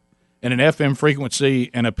lot and an FM frequency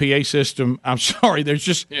and a PA system, I'm sorry, there's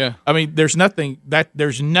just I mean, there's nothing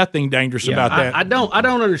dangerous about that. I don't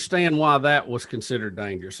understand why that was considered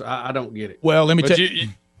dangerous. I don't get it. Well, let me tell you.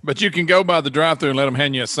 But you can go by the drive-thru and let them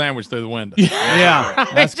hand you a sandwich through the window. Yeah,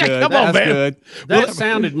 that's good. Come on, that's man. good. That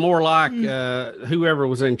sounded more like whoever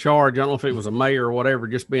was in charge. I don't know if it was a mayor or whatever,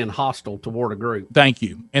 just being hostile toward a group. Thank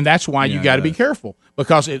you. And that's why you got to be careful,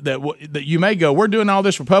 because that you may go, we're doing all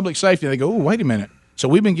this for public safety. And they go, oh, wait a minute. So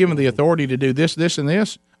we've been given the authority to do this, this, and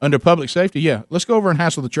this under public safety. Yeah, let's go over and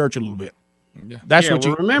hassle the church a little bit. Yeah. That's what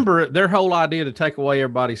you remember. Their whole idea to take away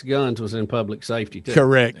everybody's guns was in public safety too.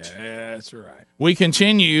 Correct. Yeah, that's right. We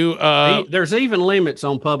continue. There's even limits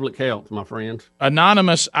on public health, my friends.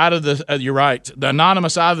 Anonymous out of the. You're right. The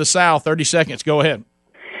anonymous out of the South. 30 seconds. Go ahead.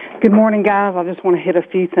 Good morning, guys. I just want to hit a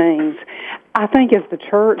few things. I think as the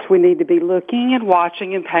church, we need to be looking and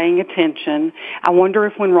watching and paying attention. I wonder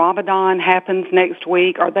if when Ramadan happens next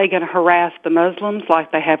week, are they going to harass the Muslims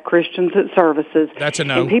like they have Christians at services? That's a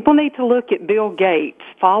no. And people need to look at Bill Gates,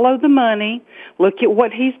 follow the money, look at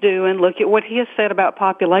what he's doing, look at what he has said about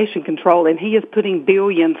population control, and he is putting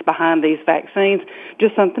billions behind these vaccines.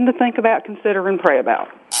 Just something to think about, consider, and pray about.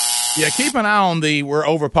 Yeah, keep an eye on we're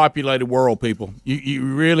overpopulated world, people. You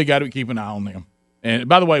really got to keep an eye on them. And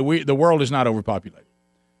by the way, the world is not overpopulated.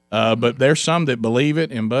 But there's some that believe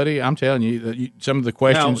it, and buddy, I'm telling you, some of the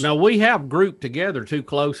questions. Now we have grouped together too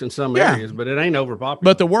close in some areas, but it ain't overpopulated.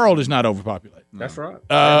 But the world is not overpopulated. That's right.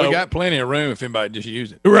 We got plenty of room if anybody just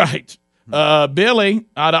use it. Right. Billy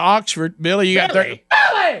out of Oxford. Billy, you got 30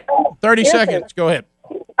 Yes, seconds. sir. Go ahead.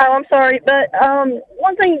 Oh, I'm sorry, but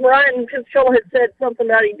one thing Brian Fitzgerald had said something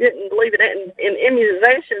about he didn't believe in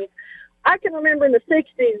immunizations. I can remember in the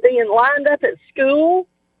 60s being lined up at school.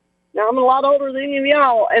 Now, I'm a lot older than any of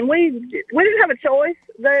y'all, and we didn't have a choice.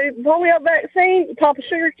 They told we had a vaccine, pop a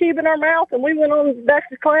sugar cube in our mouth, and we went on back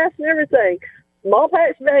to class and everything.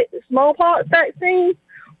 Smallpox vaccine,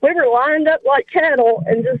 we were lined up like cattle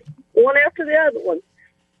and just one after the other one.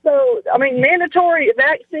 So, I mean, mandatory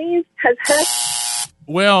vaccines has had.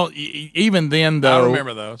 Well, even then, though. I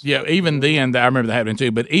remember those. Yeah, even then, I remember that happening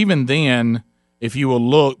too. But even then, if you will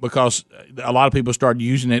look, because a lot of people started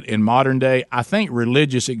using it in modern day, I think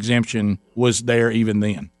religious exemption was there even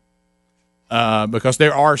then. Because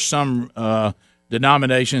there are some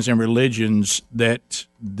denominations and religions that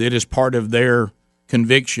is part of their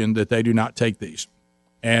conviction that they do not take these.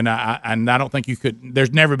 And I don't think you could,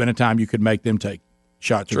 there's never been a time you could make them take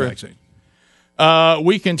shots or vaccines.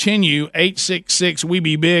 We continue. 866 We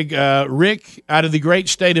Be Big. Rick out of the great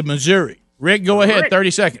state of Missouri. Rick, go ahead. 30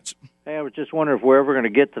 seconds. Hey, I was just wondering if we're ever going to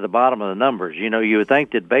get to the bottom of the numbers. You know, you would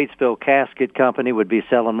think that Batesville Casket Company would be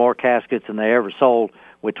selling more caskets than they ever sold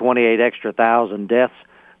with 28 extra thousand deaths.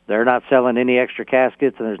 They're not selling any extra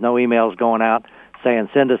caskets, and there's no emails going out saying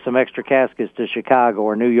send us some extra caskets to Chicago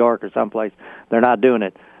or New York or someplace. They're not doing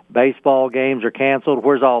it. Baseball games are canceled.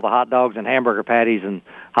 Where's all the hot dogs and hamburger patties and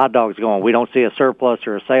hot dogs going? We don't see a surplus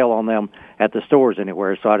or a sale on them at the stores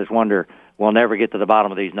anywhere. So I just wonder, we'll never get to the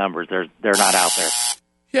bottom of these numbers. They're not out there.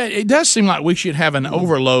 Yeah, it does seem like we should have an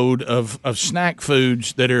overload of snack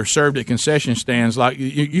foods that are served at concession stands. Like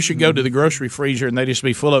you should go to the grocery freezer and they just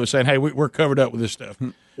be full of it saying, hey, we're covered up with this stuff.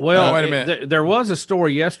 Well, wait a minute. There was a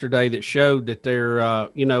story yesterday that showed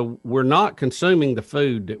that we're not consuming the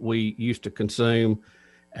food that we used to consume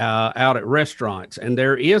out at restaurants. And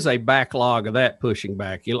there is a backlog of that pushing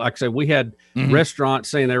back. Like I said, we had restaurants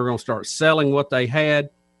saying they were going to start selling what they had.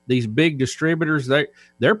 These big distributors,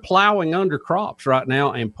 they're plowing under crops right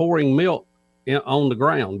now and pouring milk on the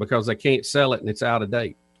ground because they can't sell it and it's out of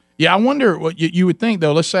date. Yeah, I wonder what you would think,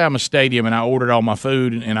 though. Let's say I'm a stadium and I ordered all my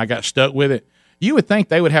food and I got stuck with it. You would think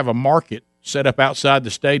they would have a market set up outside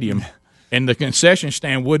the stadium and the concession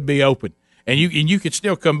stand would be open. And you could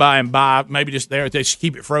still come by and buy, maybe just there, they just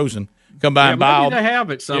keep it frozen. Come by and buy. Maybe they have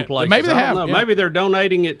it someplace. Maybe they have. Yeah. Maybe they're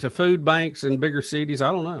donating it to food banks in bigger cities.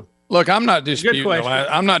 I don't know. Look, I'm not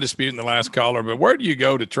disputing the last caller, but where do you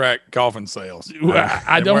go to track coffin sales?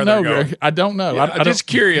 I don't know, Greg. I don't know. Yeah, I'm just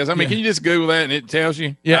curious. I mean, can you just Google that and it tells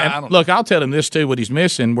you? Yeah. Look, I'll tell him this too. What he's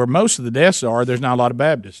missing, where most of the deaths are, there's not a lot of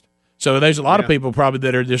Baptists. So there's a lot of people probably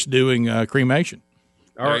that are just doing cremation.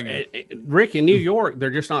 Or Rick, in New York,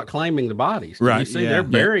 they're just not claiming the bodies. Right. You see, they're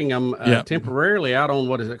burying them temporarily out on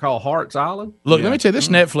what is it called, Hart's Island. Look, let me tell you this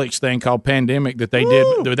Netflix thing called Pandemic that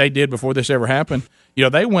they did before this ever happened. You know,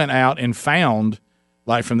 they went out and found,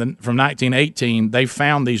 like from 1918, they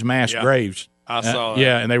found these mass graves. I saw that.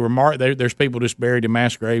 Yeah, and they were marked. There's people just buried in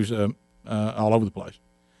mass graves all over the place.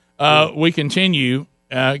 We continue,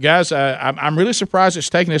 guys. I'm really surprised it's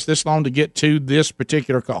taken us this long to get to this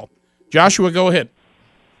particular call. Joshua, go ahead.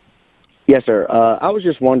 Yes, sir. I was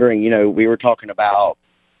just wondering, we were talking about,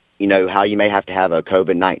 how you may have to have a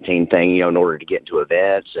COVID-19 thing, in order to get into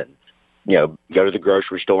events and, go to the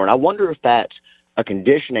grocery store. And I wonder if that's a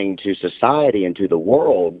conditioning to society and to the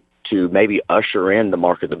world to maybe usher in the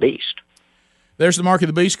mark of the beast. There's the mark of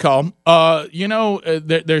the beast call.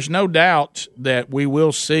 There's no doubt that we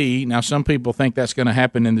will see. Now, some people think that's going to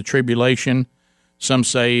happen in the tribulation. Some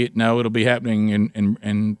say, no, it'll be happening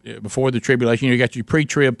in before the tribulation. You got your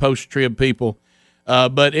pre-trib, post-trib people.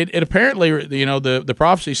 But it apparently, the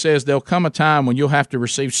prophecy says there'll come a time when you'll have to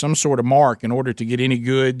receive some sort of mark in order to get any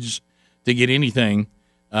goods, to get anything.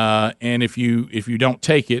 And if you don't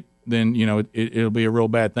take it, then, it'll be a real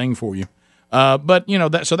bad thing for you. But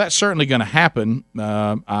that's certainly going to happen.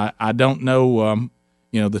 I don't know,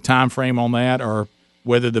 the time frame on that, or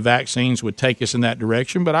whether the vaccines would take us in that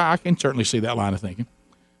direction. But I can certainly see that line of thinking.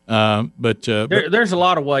 There's a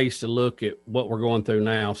lot of ways to look at what we're going through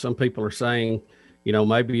now. Some people are saying,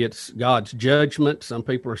 maybe it's God's judgment. Some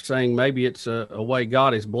people are saying maybe it's a way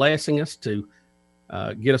God is blessing us to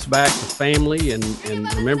get us back to family and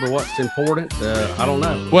remember what's important. I don't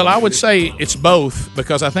know. Well, I would say it's both,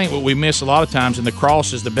 because I think what we miss a lot of times, and the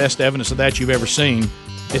cross is the best evidence of that you've ever seen,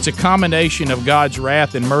 it's a combination of God's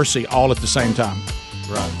wrath and mercy all at the same time.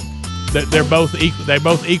 Right. They're both equal. They're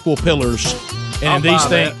both equal pillars. And these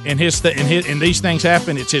things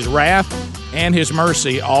happen. It's His wrath and His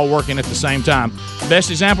mercy all working at the same time. The best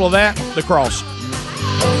example of that, the cross.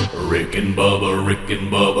 Rick and Bubba, Rick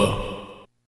and Bubba.